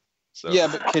 eradicated. So. Yeah,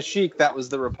 but Kashyyyk, that was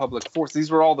the Republic force.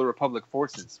 These were all the Republic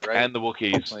forces, right? And the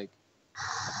Wookiees. like,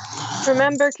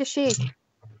 Remember Kashyyyk?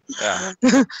 Yeah.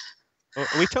 Are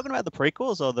we talking about the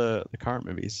prequels or the current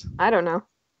movies? I don't know.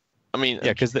 I mean,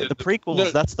 Yeah, because the prequels,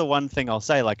 no. that's the one thing I'll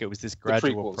say. Like it was this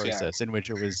gradual prequels, yeah. process in which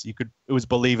it was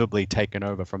believably taken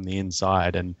over from the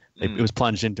inside, and it was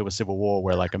plunged into a civil war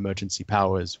where like emergency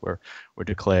powers were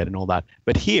declared and all that.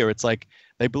 But here, it's like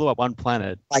they blew up one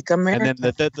planet, Like America.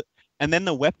 and then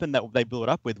the weapon that they blew it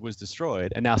up with was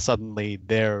destroyed, and now suddenly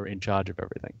they're in charge of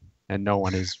everything, and no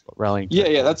one is rallying. to yeah,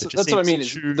 their yeah, cause. that's It just what I mean.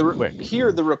 seems Is too quick.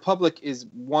 here the Republic is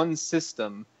one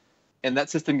system, and that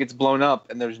system gets blown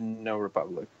up, and there's no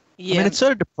Republic. I mean, it's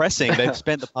sort of depressing. They've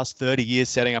spent the past 30 years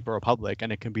setting up a republic,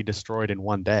 and it can be destroyed in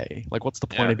one day. Like, what's the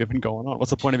point Yeah. of even going on? What's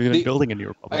the point of even building a new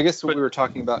republic? I guess what we were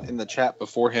talking about in the chat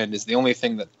beforehand is the only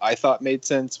thing that I thought made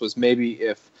sense was maybe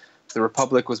if the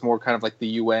Republic was more kind of like the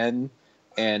UN,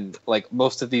 and like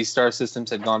most of these star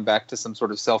systems had gone back to some sort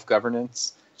of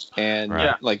self-governance, and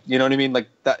Right. like you know what I mean, like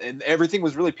that, and everything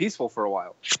was really peaceful for a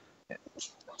while.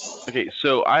 Okay,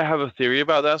 so I have a theory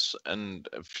about this, and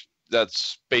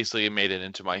that's basically made it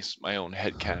into my own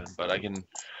headcanon, but I can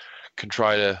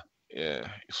try to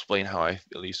explain how I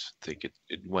at least think it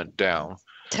went down.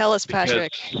 Tell us,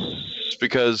 Patrick.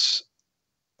 Because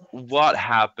what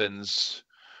happens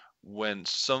when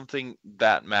something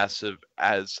that massive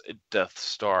as a Death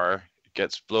Star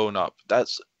gets blown up?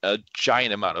 That's a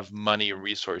giant amount of money and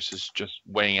resources just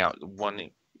flying out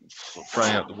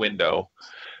the window.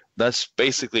 That's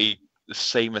basically the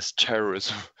same as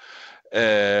terrorism.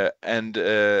 And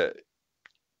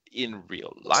in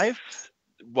real life,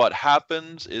 what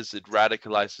happens is it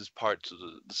radicalizes parts of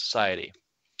the society.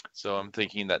 So I'm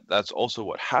thinking that that's also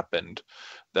what happened.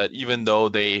 That even though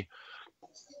they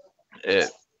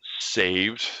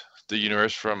saved the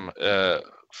universe from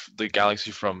the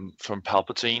galaxy from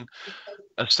Palpatine,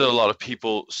 still a lot of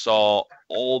people saw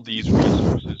all these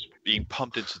resources being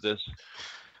pumped into this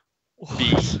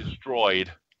being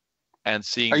destroyed, and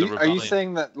seeing Are the you rebellion.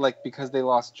 saying that like because they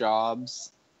lost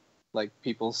jobs, like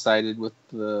people sided with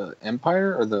the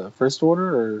Empire or the First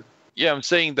Order, or? Yeah, I'm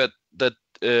saying that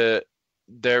the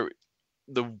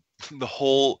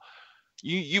whole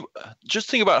you just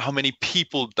think about how many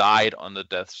people died on the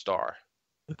Death Star.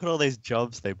 Look at all these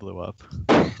jobs they blew up.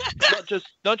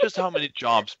 not just how many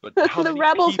jobs, but how The many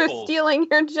rebels people. are stealing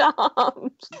your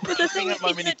jobs. But the thing is,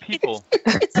 How many people?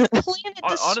 it's a planet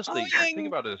Honestly, destroying. think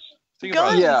about this. Think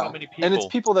guns. about it. Yeah, How many people? and it's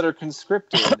people that are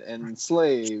conscripted and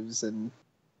slaves and.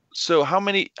 So how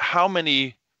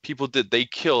many people did they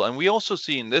kill? And we also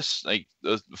see in this, like,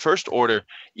 the First Order,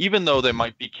 even though they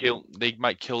might kill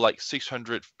like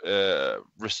 600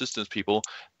 resistance people,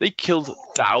 they killed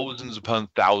thousands upon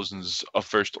thousands of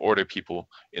First Order people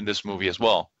in this movie as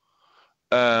well.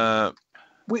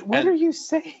 Wait, what are you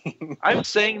saying? I'm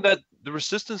saying that the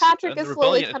resistance Patrick and is the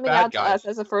slowly rebellion is coming bad out to guys. us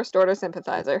as a First Order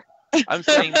sympathizer. I'm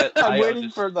saying that I'm I waiting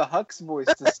for the Hux voice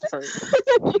to start.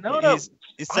 No.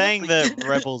 He's saying Honestly. that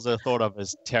rebels are thought of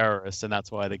as terrorists, and that's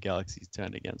why the galaxy's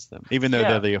turned against them, even though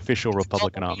Yeah. they're the official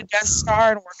Republican army. Death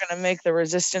Star, and we're gonna make the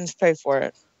Resistance pay for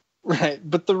it. Right,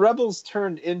 but the rebels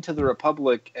turned into the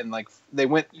Republic, and like they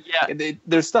went. Yeah.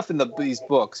 There's stuff in these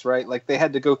books, right? Like they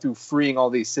had to go through freeing all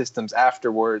these systems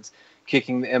afterwards,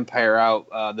 kicking the Empire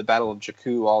out, the Battle of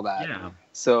Jakku, all that. Yeah.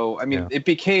 So I mean, Yeah. it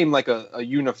became like a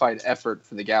unified effort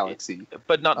for the galaxy.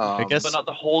 But not I guess- but not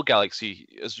the whole galaxy,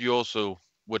 as you also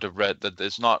would have read, that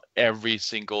there's not every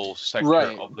single sector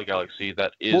Right. of the galaxy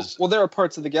that Well, is. well, there are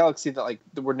parts of the galaxy that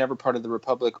were never part of the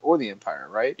Republic or the Empire,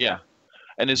 right? Yeah.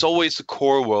 And it's always the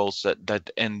core worlds that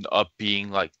end up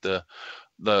being like the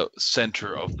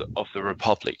center of the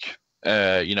Republic.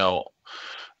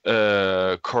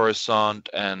 Coruscant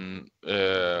and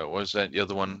what was that, the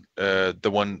other one? The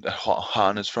one that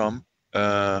Han is from.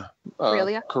 Corellia?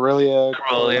 Corellia.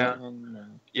 Corellia.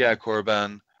 Korriban, Yeah,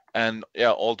 Korriban, and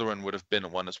yeah, Alderaan would have been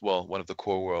one as well, one of the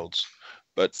core worlds.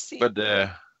 But See,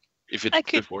 if it I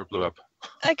could- before it blew up.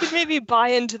 I could maybe buy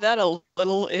into that a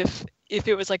little if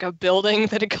it was like a building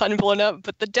that had gotten blown up,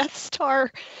 but the Death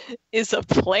Star is a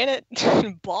planet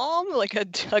bomb, like a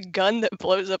gun that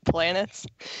blows up planets.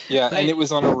 Yeah, Like- and it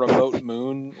was on a remote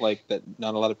moon, like that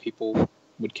not a lot of people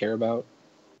would care about.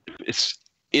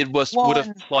 Would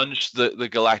have plunged the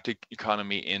galactic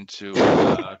economy into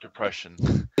depression.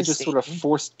 It just sort of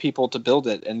forced people to build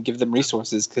it and give them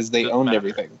resources because they Doesn't owned matter.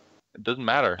 everything. It doesn't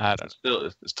matter. I don't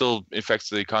It still affects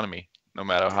the economy, no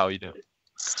matter how you do it.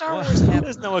 Star What? Wars have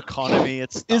There's no economy.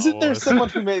 It's Star Isn't there Wars. someone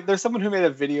who made a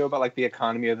video about like the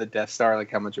economy of the Death Star,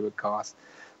 like how much it would cost?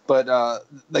 But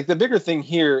like the bigger thing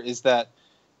here is that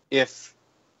if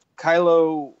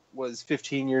Kylo was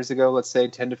 15 years ago, let's say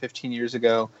 10 to 15 years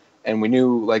ago, and we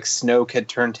knew like Snoke had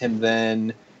turned him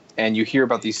then, and you hear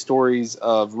about these stories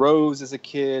of Rose as a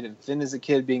kid and Finn as a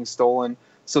kid being stolen.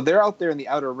 So they're out there in the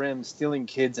Outer Rim stealing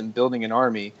kids and building an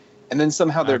army. And then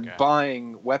somehow they're Okay.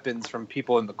 buying weapons from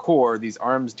people in the core, these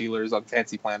arms dealers on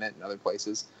Fancy Planet and other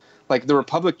places. Like the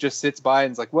Republic just sits by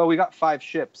and is like, well, we got 5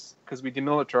 ships because we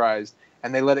demilitarized,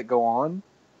 and they let it go on.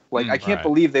 Like I can't Right.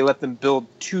 believe they let them build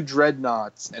 2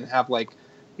 dreadnoughts and have like,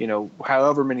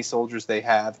 however many soldiers they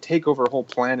have, take over whole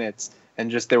planets, and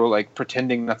just they were like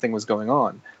pretending nothing was going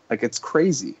on. Like it's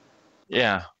crazy.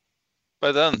 Yeah,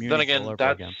 but then Munich all again,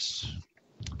 over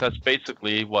that's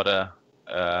basically what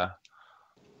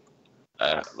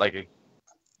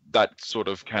that sort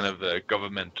of kind of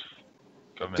government.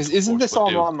 Because isn't force this would all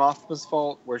do. Mon Mothma's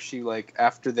fault? Where she like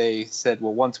after they said,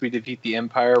 well, once we defeat the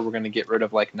Empire, we're going to get rid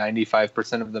of like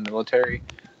 95% of the military.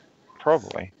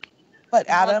 Probably. But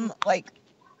Adam, like,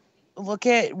 look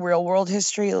at real world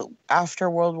history. After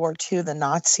World War II, the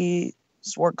Nazis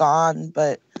were gone,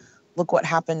 but look what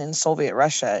happened in Soviet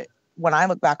Russia. When I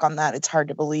look back on that, it's hard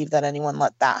to believe that anyone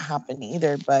let that happen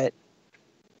either, but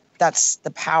that's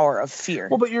the power of fear.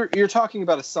 Well, but you're talking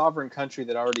about a sovereign country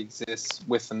that already exists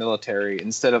with the military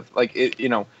instead of like it.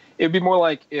 It'd be more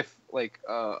like if like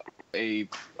a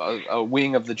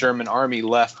wing of the German army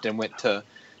left and went to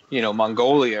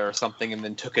Mongolia or something and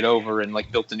then took it over and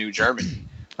like built a new Germany.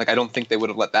 Like I don't think they would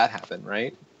have let that happen,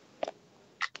 right?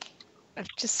 I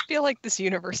just feel like this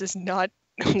universe is not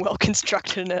well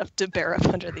constructed enough to bear up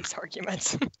under these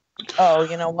arguments. Oh,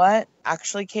 you know what?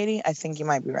 Actually, Katie, I think you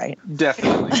might be right.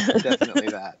 Definitely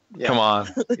that. Yeah. Come on.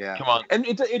 Yeah. Come on. And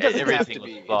it doesn't have Everything to was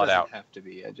be. It thought doesn't out. have to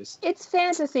be. It's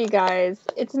fantasy, guys.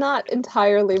 It's not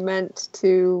entirely meant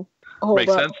to hold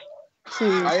Makes up sense.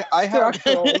 to I have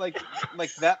structural.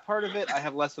 like that part of it I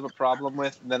have less of a problem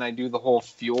with than I do the whole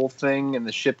fuel thing, and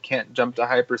the ship can't jump to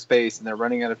hyperspace and they're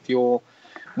running out of fuel.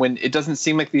 When it doesn't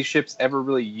seem like these ships ever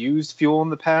really used fuel in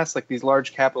the past, like these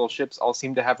large capital ships all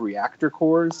seem to have reactor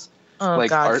cores. Oh like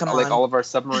God, come like on. all of our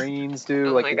submarines do.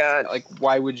 Oh like my God. like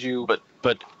why would you But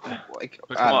like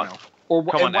but I come don't on. know. Or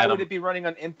Come on, why Adam. would it be running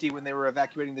on empty when they were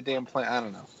evacuating the damn plant? I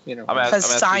don't know. You know. Because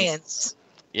asking- science.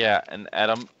 Yeah, and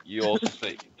Adam, you also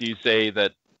say, do you say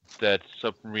that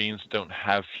submarines don't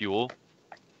have fuel?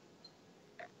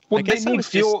 Well, I guess I was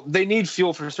just- They need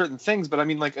fuel for certain things, but I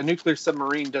mean, like a nuclear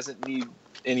submarine doesn't need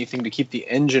anything to keep the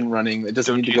engine running. It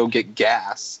doesn't Don't need to you- go get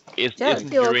gas. Jet Isn't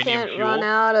fuel uranium can't fuel? run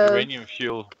out of Uranium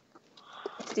fuel.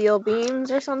 steel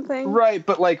beams or something. Right,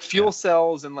 but like fuel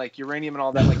cells and like uranium and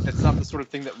all that, like that's not the sort of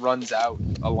thing that runs out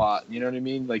a lot. You know what I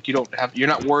mean? Like you're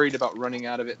not worried about running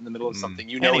out of it in the middle of something.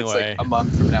 You know, it's Anyway. like a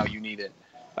month from now you need it.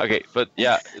 Okay, but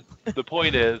yeah, the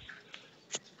point is,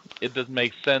 it doesn't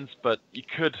make sense, but you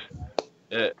could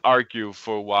argue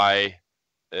for why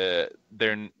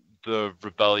the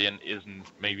rebellion isn't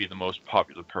maybe the most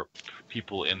popular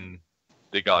people in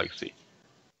the galaxy.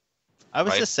 I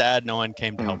was Right. just sad no one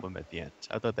came to Hmm. help him at the end.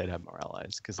 I thought they'd have more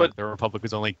allies because But- the Republic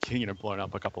was only blown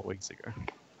up a couple of weeks ago.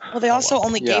 Well, they also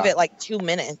only gave Yeah. it like 2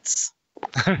 minutes.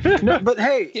 No, but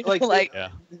hey, You know, like, like Yeah.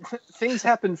 things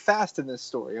happen fast in this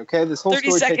story. Okay, this whole 30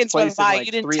 story takes seconds place went by. in like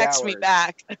You didn't 3 text hours. me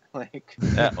back. Like,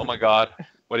 Oh my God,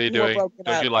 what are you You were doing? broken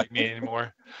Don't up. you like me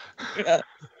anymore?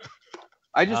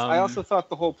 I Um, also thought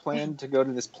the whole plan to go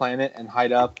to this planet and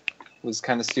hide up was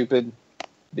kind of stupid,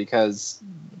 because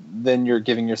then you're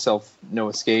giving yourself no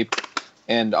escape,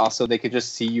 and also they could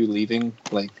just see you leaving.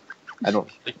 Like, I don't.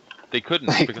 They couldn't.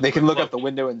 Like, because they can we're look out cloaked. the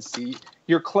window and see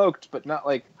you're cloaked, but not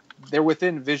like they're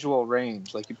within visual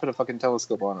range. Like you put a fucking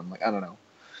telescope on them. Like I don't know.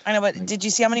 I know, but did you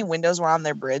see how many windows were on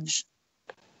their bridge?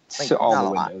 Like, So all not the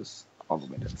a lot. windows. All the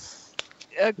windows.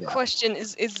 A Yeah. question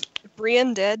is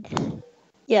Brienne dead?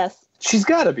 Yes. She's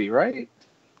got to be right.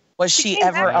 Was She she came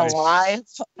ever back. alive?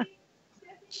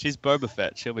 She's Boba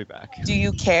Fett. She'll be back. Do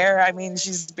you care? I mean,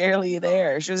 she's barely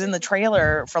there. She was in the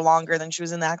trailer for longer than she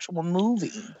was in the actual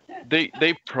movie.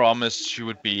 They promised she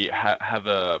would be have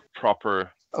a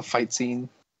proper A fight scene.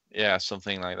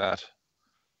 something like that.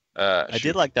 I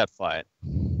did like that fight.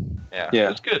 Yeah, Yeah.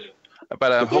 it was good.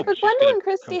 But I Yeah, hope but she's gonna Gwendolyn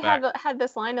Christie come back. had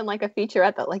this line in like a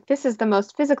featurette that like, this is the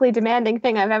most physically demanding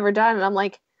thing I've ever done, and I'm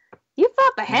like, you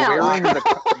thought the hell.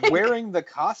 Wearing the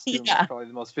costume Yeah. is probably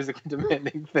the most physically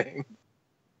demanding thing.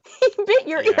 He bit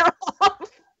your Yeah. ear off.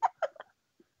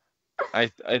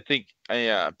 I think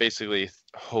I basically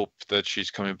hope that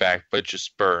she's coming back, but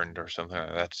just burned or something.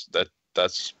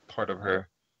 That's part of her.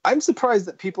 I'm surprised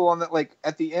that people on that, like,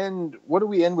 at the end, what do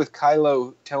we end with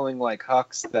Kylo telling, like,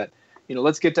 Hux that, you know,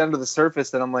 let's get down to the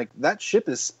surface? And I'm like, that ship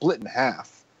is split in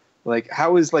half. Like,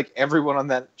 how is, like, everyone on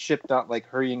that ship not, like,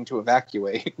 hurrying to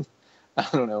evacuate? I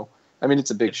don't know. I mean,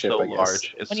 it's a big It's ship, so I guess.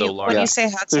 large. It's When so you, large. when Yeah. you say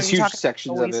Hux, There's are you huge talking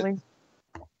sections about of it.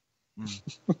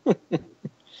 Weasley?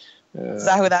 Is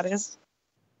that who that is?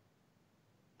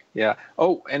 Yeah.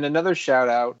 Oh, and another shout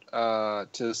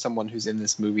out to someone who's in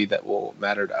this movie that will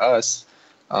matter to us.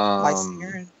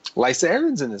 Lysa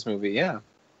Arryn's in this movie, yeah.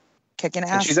 Kicking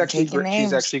And ass. she's actually taking names.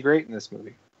 she's actually great in this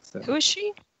movie. So. Who is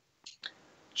she?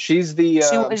 She's the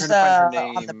She I'm was, trying to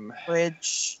find her on the name.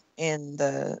 bridge in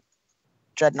the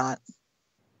Dreadnought.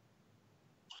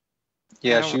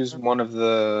 Yeah, I don't she was one of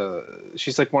the.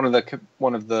 She's like one of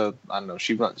the. I don't know.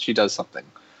 She does something.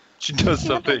 She does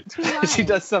something. She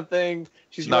does something.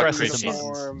 She's Not not in crazy.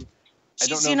 uniform. I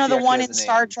don't She's, know you if know, she the actually one has in a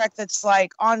Star name. Trek that's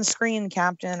like on screen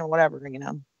captain or whatever, you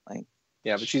know. Like,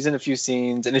 Yeah, but she's in a few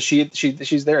scenes, and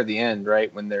she's there at the end,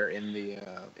 right, when they're in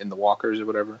the walkers or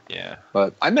whatever. Yeah.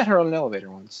 But I met her on an elevator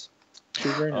once. She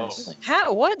was very Oh. nice.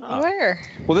 How? What? Oh. Where?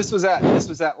 Well, this was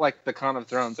at like the Con of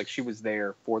Thrones. Like she was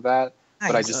there for that. But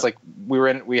I nice. just like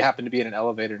we happened to be in an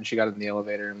elevator, and she got in the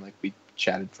elevator, and like we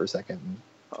chatted for a second. And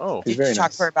Oh. it was Did very you talk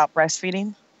nice. to her about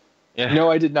breastfeeding? Yeah.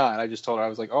 No, I did not. I just told her I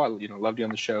was like, oh, loved you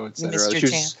on the show, etc. Missed your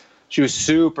chance. She was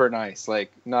super nice,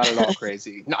 like not at all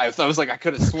crazy. No, I was like, I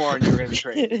could have sworn you were gonna be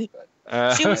crazy,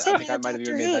 but She was I in think I might have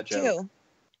Doctor even Who made that joke. too.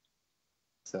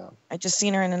 so. I just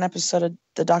seen her in an episode of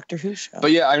the Doctor Who show.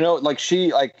 But yeah, I know. Like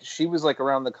she was like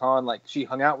around the con. Like she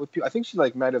hung out with people. I think she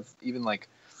like might have even like,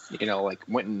 you know, like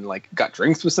went and like got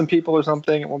drinks with some people or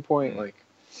something at one point. Like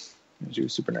she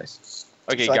was super nice.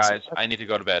 Okay, So, like, guys, I need to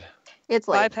go to bed. It's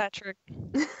Bye, like Patrick.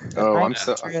 Oh, Right. I'm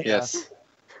so True. yes.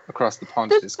 across the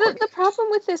pond is The, quite. the problem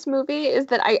with this movie is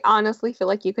that I honestly feel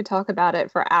like you could talk about it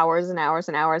for hours and hours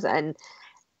and hours and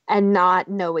not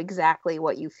know exactly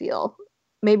what you feel.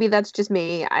 Maybe that's just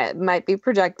me. I might be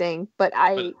projecting, but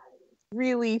I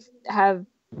really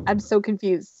I'm so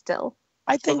confused still.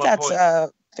 I think my that's point-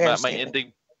 a fair my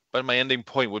statement. ending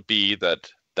point would be that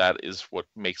is what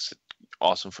makes it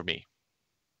awesome for me.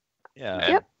 Yeah.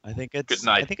 And Yep. I think it's. Good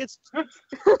night. I think it's. Good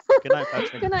night,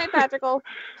 Patrick. Good night, Patrickle.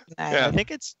 Yeah. I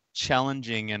think it's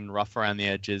challenging and rough around the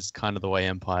edges, kind of the way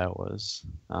Empire was,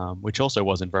 which also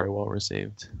wasn't very well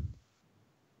received.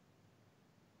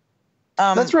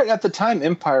 That's right. At the time,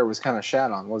 Empire was kind of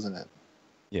shat on, wasn't it?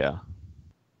 Yeah.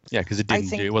 Yeah, because it I didn't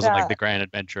think do. It wasn't like that- the grand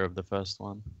adventure of the first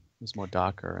one. It was more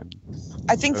darker and.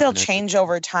 I think they'll open-ended. change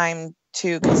over time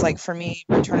too, because like for me,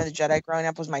 Return of the Jedi growing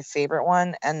up was my favorite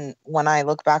one, and when I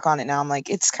look back on it now, I'm like,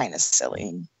 it's kind of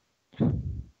silly.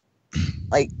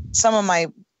 Like some of my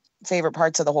favorite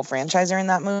parts of the whole franchise are in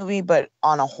that movie, but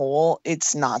on a whole,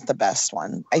 it's not the best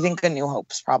one. I think A New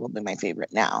Hope's probably my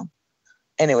favorite now,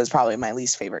 and it was probably my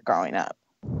least favorite growing up.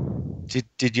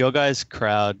 Did your guys'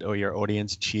 crowd or your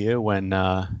audience cheer when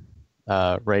Kylo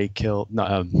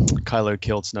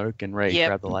killed Snoke and Rey Yep.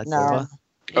 grabbed the lightsaber? No,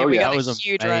 Yeah, we yeah. got That a was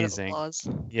huge round of amazing. applause.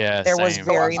 Yeah, there was same.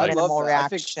 very I love minimal that. I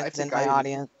reactions think in my I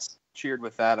audience. cheered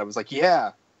with that. I was like,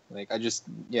 yeah, like I just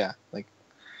like,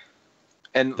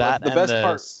 and That the and best the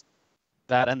part.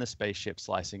 that and the spaceship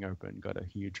slicing open got a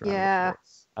huge round Yeah. of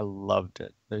applause. I loved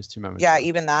it. Those two moments. Yeah, were-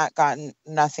 even that got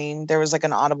nothing. There was like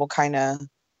an audible kind of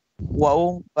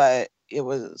whoa, but it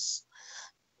was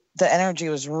the energy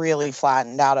was really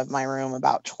flattened out of my room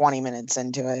about 20 minutes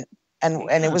into it. And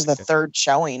it was the third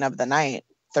showing of the night,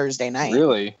 Thursday night.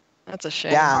 Really, That's a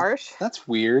shame. Yeah. Harsh. that's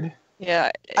weird.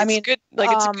 Yeah, I it's mean, good. Like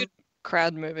it's a um, good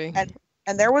crowd movie.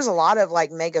 And there was a lot of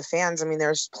like mega fans. I mean,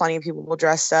 there's plenty of people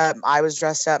dressed up. I was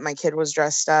dressed up. My kid was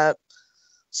dressed up.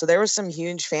 So there was some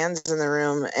huge fans in the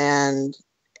room. And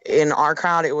in our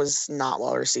crowd, it was not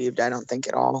well received. I don't think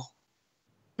at all.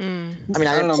 Mm. I mean,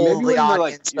 I don't didn't know. poll Maybe the when you're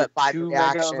audience, like but by the too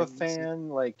mega of a reactions. fan,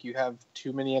 like you have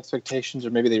too many expectations, or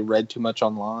maybe they read too much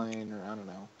online, or I don't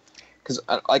know. Because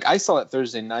like I saw it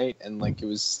Thursday night, and like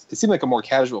it seemed like a more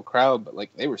casual crowd, but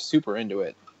like they were super into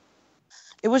it.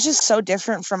 It was just so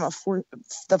different from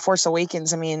The Force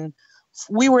Awakens. I mean,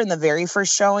 we were in the very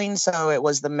first showing, so it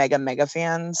was the mega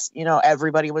fans. You know,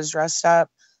 everybody was dressed up,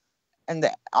 and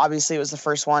obviously it was the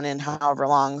first one in however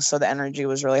long, so the energy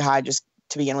was really high just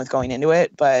to begin with going into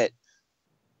it. But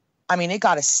I mean, it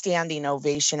got a standing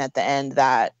ovation at the end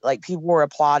that like people were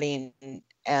applauding,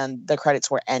 and the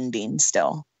credits were ending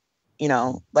still. You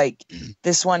know, like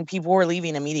this one, people were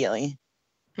leaving immediately.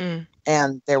 Hmm.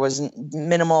 And there was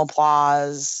minimal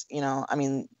applause, you know, I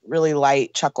mean, really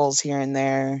light chuckles here and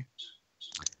there.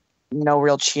 No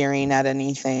real cheering at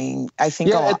anything. I think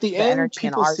Yeah, at the end, energy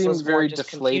in people ours was seemed more very just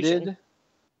deflated, confusion.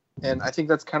 and I think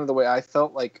that's kind of the way I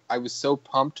felt. Like I was so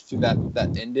pumped through that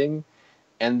ending,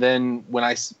 and then when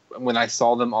I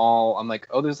saw them all, I'm like,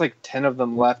 oh, there's like 10 of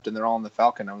them left, and they're all in the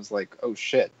Falcon. I was like, oh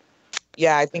shit.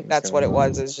 Yeah, I think that's what it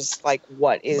was. on. It's just like,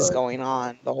 what is But- going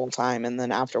on the whole time? And then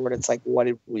afterward, it's like, what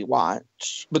did we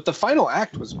watch? But the final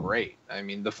act was great. I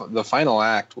mean, the final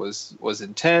act was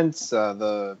intense.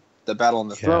 The battle in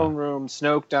the Yeah. throne room,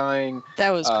 Snoke dying,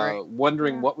 That was great.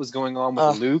 wondering Yeah. what was going on with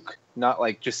Ugh. Luke, not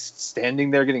like just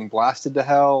standing there getting blasted to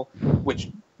hell. Which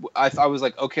I was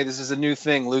like, okay, this is a new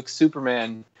thing. Luke's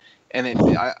Superman, and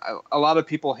a lot of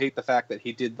people hate the fact that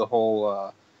he did the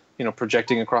whole,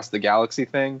 projecting across the galaxy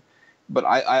thing. But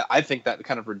I think that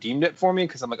kind of redeemed it for me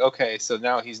because I'm like, okay, so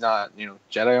now he's not,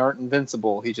 Jedi aren't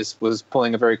invincible. He just was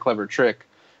pulling a very clever trick,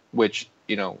 which,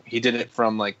 he did it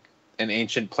from like an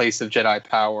ancient place of Jedi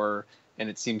power, and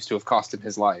it seems to have cost him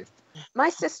his life. My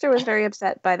sister was very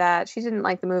upset by that. She didn't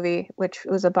like the movie, which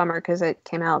was a bummer because it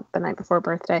came out the night before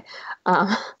birthday.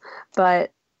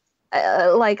 But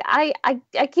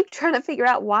I keep trying to figure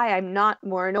out why I'm not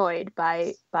more annoyed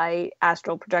by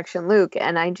astral projection Luke,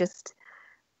 and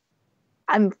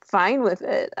I'm fine with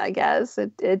it, I guess.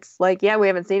 It's like, yeah, we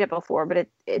haven't seen it before, but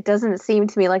it doesn't seem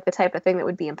to me like the type of thing that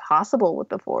would be impossible with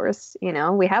the Force.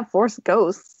 We have Force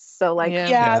ghosts, so like, Yeah.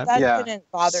 Yeah, that Yeah. didn't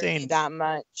bother me Same. that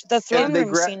much. The throne And they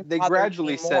room scene they bothered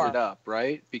gradually me set more. it up,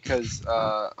 right? Because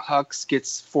Hux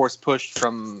gets force pushed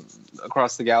from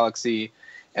across the galaxy,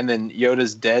 and then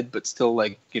Yoda's dead, but still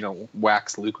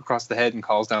whacks Luke across the head and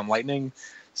calls down lightning.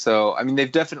 So I mean,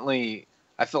 they've definitely.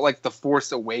 I felt like the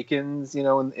Force Awakens, in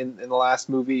the last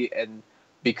movie, and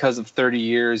because of 30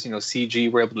 years,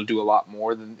 CG were able to do a lot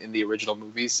more than in the original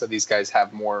movies. So these guys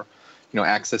have more,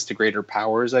 access to greater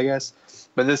powers, I guess.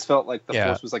 But this felt like the Yeah.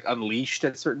 Force was like unleashed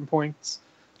at certain points.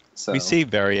 So We see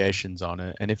variations on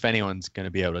it, and if anyone's going to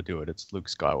be able to do it, it's Luke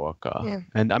Skywalker. Yeah.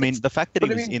 And I mean, the fact that he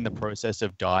But I was mean- in the process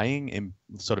of dying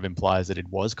sort of implies that it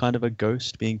was kind of a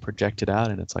ghost being projected out,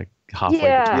 and it's like halfway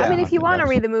Yeah, between I mean, life if you and want to death.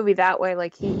 read the movie that way,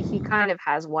 like he kind of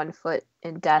has one foot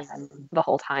in death the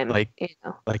whole time. Like- you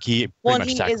know. Like he pretty Well, much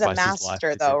he is a sacrificed his life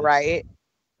master, to though, do this. right?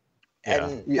 Yeah.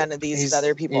 And none of these He's-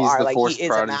 other people he's are the like Force he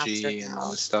is a prodigy master and now.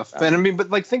 all this stuff. So- And I mean,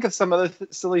 but like, think of some other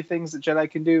silly things that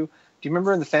Jedi can do. Do you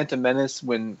remember in the Phantom Menace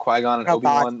when Qui-Gon and Oh,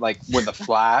 Obi-Wan like were the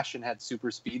Flash and had super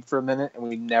speed for a minute, and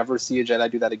we never see a Jedi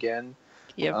do that again?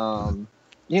 Yep.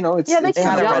 You know, it's Yeah, they it's can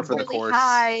kind of jump par for the really course.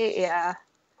 high. Yeah.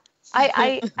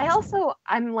 I also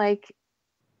I'm like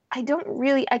I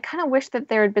kind of wish that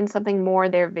there had been something more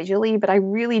there visually, but I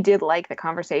really did like the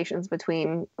conversations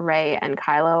between Rey and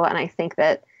Kylo, and I think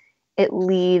that it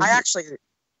leads.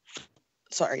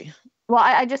 Sorry. Well,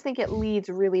 I just think it leads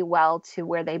really well to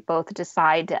where they both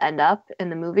decide to end up in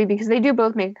the movie, because they do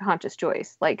both make a conscious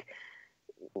choice. Like,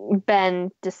 Ben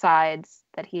decides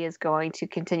that he is going to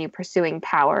continue pursuing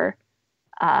power,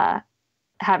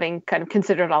 having kind of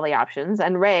considered all the options,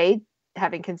 and Rey,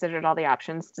 having considered all the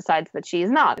options, decides that she is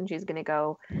not, and she's going to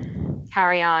go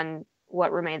carry on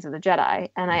what remains of the Jedi.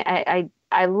 And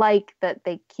I like that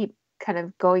they keep kind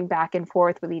of going back and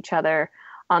forth with each other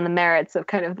on the merits of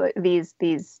kind of these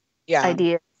Yeah.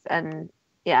 ideas. And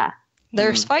yeah.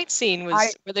 Their Mhm. fight scene was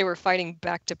I- where they were fighting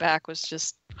back to back was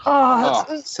just Oh,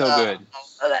 so good.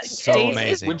 So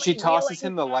amazing. When she tosses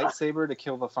him the lightsaber to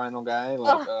kill the final guy,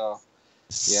 like,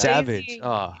 Savage. Daisy-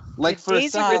 Oh, like for a Daisy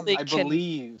second, Ridley I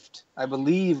can-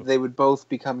 believed they would both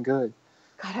become good.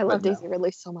 God, I love But no. Daisy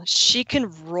Ridley so much. she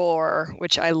can roar,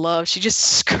 which I love. She just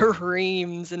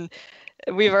screams, and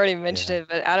we've already mentioned it,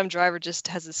 but Adam Driver just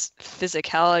has this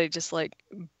physicality, just like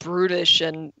brutish,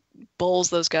 and bowls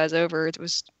those guys over. It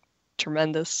was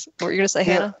tremendous. What were you gonna say,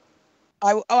 Yeah. Hannah?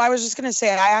 I was just gonna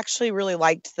say I actually really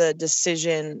liked the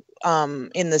decision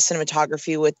in the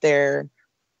cinematography with their,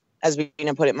 as we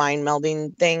put it, mind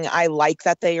melding thing. I like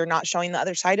that they are not showing the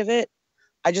other side of it.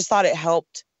 I just thought it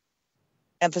helped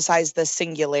emphasize the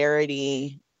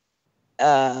singularity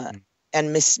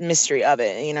and mystery of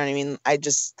it. You know what I mean?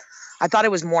 I thought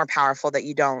it was more powerful that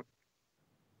you don't.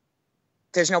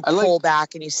 There's no I like- pull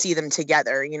back and you see them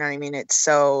together. You know what I mean? It's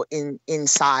so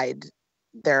inside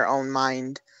their own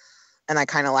mind. And I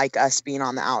kind of like us being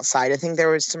on the outside. I think there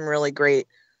was some really great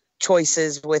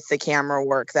choices with the camera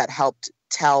work that helped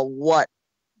tell what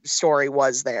story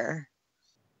was there.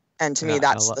 And to me, Yeah,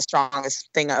 that's the strongest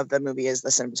thing of the movie is the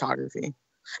cinematography.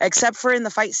 Except for in the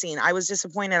fight scene. I was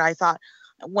disappointed. I thought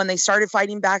when they started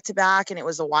fighting back to back and it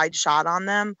was a wide shot on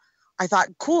them, I thought,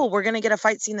 cool, we're going to get a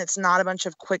fight scene that's not a bunch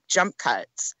of quick jump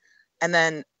cuts. And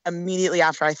then immediately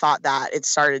after I thought that, it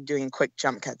started doing quick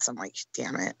jump cuts. I'm like,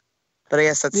 damn it. But I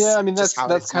guess that's Yeah, I mean just that's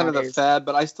how it is kind of the nowadays. fad,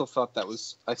 but I still thought that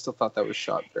was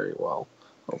shot very well.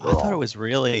 I Overall. thought it was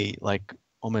really like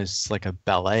almost like a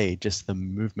ballet. Just the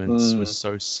movements were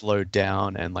so slowed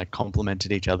down and like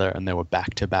complemented each other, and they were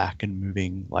back to back and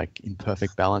moving like in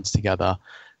perfect balance together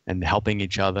and helping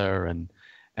each other,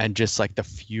 and just like the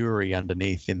fury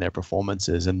underneath in their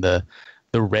performances, and the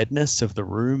redness of the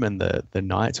room and the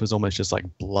knights was almost just like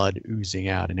blood oozing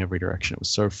out in every direction. It was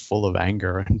so full of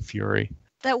anger and fury.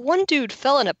 That one dude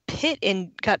fell in a pit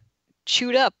and got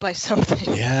chewed up by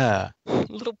something. Yeah.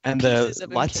 Little And the pieces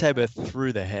of him came lightsaber out.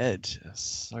 through the head.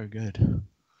 So good.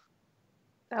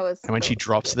 That was. And when she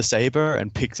drops the saber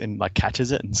and picks and like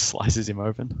catches it and slices him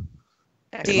open.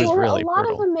 It There was were really a lot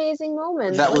brutal. of amazing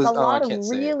moments. That like was- a oh, I lot of can't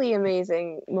say it. really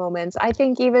amazing moments. I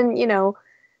think even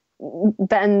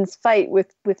Ben's fight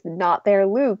with not there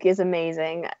Luke is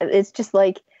amazing. It's just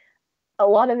like a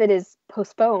lot of it is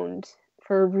postponed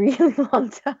for a really long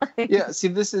time. Yeah, see,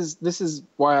 this is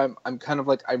why I'm kind of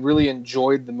like I really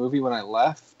enjoyed the movie when I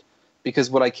left, because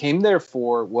what I came there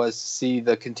for was to see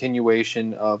the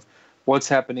continuation of what's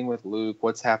happening with Luke,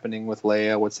 what's happening with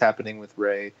Leia, what's happening with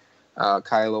Rey,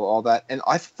 Kylo, all that, and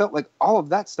I felt like all of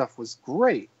that stuff was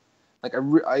great. Like I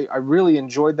really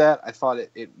enjoyed that. I thought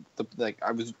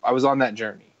I was on that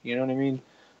journey. You know what I mean?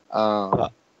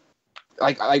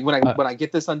 Like when I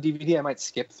get this on DVD, I might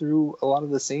skip through a lot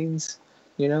of the scenes.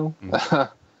 You know, I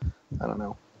don't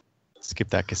know. Skip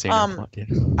that casino plot, yeah.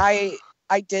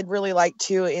 I did really like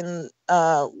too in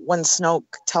when Snoke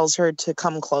tells her to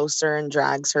come closer and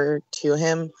drags her to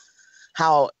him,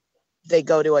 how they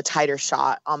go to a tighter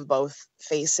shot on both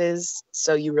faces,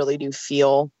 so you really do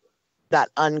feel that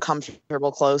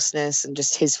uncomfortable closeness and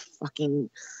just his fucking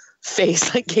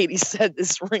face, like Katie said,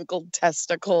 this wrinkled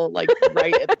testicle, like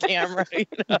right at the camera,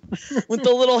 with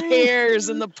the little hairs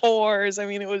and the pores. I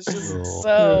mean, it was just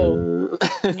so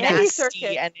nasty,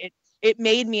 circus. and it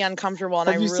made me uncomfortable, and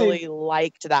I Have you really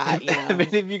liked that. You Have know,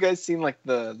 any of you guys seen like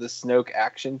the Snoke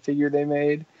action figure they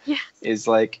made? Yes. Is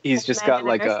like he's just got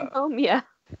like nursing home, yeah.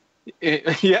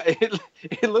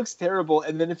 It looks terrible.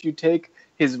 And then if you take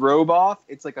his robe off,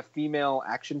 it's like a female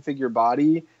action figure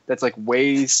body that's like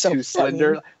way So too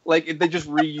slender. funny. Like if they just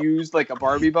reused like a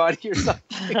Barbie body or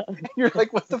something. You're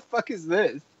like, what the fuck is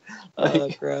this?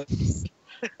 Like, gross.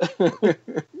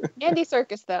 Andy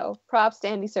Serkis, though. Props to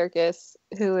Andy Serkis,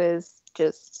 who is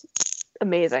just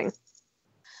amazing.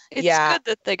 It's Yeah. good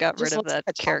that they got Just rid of looks that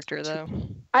like a character, child. though.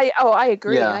 I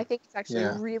agree. Yeah. And I think it's actually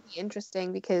Yeah. really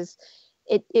interesting because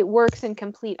it works in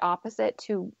complete opposite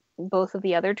to both of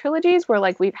the other trilogies, where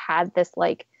like we've had this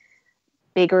like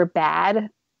bigger bad,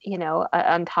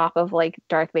 on top of like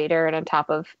Darth Vader and on top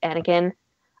of Anakin.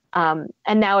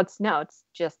 And now it's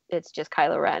just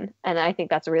Kylo Ren. And I think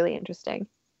that's really interesting.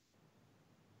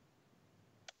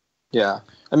 yeah.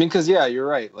 I mean, because you're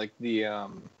right. Like the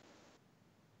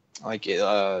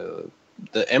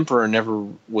the Emperor never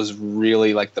was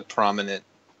really like the prominent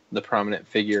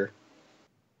figure.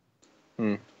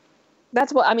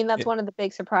 That's one of the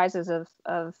big surprises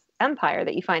of Empire,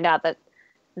 that you find out that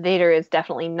Vader is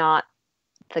definitely not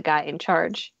the guy in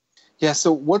charge. Yeah,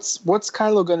 so what's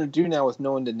Kylo gonna do now with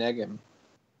no one to neg him?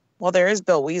 Well, there is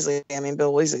Bill Weasley. I mean,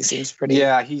 Bill Weasley seems pretty.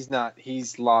 Yeah, he's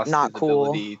lost Not his cool.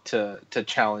 ability to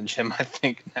challenge him, I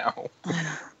think, now.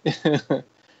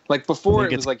 Like before,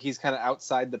 it was like he's kind of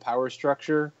outside the power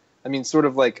structure. I mean, sort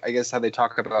of like, I guess, how they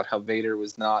talk about how Vader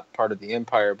was not part of the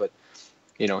Empire, but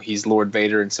he's Lord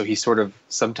Vader, and so he sort of,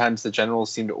 sometimes the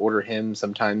generals seem to order him,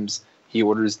 sometimes he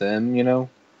orders them.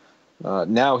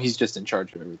 Now he's just in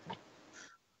charge of everything.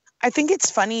 I think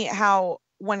it's funny how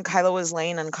when Kylo was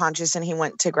laying unconscious and he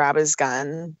went to grab his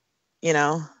gun,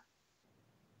 Oh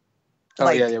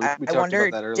Like, yeah, we I talked wonder,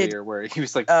 about that earlier, where he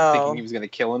was like Oh. thinking he was going to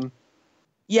kill him.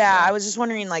 Yeah, Yeah. I was just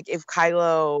wondering, like, if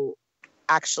Kylo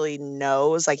actually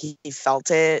knows, like, he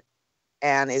felt it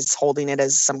and is holding it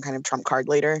as some kind of trump card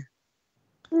later.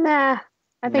 Nah,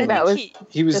 I think I that was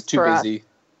He was just too for us. busy.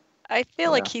 I feel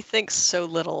like Yeah. he thinks so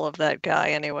little of that guy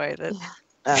anyway that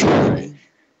Right.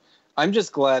 I'm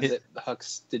just glad that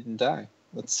Hux didn't die.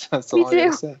 That's all I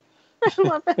gotta say. I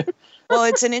love it. Well,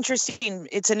 it's an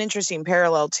interesting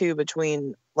parallel too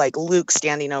between like Luke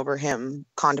standing over him,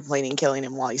 contemplating killing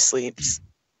him while he sleeps,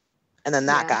 and then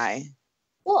that Yeah. guy.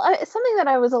 Well, something that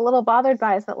I was a little bothered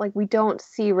by is that like we don't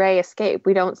see Rey escape.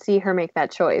 We don't see her make that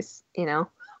choice.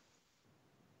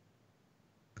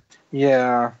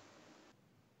 Yeah.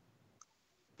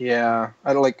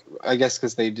 I guess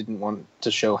because they didn't want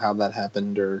to show how that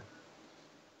happened or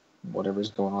whatever's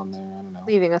going on there. I don't know.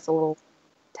 Leaving us a little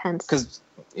tense. Because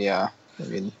I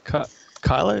mean,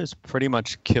 Kylo's pretty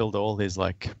much killed all his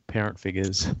like parent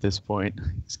figures at this point.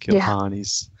 He's killed Han.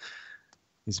 He's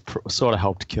sort of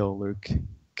helped kill Luke.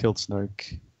 Killed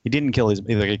Snoke. He didn't kill his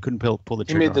either. He couldn't pull the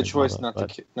trigger. he made the on his choice mother,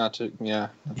 not to. Yeah.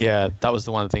 Yeah, that was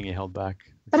the one thing he held back.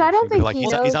 But I don't think like he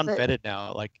he's knows that- unfettered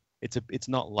now. Like it's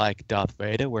not like Darth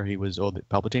Vader where he was, or the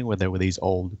Palpatine where they were these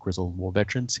old grizzled war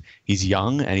veterans. He's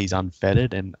young and he's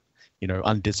unfettered and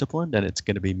undisciplined, and it's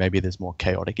going to be maybe this more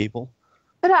chaotic evil.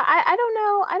 But I don't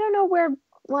know. I don't know where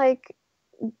like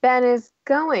Ben is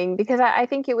going, because I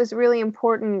think it was really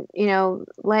important.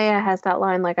 Leia has that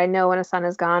line like, "I know when a son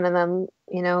is gone," and then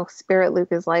Spirit Luke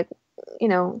is like,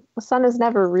 the son is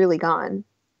never really gone,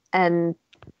 and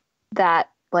that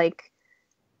like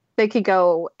they could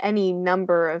go any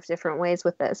number of different ways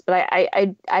with this. But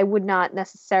I would not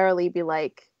necessarily be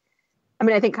like. I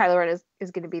mean, I think Kylo Ren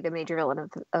is going to be the major villain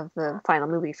of the final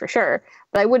movie for sure.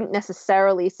 But I wouldn't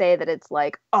necessarily say that it's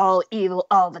like all evil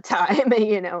all the time,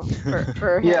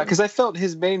 for him. Yeah, because I felt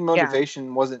his main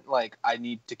motivation wasn't like, I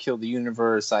need to kill the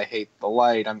universe, I hate the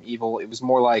light, I'm evil. It was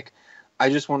more like, I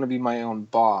just want to be my own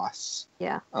boss.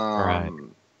 Yeah. Right.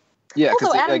 Yeah.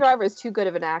 Also, Adam Driver is too good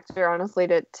of an actor, honestly,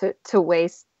 to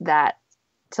waste that,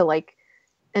 to like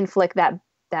inflict that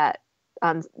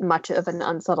much of an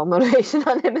unsubtle motivation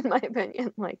on him, in my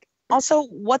opinion. Like, Also,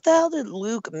 what the hell did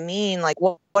Luke mean? Like,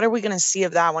 what are we going to see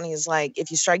of that when he's like, if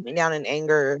you strike me down in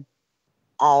anger,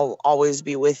 I'll always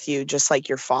be with you, just like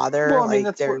your father? Well, I mean,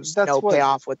 like, there's that's no what-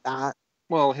 payoff with that.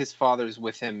 Well, his father's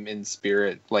with him in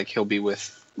spirit. Like, he'll be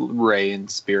with Rey in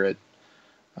spirit.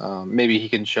 Maybe he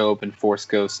can show up and Force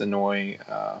Ghost annoy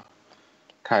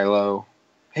Kylo.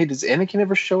 Hey, does Anakin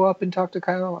ever show up and talk to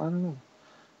Kylo? I don't know.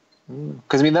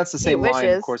 Because I mean, that's the same line,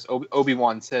 of course,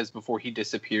 Obi-Wan says before he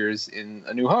disappears in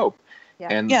A New Hope. Yeah.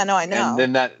 And, Yeah, no, I know.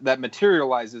 And then that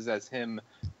materializes as him,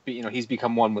 he's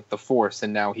become one with the Force,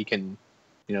 and now he can,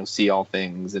 see all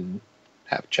things and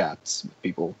have chats with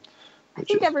people. I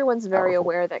think everyone's very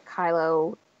aware that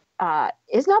Kylo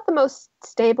is not the most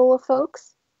stable of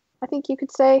folks, I think you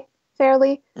could say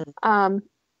fairly.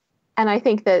 And I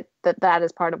think that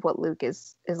is part of what Luke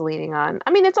is leaning on.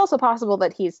 I mean, it's also possible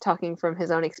that he's talking from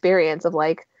his own experience of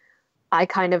like, I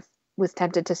kind of was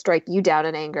tempted to strike you down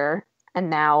in anger, and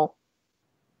now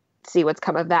see what's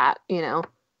come of that, you know.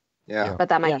 Yeah. But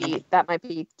that might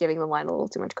be giving the line a little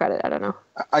too much credit. I don't know.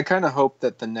 I kind of hope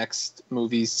that the next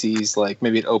movie sees, like,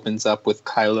 maybe it opens up with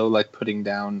Kylo like putting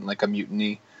down like a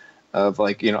mutiny of,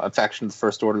 like, you know, a faction of the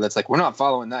First Order that's like, we're not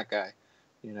following that guy,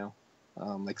 you know,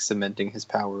 like cementing his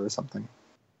power or something.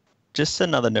 Just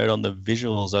another note on the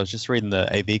visuals. I was just reading the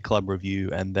AV Club review,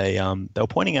 and they were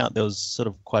pointing out there was sort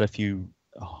of quite a few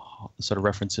sort of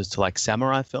references to like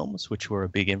samurai films, which were a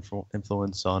big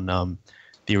influence on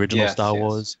the original Star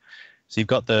Wars. So you've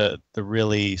got the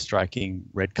really striking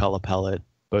red color palette,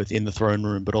 both in the throne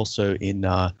room, but also in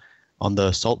on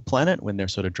the Salt Planet when they're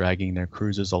sort of dragging their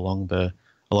cruisers along the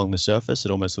surface.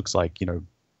 It almost looks like, you know,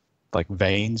 like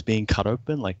veins being cut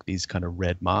open, like these kind of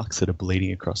red marks that are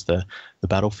bleeding across the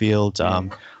battlefield.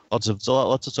 Lots of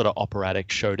sort of operatic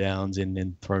showdowns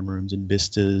in throne rooms and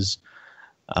vistas.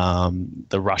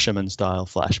 The Rashomon style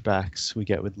flashbacks we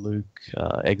get with Luke,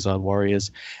 exiled warriors,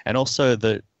 and also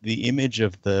the image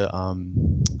of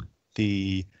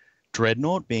the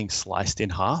dreadnought being sliced in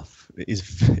half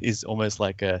is almost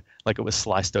like it was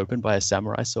sliced open by a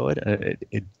samurai sword.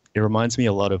 It reminds me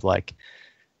a lot of, like,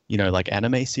 you know, like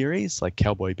anime series like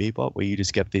Cowboy Bebop, where you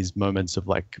just get these moments of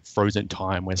like frozen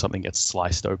time where something gets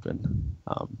sliced open.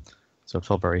 So it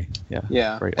felt very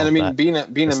very and I mean, Bina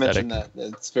aesthetic. mentioned that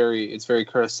it's very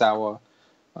Kurosawa,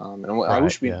 and I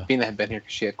wish Bina had been here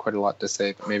because she had quite a lot to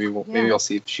say. But maybe I'll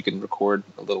see if she can record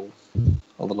a little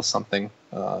something,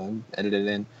 edit it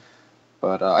in.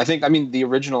 But I think, I mean, the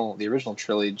original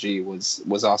trilogy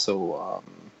was also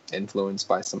influenced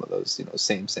by some of those, you know,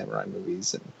 same samurai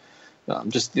movies, and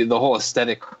just the whole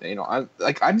aesthetic. You know,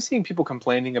 I'm seeing people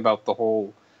complaining about the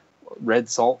whole red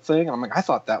salt thing. I'm like, I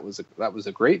thought that was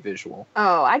a great visual.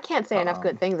 Oh, I can't say enough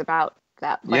good things about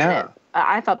that planet.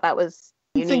 I thought that was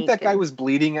unique. You think that guy was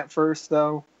bleeding at first,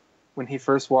 though, when he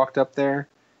first walked up there,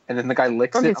 and then the guy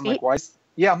licks it? I'm like, why?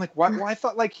 Yeah, I'm like, why? Well, I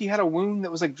thought like he had a wound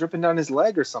that was like dripping down his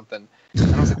leg or something,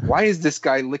 and I was like, why is this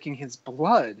guy licking his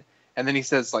blood? And then he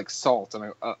says like salt,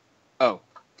 and oh.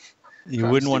 You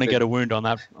wouldn't want to get a wound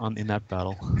in that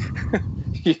battle.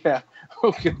 Yeah.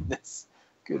 Oh goodness,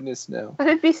 no. But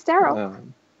it'd be sterile.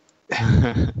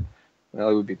 Well,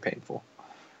 it would be painful.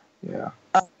 Yeah.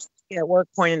 Work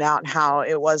pointed out how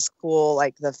it was cool,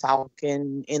 like the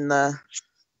Falcon in the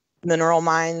mineral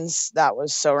mines. That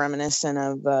was so reminiscent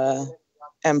of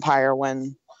Empire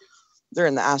when they're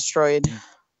in the asteroid and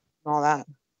all that.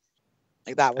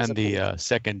 Like that was. And the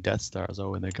second Death Star as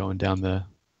well, when they're going down the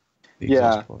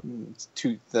yeah.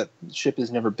 That ship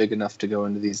is never big enough to go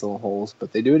into these little holes,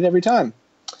 but they do it every time.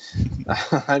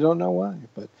 I don't know why,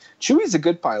 but Chewie's a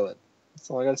good pilot. That's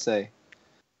all I gotta say.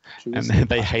 Chewie's and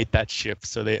they hate that ship,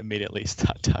 so they immediately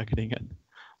start targeting it.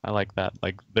 I like that.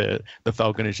 Like the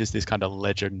Falcon is just this kind of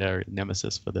legendary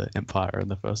nemesis for the Empire and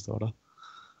the First Order.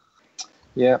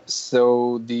 Yeah.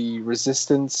 So the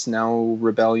Resistance, now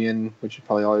Rebellion, which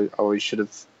probably always should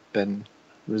have been.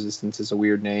 Resistance is a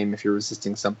weird name if you're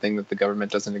resisting something that the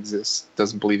government doesn't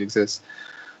believe exists.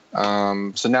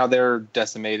 So now they're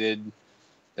decimated.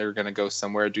 They're going to go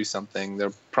somewhere, do something.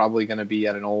 They're probably going to be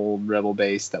at an old rebel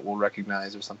base that we'll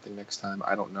recognize or something next time.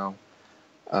 I don't know.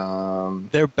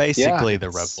 They're basically the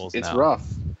rebels now. It's rough.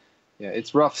 Yeah,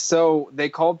 it's rough. So they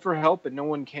called for help and no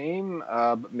one came.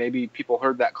 But maybe people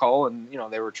heard that call and, you know,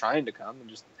 they were trying to come and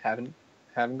just haven't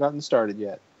gotten started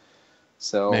yet.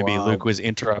 So maybe Luke was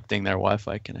interrupting their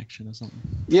Wi-Fi connection or something.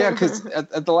 Yeah, because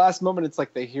at the last moment, it's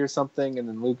like they hear something and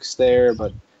then Luke's there.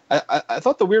 But I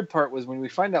thought the weird part was when we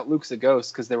find out Luke's a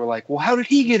ghost, because they were like, well, how did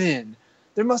he get in?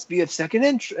 There must be a second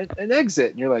an exit.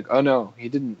 And you're like, oh, no, he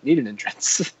didn't need an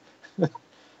entrance.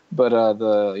 But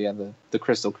the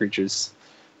crystal creatures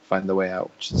find the way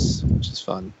out, which is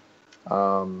fun.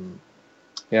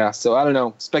 Yeah, so I don't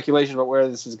know. Speculation about where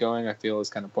this is going, I feel,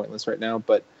 is kind of pointless right now.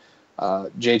 But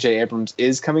J.J. Abrams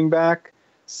is coming back,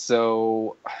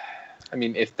 so I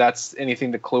mean, if that's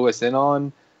anything to clue us in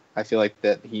on, I feel like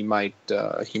that he might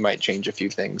change a few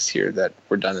things here that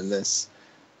were done in this.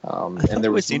 And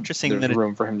there was interesting that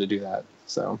room for him to do that.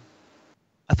 So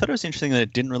I thought it was interesting that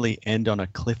it didn't really end on a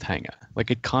cliffhanger.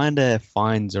 Like it kind of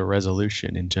finds a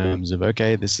resolution in terms of,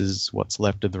 okay, this is what's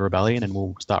left of the rebellion, and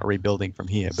we'll start rebuilding from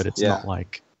here. But it's not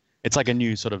like it's like a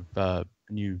new sort of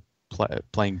new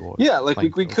playing board. Yeah, like we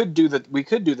playing field.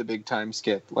 could do the big time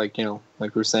skip, like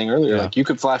like we were saying earlier. Yeah. Like you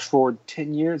could flash forward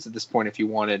 10 years at this point if you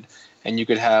wanted, and you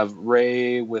could have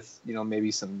Rey with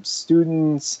maybe some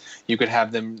students. You could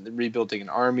have them rebuilding an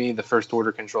army. The First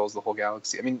Order controls the whole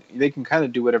galaxy. I mean, they can kind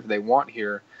of do whatever they want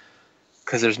here,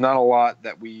 because there's not a lot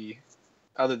that we,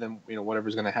 other than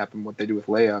whatever's going to happen, what they do with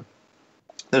Leia.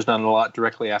 There's not a lot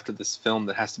directly after this film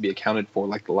that has to be accounted for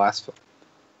like the last film.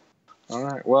 All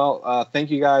right. Well,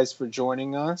 thank you guys for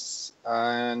joining us,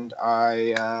 and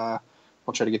I'll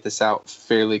try to get this out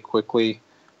fairly quickly.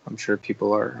 I'm sure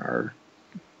people are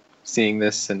seeing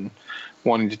this and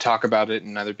wanting to talk about it,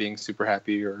 and either being super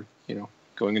happy or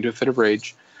going into a fit of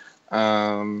rage.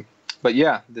 But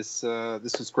yeah, this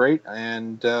was great,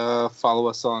 and follow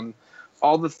us on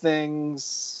all the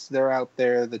things that are out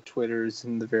there, the Twitters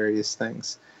and the various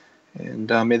things. And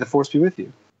may the Force be with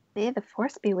you. May the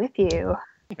Force be with you.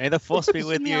 May the Force be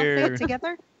with We all fit you.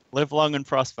 together. Live long and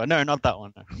prosper. No, not that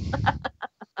one. No. A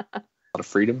lot of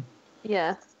freedom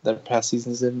Yeah. that past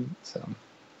seasons in. So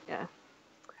Yeah.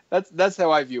 that's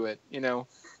how I view it.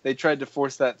 They tried to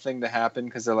force that thing to happen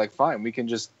because they're like, fine, we can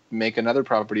just make another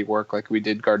property work like we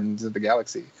did Guardians of the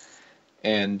Galaxy,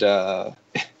 and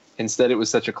instead it was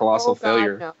such a colossal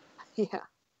failure. No.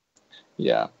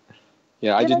 Yeah.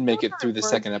 I didn't make it those through the aren't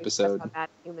second words to express episode. How bad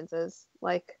Humans is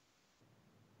like.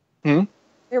 Hmm?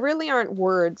 There really aren't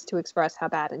words to express how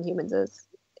bad Inhumans is.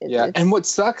 Yeah, and what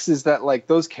sucks is that like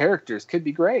those characters could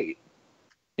be great.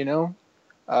 They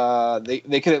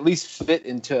could at least fit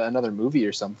into another movie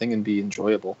or something and be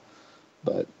enjoyable.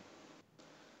 But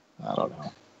I don't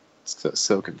know. It's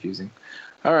so confusing.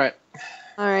 All right.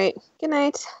 All right. Good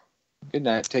night. Good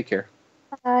night. Take care.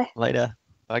 Bye. Later.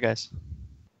 Bye, guys.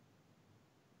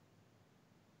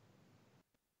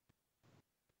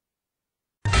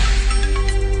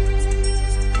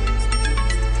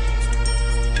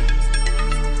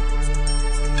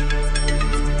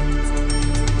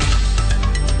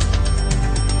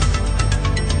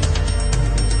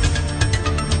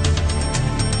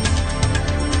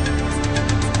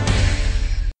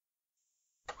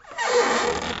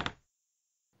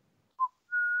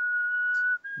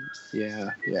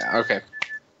 Yeah. Okay.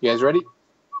 You guys ready?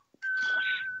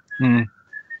 Hmm.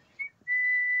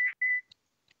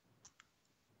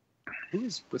 Who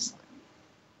is whistling?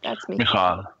 That's me.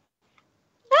 Michal.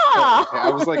 Ah! Okay, I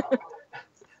was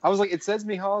like, it says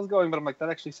Mihal's going, but I'm like, that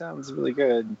actually sounds really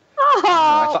good.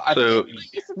 Oh, So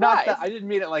Not that I didn't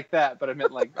mean it like that, but I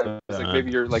meant like I was like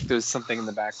maybe you're like there's something in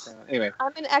the background. Anyway,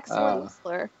 I'm an excellent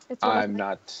whistler. It's one I'm of my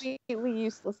not. completely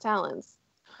useless talents.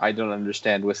 I don't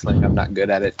understand whistling. I'm not good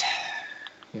at it.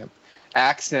 Yep.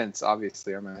 Accents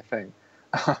obviously are my thing.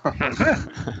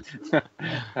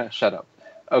 Shut up.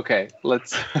 Okay,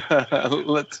 let's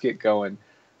get going.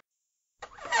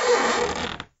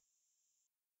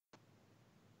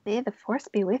 May the Force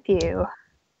be with you.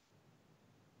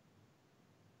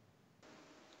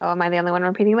 Oh, am I the only one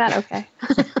repeating that? Okay.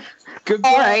 Goodbye.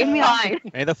 All right, fine.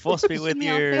 May the Force be with We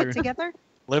all fit you. together.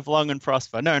 Live long and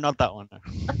prosper. No, not that one. No.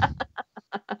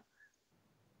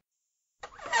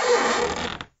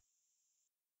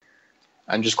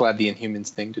 I'm just glad the Inhumans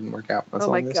thing didn't work out. That's Oh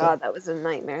all my I'm gonna say. god, that was a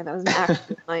nightmare. That was an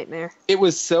absolute nightmare. It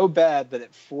was so bad that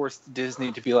it forced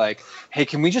Disney to be like, "Hey,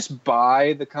 can we just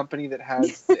buy the company that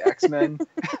has the X-Men?"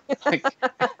 Like,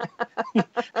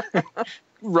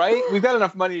 right? We've got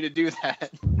enough money to do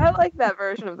that. I like that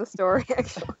version of the story,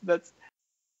 actually. That's.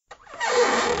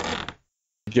 I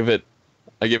give it.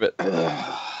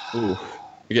 Ooh.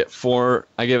 I give it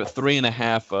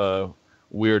 3.5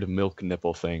 weird milk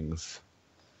nipple things.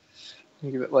 I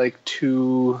give it like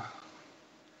 2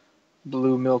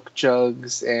 blue milk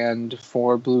jugs and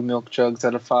 4 blue milk jugs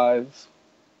out of 5.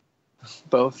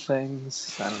 Both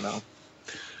things. I don't know.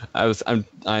 I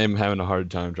am having a hard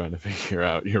time trying to figure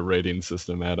out your rating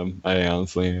system, Adam. I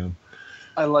honestly am.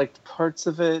 I liked parts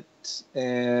of it,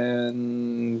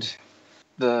 and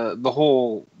the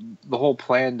whole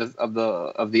plan of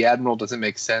the Admiral doesn't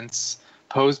make sense.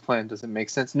 Poe's plan doesn't make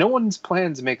sense. No one's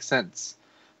plans make sense.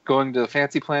 Going to the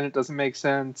fancy planet doesn't make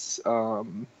sense.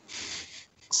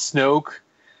 Snoke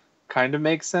kind of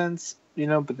makes sense,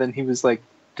 but then he was like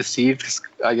deceived because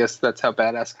I guess that's how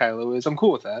badass Kylo is. I'm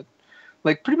cool with that.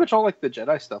 Like pretty much all like the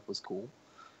Jedi stuff was cool.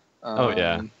 Oh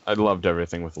yeah, I loved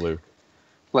everything with Luke.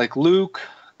 Like Luke,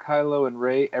 Kylo, and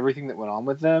Rey, everything that went on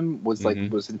with them was like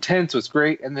was intense, was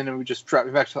great, and then it would just drop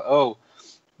me back to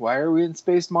why are we in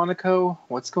space, Monaco?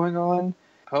 What's going on?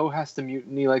 Poe has to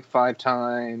mutiny like 5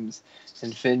 times,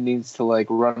 and Finn needs to like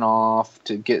run off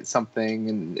to get something,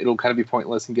 and it'll kind of be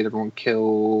pointless and get everyone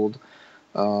killed.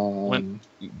 When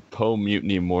Poe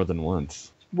mutiny more than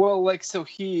once. Well, like, so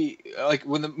he, like,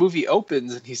 when the movie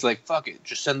opens and he's like, fuck it,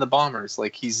 just send the bombers.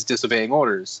 Like, he's disobeying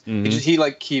orders. Mhm. He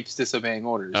like, keeps disobeying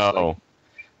orders. Oh. Like,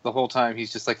 the whole time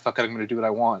he's just like, fuck it, I'm going to do what I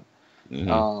want.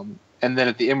 Mhm. And then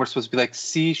at the end, we're supposed to be like,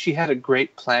 see, she had a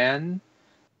great plan.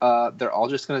 They're all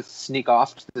just going to sneak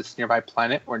off to this nearby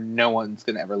planet where no one's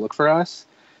going to ever look for us.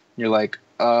 And you're like,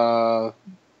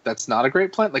 that's not a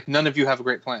great plan. Like, none of you have a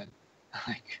great plan.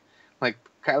 like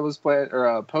Kylo's plan,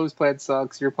 or Poe's plan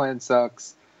sucks. Your plan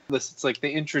sucks. It's like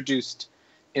they introduced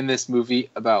in this movie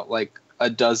about like a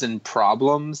dozen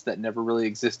problems that never really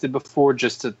existed before,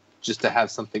 just to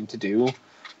have something to do,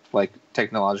 like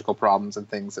technological problems and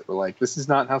things that were like, this is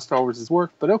not how Star Wars has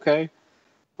worked, but okay,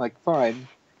 like fine.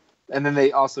 And then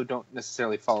they also don't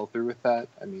necessarily follow through with that.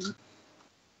 I mean,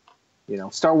 you know,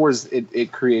 Star Wars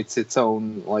it creates its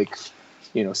own like,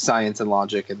 you know, science and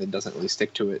logic, and then doesn't really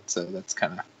stick to it. So that's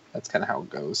kind of how it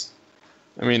goes.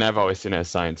 I mean, I've always seen it as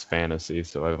science fantasy,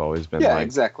 so I've always been Yeah, like,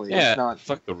 exactly. yeah, It's not,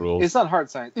 fuck the rules. it's not hard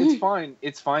science. It's fine.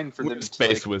 It's fine for them to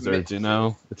Space like, wizards, you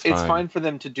know? It's fine for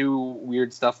them to do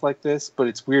weird stuff like this, but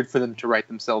it's weird for them to write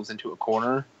themselves into a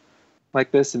corner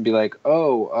like this and be like,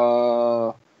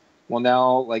 well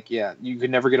now, like, yeah, you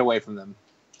can never get away from them.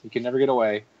 You can never get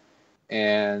away.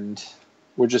 And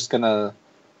we're just going to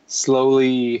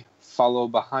slowly follow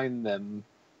behind them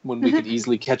when we could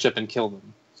easily catch up and kill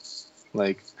them.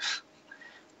 Like,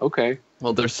 okay.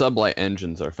 Well, their sublight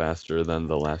engines are faster than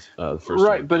the first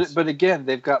Right, ones. but again,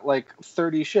 they've got like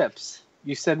 30 ships.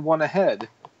 You send one ahead.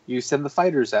 You send the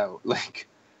fighters out. Like,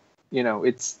 you know,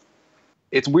 it's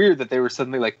weird that they were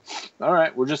suddenly like, all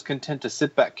right, we're just content to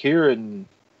sit back here and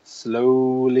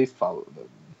slowly follow them.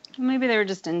 Maybe they were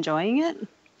just enjoying it.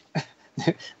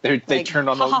 They Like, turned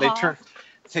on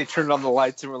they turned on the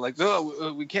lights and were like,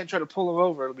 oh, we can't try to pull them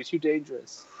over. It'll be too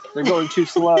dangerous. They're going too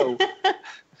slow.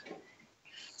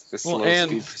 It's a slow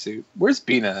speed pursuit. Where's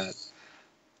Bina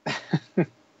at?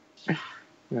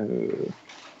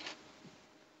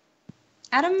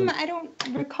 Adam, I don't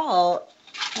recall.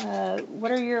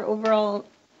 What are your overall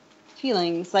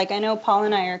feelings? Like, I know Paul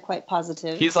and I are quite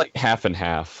positive. He's like half and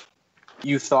half.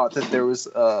 You thought that there was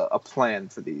a plan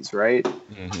for these, right?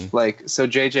 Mm-hmm. Like, so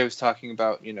JJ was talking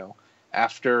about, you know,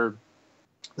 after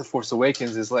The Force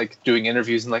Awakens is like doing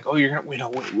interviews and like, oh, you're gonna, you know,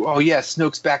 oh yeah,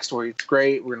 Snoke's backstory, it's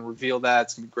great. We're gonna reveal that.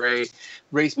 It's gonna be great.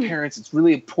 Rey's parents, it's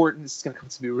really important. It's gonna come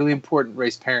to be really important.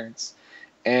 Rey's parents,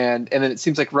 and then it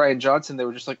seems like Rian Johnson, they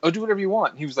were just like, oh, do whatever you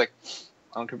want. And he was like,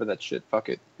 I don't care about that shit. Fuck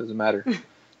it, doesn't matter. And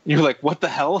you're like, what the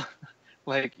hell?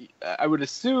 Like, I would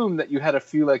assume that you had a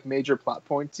few like major plot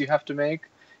points you have to make,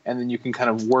 and then you can kind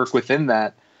of work within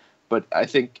that. But I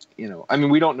think, you know, I mean,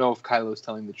 we don't know if Kylo's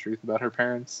telling the truth about her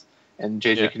parents, and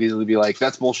JJ could easily be like,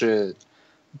 that's bullshit.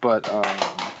 But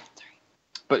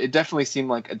it definitely seemed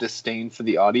like a disdain for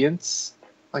the audience,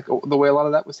 like the way a lot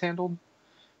of that was handled.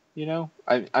 You know,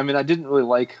 I mean, I didn't really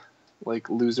like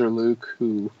loser Luke,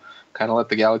 who kind of let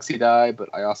the galaxy die, but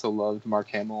I also loved Mark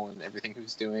Hamill and everything he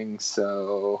was doing.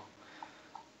 So,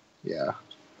 yeah.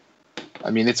 I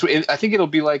mean, I think it'll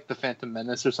be like The Phantom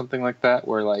Menace or something like that,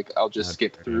 where like I'll just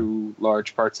skip through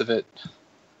large parts of it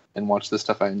and watch the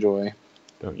stuff I enjoy.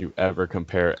 Don't you ever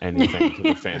compare anything to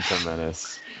The Phantom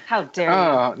Menace. How dare you?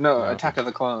 Oh, no, Attack of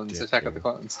the Clones. Attack of the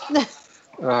Clones.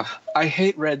 I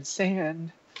hate red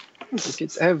sand. It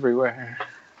gets everywhere.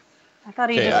 I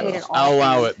thought he just hated all I'll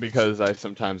allow things. it because I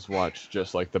sometimes watch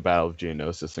just like the Battle of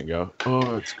Geonosis and go,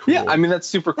 oh, it's cool. Yeah, I mean, that's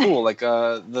super cool. Like,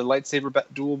 the lightsaber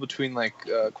duel between, like,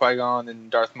 Qui-Gon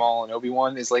and Darth Maul and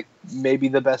Obi-Wan is, like, maybe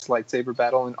the best lightsaber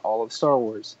battle in all of Star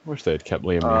Wars. Wish they had kept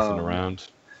Liam Neeson around.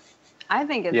 I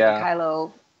think it's the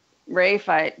Kylo Rey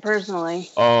fight,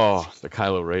 personally. Oh, the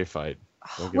Kylo Rey fight.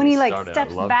 When he like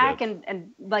steps back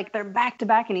and like they're back to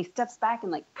back and he steps back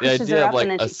and like pushes her up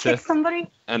and then she kicks somebody.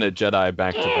 And a Jedi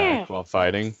back to back while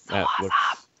fighting. That looks...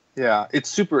 Yeah, it's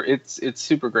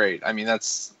super great. I mean,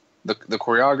 that's the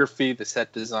choreography, the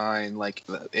set design, like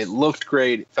it looked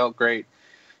great, it felt great.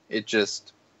 It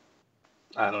just,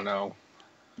 I don't know.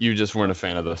 You just weren't a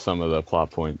fan of some of the plot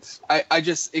points.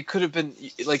 It could have been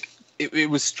like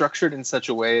it was structured in such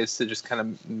a way as to just kind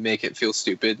of make it feel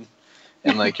stupid.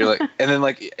 And like you're like, and then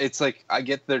like it's like I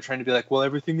get they're trying to be like, well,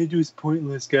 everything they do is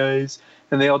pointless, guys,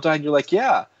 and they all died. And you're like,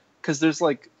 yeah, because there's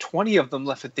like 20 of them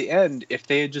left at the end. If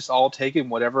they had just all taken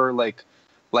whatever like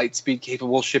light speed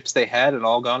capable ships they had and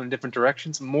all gone in different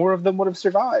directions, more of them would have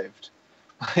survived.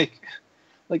 Like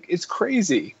it's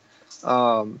crazy.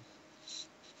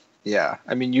 Yeah,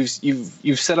 I mean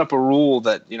you've set up a rule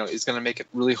that you know is going to make it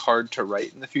really hard to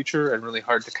write in the future and really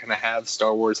hard to kind of have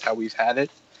Star Wars how we've had it.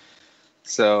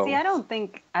 So see, I don't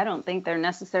think they're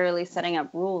necessarily setting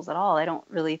up rules at all. I don't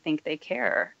really think they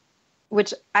care,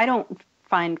 which I don't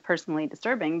find personally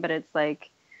disturbing, but it's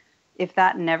like, if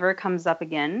that never comes up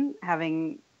again,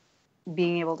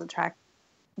 being able to track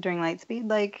during light speed,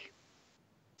 like,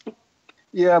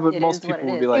 Yeah, but it most is what people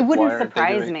it would is. be like, It wouldn't why aren't they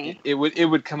surprise doing me. It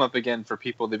would come up again for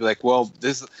people. They'd be like, well,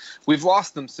 we've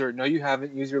lost them, sir. No, you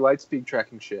haven't. Use your light speed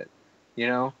tracking shit. You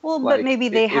know? Well, Like, but maybe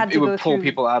they had to it go would pull through.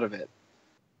 people out of it.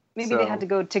 Maybe they had to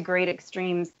go to great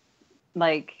extremes.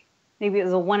 Like, maybe it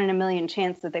was a 1 in a million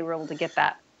chance that they were able to get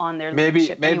that on their ship. Maybe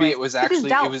Anyways, it was which is actually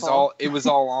doubtful. it was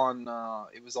all on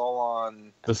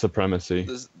The supremacy.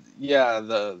 because Because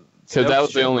that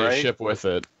was the only right? ship with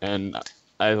it, and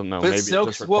I don't know, But maybe it Snoke's-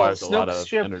 just requires well, a lot Snoke's of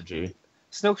ship- energy.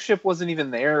 Snoke's ship wasn't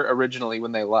even there originally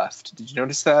when they left. Did you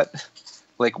notice that?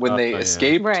 Like when they yeah.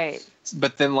 escaped, Right.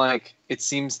 but then like it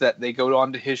seems that they go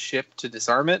onto his ship to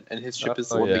disarm it, and his ship is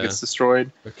the Oh, one that yeah. gets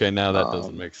destroyed. Okay, now that Um,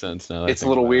 doesn't make sense. Now that I It's a think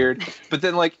little about it. weird. But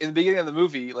then like in the beginning of the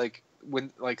movie, like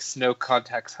when like Snoke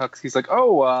contacts Hux, he's like,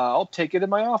 "Oh, I'll take it in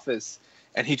my office,"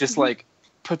 and he just like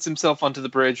puts himself onto the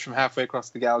bridge from halfway across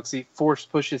the galaxy, force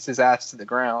pushes his ass to the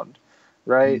ground,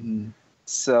 right? Mhm.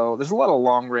 So there's a lot of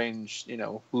long range,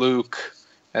 Luke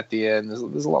at the end.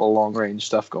 There's a lot of long range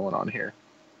stuff going on here.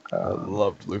 I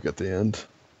loved Luke at the end.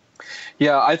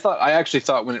 Yeah, I actually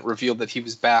thought when it revealed that he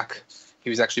was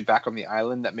actually back on the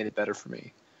island, that made it better for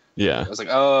me. Yeah. I was like,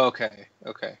 oh, okay.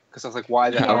 Because I was like, why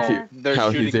the How hell he- they're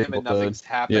how shooting he's him able and to- nothing's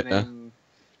happening. yeah.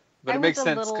 But I it makes was a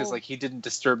sense because little- like he didn't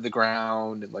disturb the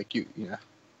ground and like yeah.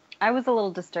 I was a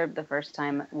little disturbed the first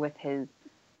time with his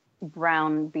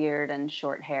brown beard and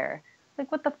short hair.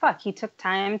 Like, what the fuck? He took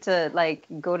time to like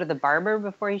go to the barber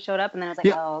before he showed up, and then I was like,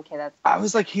 Yeah. oh, okay, that's. I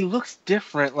was like, he looks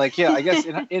different. Like, yeah, I guess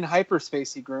in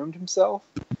hyperspace he groomed himself.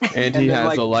 And then, he has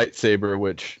like- a lightsaber,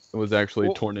 which was actually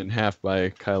Well- torn in half by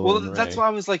Kylo Well, and Rey. that's why I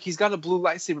was like, he's got a blue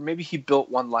lightsaber. Maybe he built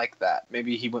one like that.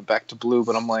 Maybe he went back to blue.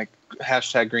 But I'm like,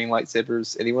 #green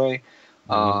lightsabers anyway.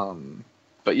 Mhm.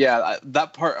 But yeah,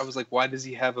 that part I was like, why does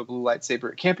he have a blue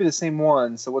lightsaber? It can't be the same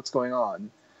one. So what's going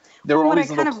on? There were Well, all what these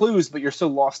I little kind of- clues, but you're so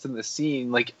lost in the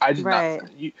scene. Like I did Right.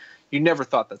 not. You never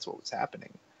thought that's what was happening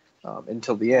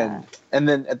until the end. And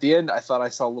then at the end, I thought I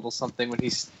saw a little something when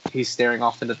he's staring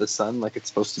off into the sun, like it's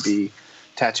supposed to be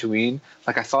Tatooine.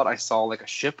 Like I thought I saw like a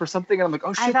ship or something, and I'm like,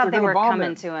 oh shit, I thought they're they gonna were bomb coming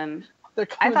him. to him. They're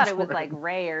I coming thought it was for like him.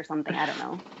 Ray or something. I don't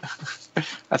know.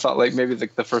 I thought like maybe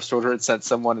the First Order had sent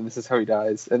someone, and this is how he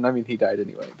dies. And I mean, he died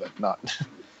anyway, but not.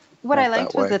 What Not I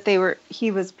liked that was way. that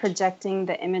he was projecting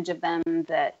the image of them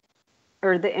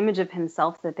or the image of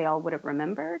himself that they all would have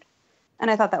remembered,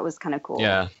 and I thought that was kind of cool.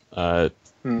 Yeah.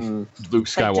 Hmm. Luke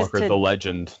just Skywalker, to- the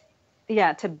legend.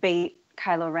 Yeah, to bait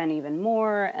Kylo Ren even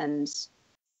more, and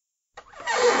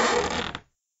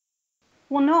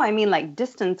well, no, I mean like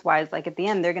distance-wise, like at the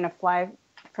end they're gonna fly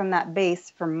from that base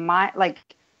for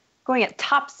going at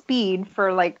top speed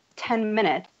for like 10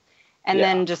 minutes, and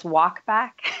Yeah. then just walk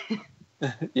back.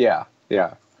 Yeah.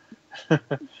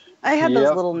 I had those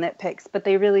Yep. little nitpicks, but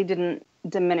they really didn't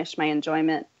diminish my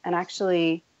enjoyment. And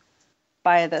actually,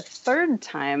 by the third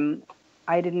time,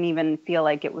 I didn't even feel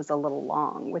like it was a little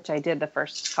long, which I did the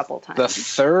first couple times. The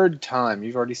third time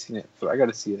you've already seen it, so I got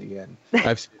to see it again.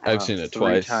 I've seen it 3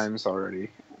 twice. times already.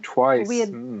 Twice. We had-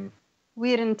 Hmm.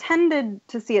 We had intended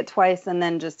to see it twice and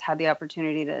then just had the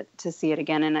opportunity to see it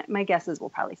again. And my guess is we'll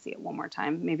probably see it one more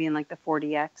time, maybe in like the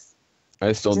 4DX.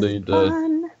 I still Just need to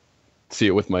fun. see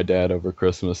it with my dad over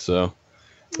Christmas, so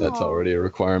that's Aw. already a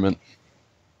requirement.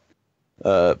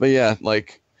 But yeah,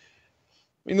 like,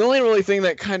 I mean, the only really thing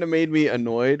that kind of made me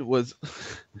annoyed was,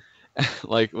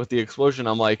 like, with the explosion,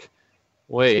 I'm like,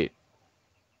 wait,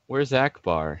 where's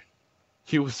Akbar?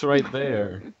 He was right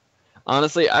there.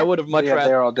 Honestly, I would have much Yeah, rather.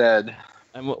 they're all dead.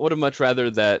 I would have much rather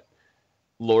that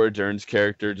Laura Dern's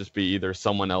character just be either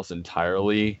someone else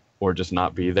entirely or just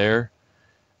not be there.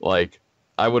 Like,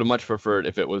 I would have much preferred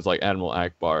if it was like Admiral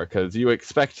Akbar, because you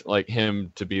expect like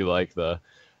him to be like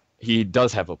he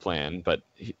does have a plan, but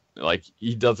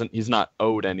he's not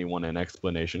owed anyone an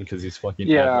explanation because he's fucking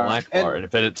Yeah, Admiral Akbar, and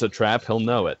if it's a trap, he'll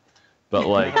know it. But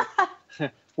like,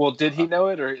 Well, did he know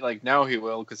it, or like now he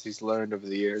will because he's learned over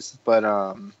the years? But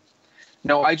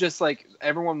no, I just like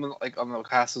everyone like on the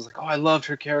cast was like, oh, I loved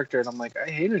her character, and I'm like, I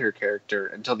hated her character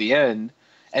until the end,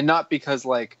 and not because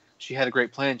like she had a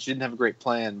great plan. She didn't have a great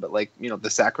plan, but like the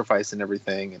sacrifice and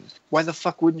everything. And why the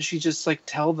fuck wouldn't she just like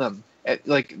tell them?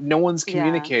 Like no one's Yeah.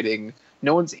 communicating.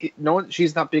 No one.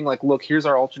 She's not being like, look, here's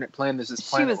our alternate plan. There's this She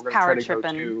plan that was we're gonna try to power go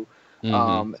tripping. to.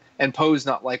 mhm. And Poe's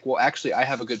not like, well, actually, I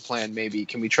have a good plan. Maybe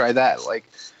can we try that? Like,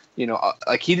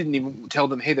 like he didn't even tell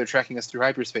them, hey, they're tracking us through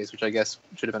hyperspace, which I guess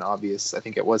should have been obvious. I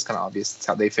think it was kind of obvious. That's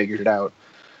how they figured it out,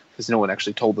 because no one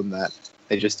actually told them that.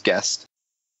 They just guessed.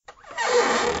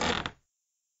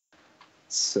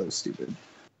 So stupid.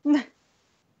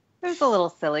 It was a little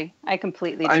silly. I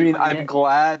completely. I didn't mean, mind I'm it.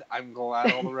 glad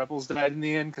all the rebels died in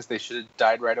the end because they should have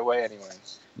died right away anyway.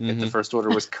 If the First Order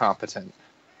was competent.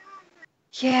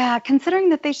 Yeah, considering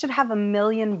that they should have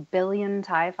 1 billion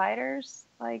TIE fighters,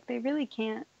 like they really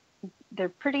can't. They're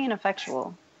pretty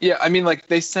ineffectual. Yeah, I mean, like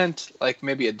they sent like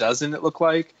maybe a dozen. It looked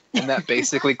like, and that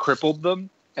basically crippled them.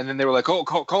 And then they were like, "Oh,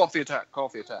 call off the attack! Call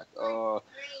off the attack!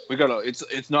 We gotta.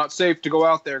 It's not safe to go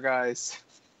out there, guys."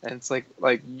 And it's like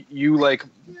you like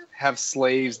have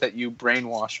slaves that you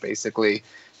brainwash basically,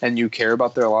 and you care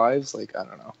about their lives. Like I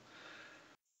don't know.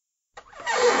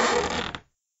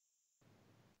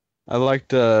 I liked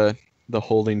the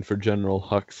holding for General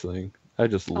Hux thing. I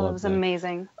just Oh, love it was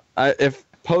amazing. If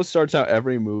Poe starts out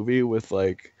every movie with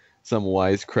like some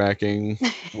wisecracking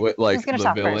with like Who's gonna the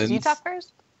talk villains. first? You talk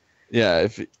first. Yeah,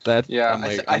 if that. Yeah, I'm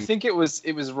like, I think it was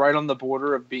right on the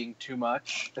border of being too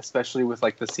much, especially with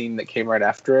like the scene that came right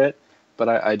after it. But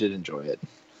I did enjoy it.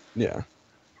 Yeah.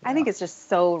 I think it's just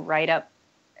so right up,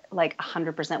 like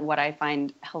 100% what I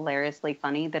find hilariously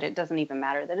funny that it doesn't even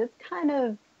matter that it's kind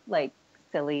of like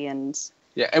silly and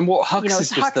Yeah, and well, Hux is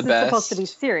just Hux the is best. supposed to be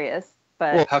serious,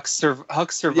 but Well, Hux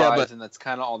survives, Yeah, but and that's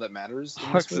kind of all that matters.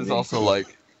 in this Hux is movie. also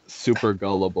like super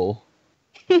gullible,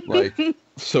 like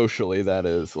socially. That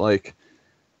is like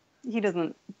he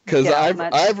doesn't. because get I've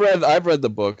much. I've read the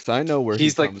books. I know where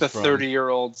He's he like comes the from.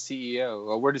 30-year-old CEO.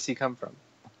 Well, where does he come from?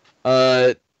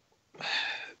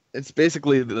 It's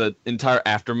basically the entire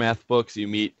Aftermath books. You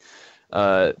meet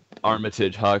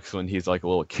Armitage Hux when he's like a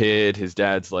little kid. His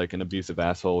dad's like an abusive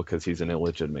asshole because he's an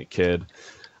illegitimate kid,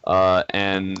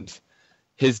 and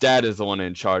his dad is the one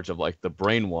in charge of like the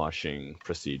brainwashing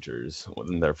procedures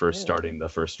when they're first starting the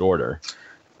First Order.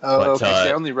 Oh, But, okay. See,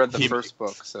 I only read the he first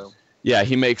book, so Yeah,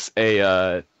 he makes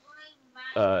a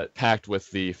pact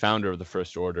with the founder of the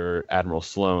First Order, Admiral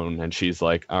Sloane, and she's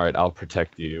like, "All right, I'll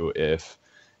protect you if,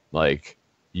 like,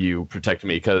 you protect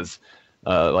me." Because,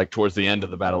 like, towards the end of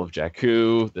the Battle of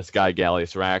Jakku, this guy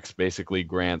Gallius Rax basically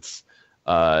grants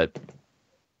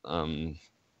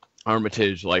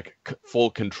Armitage like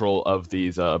full control of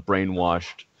these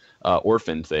brainwashed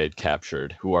orphans they had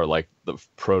captured, who are like the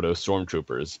proto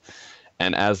stormtroopers.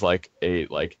 And as like a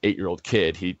 8-year-old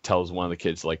kid, he tells one of the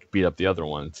kids to like beat up the other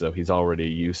one. So he's already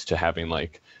used to having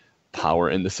like power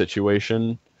in the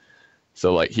situation.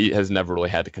 So like he has never really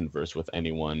had to converse with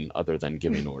anyone other than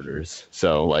giving orders.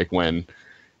 So like when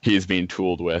he's being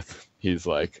tooled with, he's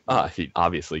like, he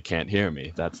obviously can't hear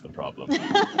me. That's the problem.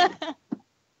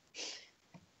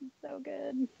 So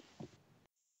good.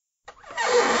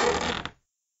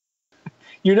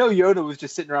 you know Yoda was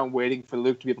just sitting around waiting for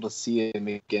Luke to be able to see him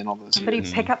again all those Somebody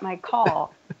years. pick up my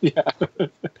call. Yeah.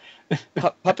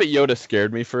 Puppet Yoda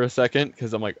scared me for a second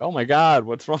because I'm like, oh my god,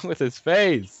 what's wrong with his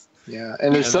face? Yeah,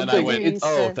 and there's And then I something. went, It's,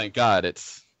 oh, thank God,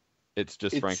 it's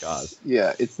just Frank it's- Oz.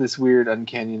 Yeah, it's this weird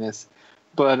uncanniness,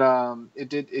 but it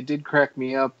did crack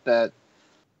me up that,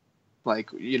 like,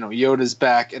 you know, Yoda's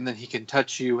back, and then he can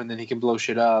touch you, and then he can blow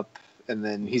shit up, and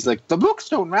then he's like, the books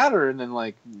don't matter, and then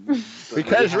like,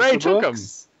 Because Ray took 'em.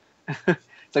 It's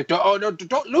like, don't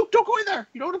Luke, don't go in there.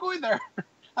 You don't want to go in there.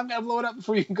 I'm gonna blow it up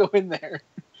before you can go in there.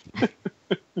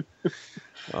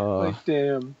 Like,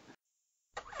 damn.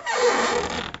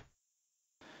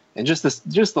 And just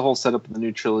the whole setup of the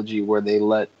new trilogy where they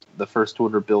let the First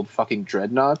Order build fucking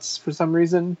dreadnoughts for some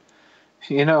reason,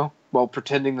 you know, while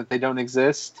pretending that they don't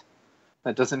exist.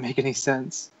 That doesn't make any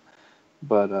sense.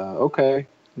 But okay,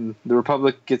 the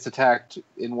Republic gets attacked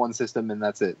in one system, and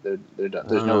that's it. They're done.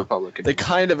 There's no Republic anymore. They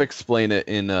kind of explain it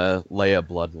in Leia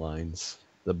Bloodlines,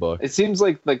 the book. It seems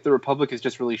like the Republic is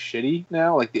just really shitty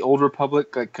now. Like the old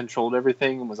Republic like controlled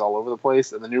everything and was all over the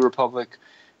place, and the new Republic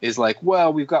is like,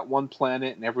 well, we've got one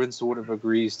planet and everyone sort of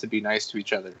agrees to be nice to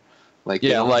each other. Like,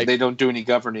 they don't do any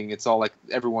governing. It's all like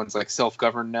everyone's like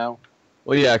self-governed now.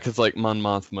 Well, yeah, because like Mon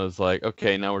Mothma's like,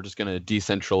 okay, now we're just gonna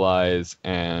decentralize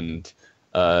and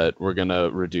we're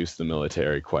gonna reduce the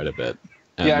military quite a bit.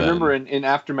 And yeah, I then- remember in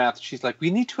Aftermath, she's like,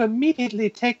 we need to immediately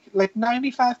take like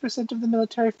 95% of the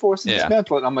military force and Yeah.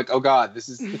 dismantle it. And I'm like, oh god, this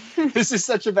is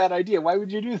such a bad idea. Why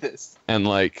would you do this? And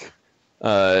like,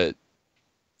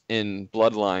 in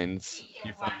Bloodlines,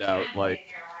 you find out like,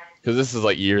 because this is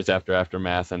like years after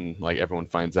Aftermath, and like everyone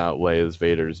finds out Leia's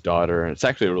Vader's daughter, and it's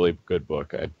actually a really good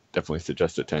book. I definitely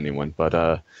suggest it to anyone.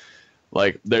 But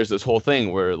like, there's this whole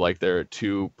thing where like there are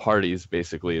two parties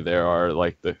basically. There are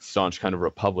like the staunch kind of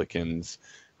Republicans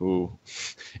who,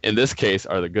 in this case,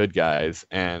 are the good guys,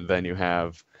 and then you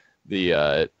have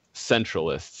the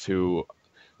centralists who,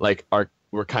 like,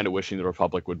 we're kind of wishing the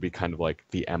Republic would be kind of like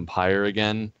the Empire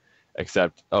again.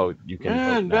 except you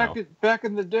can vote now. back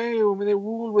in the day when they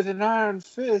ruled with an iron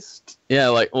fist. Yeah,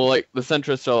 like the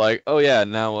centrists are like, oh yeah,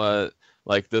 now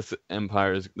this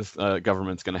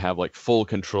government's gonna have like full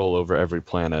control over every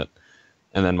planet,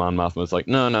 and then Mon Mothma was like,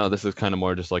 no, this is kind of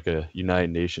more just like a United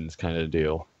Nations kind of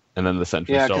deal. And then the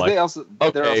centrists are like,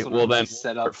 okay, well then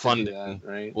start funding, that,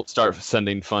 right? We'll start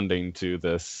sending funding to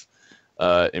this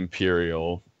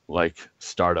imperial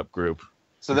startup group.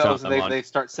 So they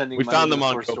start sending. We money found them to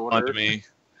on the First Order. GoFundMe.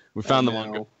 We found them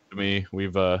on GoFundMe.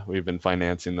 We've been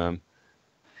financing them.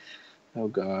 Oh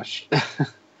gosh.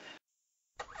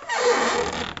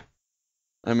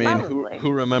 I mean,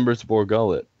 who remembers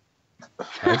Borgullet?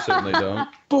 I certainly don't.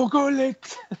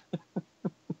 Borgullet.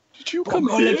 Did you come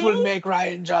here? Borgullet will make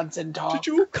Ryan Johnson talk. Did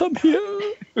you come here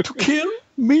to kill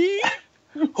me?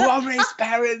 Who are race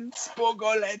parents?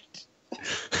 Borgullet.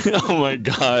 Oh my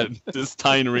God! Just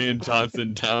tying Rian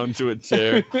Johnson down to a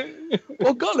chair.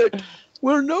 Borgullet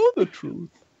will know the truth.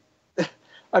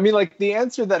 I mean, the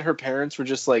answer that her parents were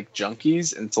just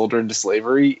junkies and sold her into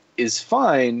slavery is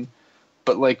fine,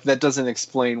 but that doesn't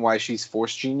explain why she's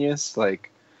Force genius,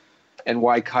 and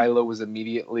why Kylo was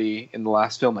immediately in the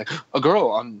last film a girl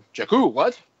on Jakku.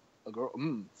 What? A girl?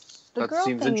 The that girl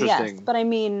seems thing, interesting. yes, but I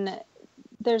mean,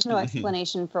 there's no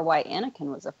explanation for why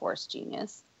Anakin was a Force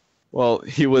genius. Well,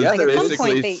 he was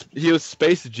basically he was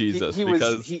space Jesus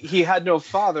because he had no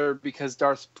father because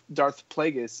Darth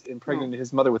Plagueis impregnated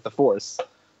his mother with the Force.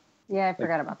 Yeah, I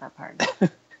forgot about that part.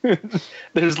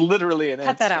 There's literally an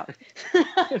Cut that out.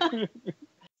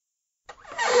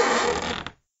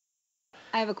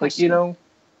 I have a question.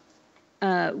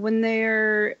 When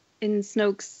they're in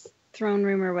Snoke's throne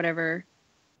room or whatever,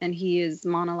 and he is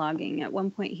monologuing, at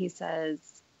one point he says,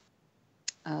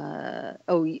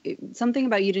 something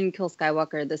about you didn't kill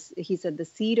Skywalker. He said the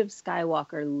seed of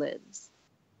Skywalker lives.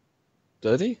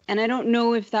 Did he? And I don't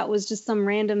know if that was just some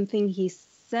random thing he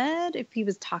said, if he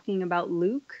was talking about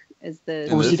Luke as the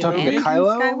was he talking about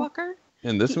Kylo? Skywalker?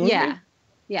 In this movie?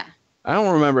 Yeah. I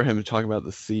don't remember him talking about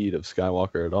the seed of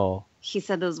Skywalker at all. He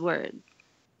said those words.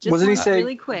 Just wasn't he saying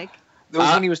really quick? That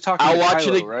was when he was talking to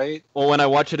Kylo, right? Well, when I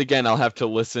watch it again, I'll have to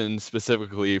listen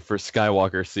specifically for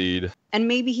Skywalker seed. And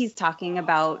maybe he's talking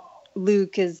about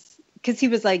Luke because he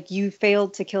was like, you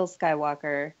failed to kill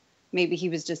Skywalker. Maybe he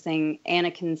was just saying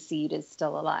Anakin's seed is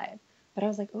still alive. But I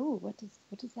was like, oh, what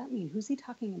does that mean? Who's he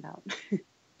talking about?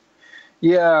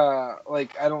 Yeah,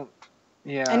 I don't.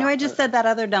 Yeah. I know I just said that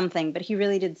other dumb thing, but he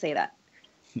really did say that.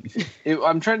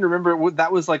 I'm trying to remember.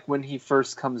 That was when he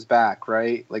first comes back,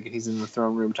 right? He's in the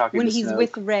throne room talking to Snoke. When he's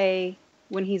with Rey.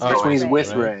 When he's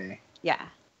with Rey. Yeah.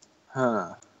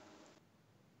 Huh.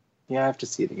 Yeah, I have to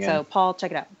see it again. So, Paul,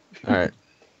 check it out. All right.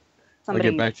 I'll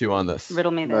get back to you on this.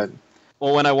 Riddle me this.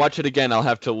 Well, when I watch it again, I'll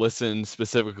have to listen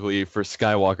specifically for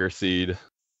Skywalker seed.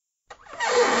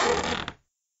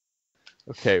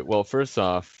 Okay, well, first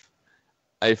off,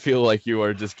 I feel like you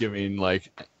are just giving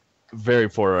very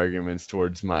poor arguments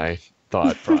towards my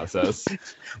thought process.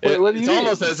 Wait, what do you it's mean?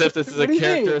 almost as if this is a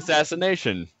character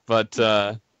assassination, but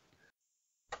I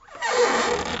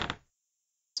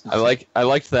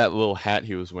liked that little hat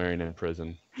he was wearing in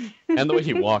prison, and the way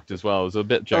he walked as well. It was a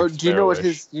bit Jack do you know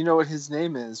what his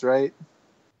name is, right?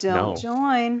 Don't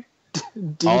join.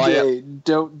 DJ,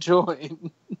 don't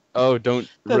join. Oh,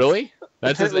 really?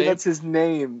 That's his name. That's his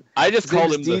name. I just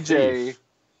called him DJ. The Thief.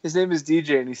 His name is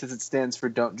DJ, and he says it stands for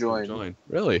 "Don't join." Don't join.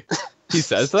 Really? He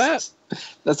says that?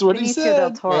 That's what he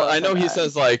said. Well, I know he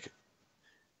says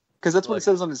because that's what it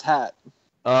says on his hat.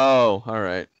 Oh, all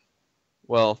right.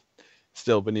 Well,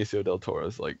 still, Benicio del Toro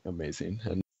is amazing,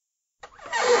 and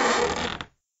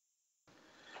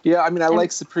yeah, I mean, I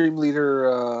like Supreme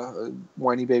Leader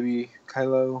Whiny Baby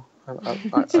Kylo. I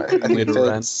think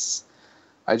that's.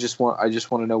 I just want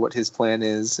to know what his plan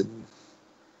is, and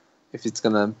if it's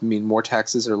gonna mean more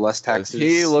taxes or less taxes. Does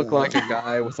he look like a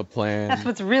guy with a plan? That's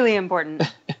what's really important.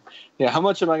 Yeah, how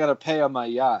much am I gonna pay on my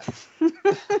yacht?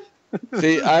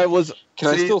 See, I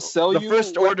still sell you? The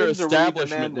First Order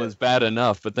establishment was bad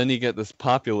enough, but then you get this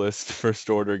populist First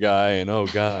Order guy, and oh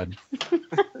god.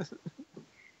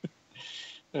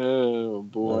 Oh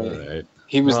boy. All right.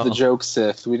 He was the joke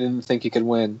Sith. We didn't think he could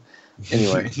win.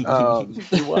 Anyway, he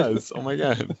was. Oh my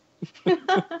god.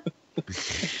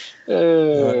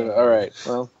 All right.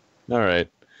 Well. All right.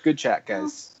 Good chat,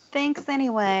 guys. Thanks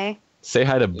anyway. Say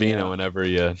hi to Bina whenever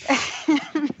you.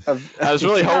 I was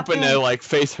really hoping to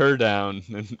face her down.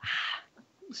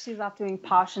 She's off doing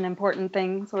posh and important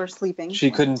things or sleeping. She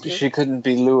couldn't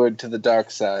be lured to the dark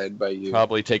side by you.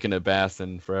 Probably taking a bath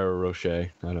in Ferrero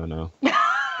Rocher. I don't know.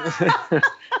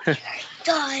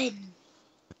 Done.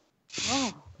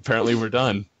 Oh. Apparently we're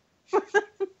done.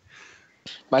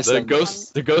 My The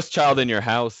son. ghost child in your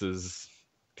house is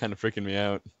kind of freaking me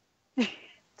out.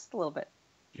 Just a little bit.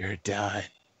 You're done.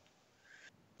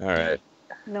 All right.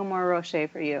 No more Rocher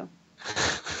for you.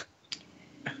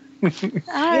 All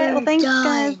right. Well, thanks,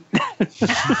 guys.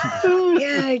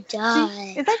 You're done.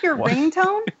 Is that your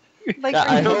ringtone? Like,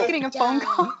 Yeah, are you hope- getting a phone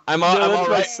call? I'm No, all that's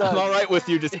my right. son. I'm all right with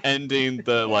you just ending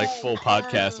the full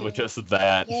podcast with just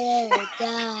that. You're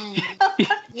done.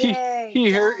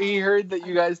 He heard that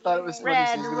you guys thought it was funny,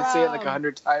 so he's gonna say it like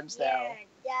 100 times now.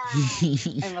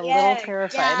 I'm a little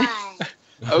terrified.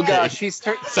 Oh gosh, he's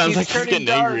Sounds like he's getting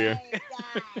angrier.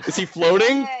 Is he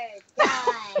floating?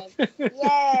 You're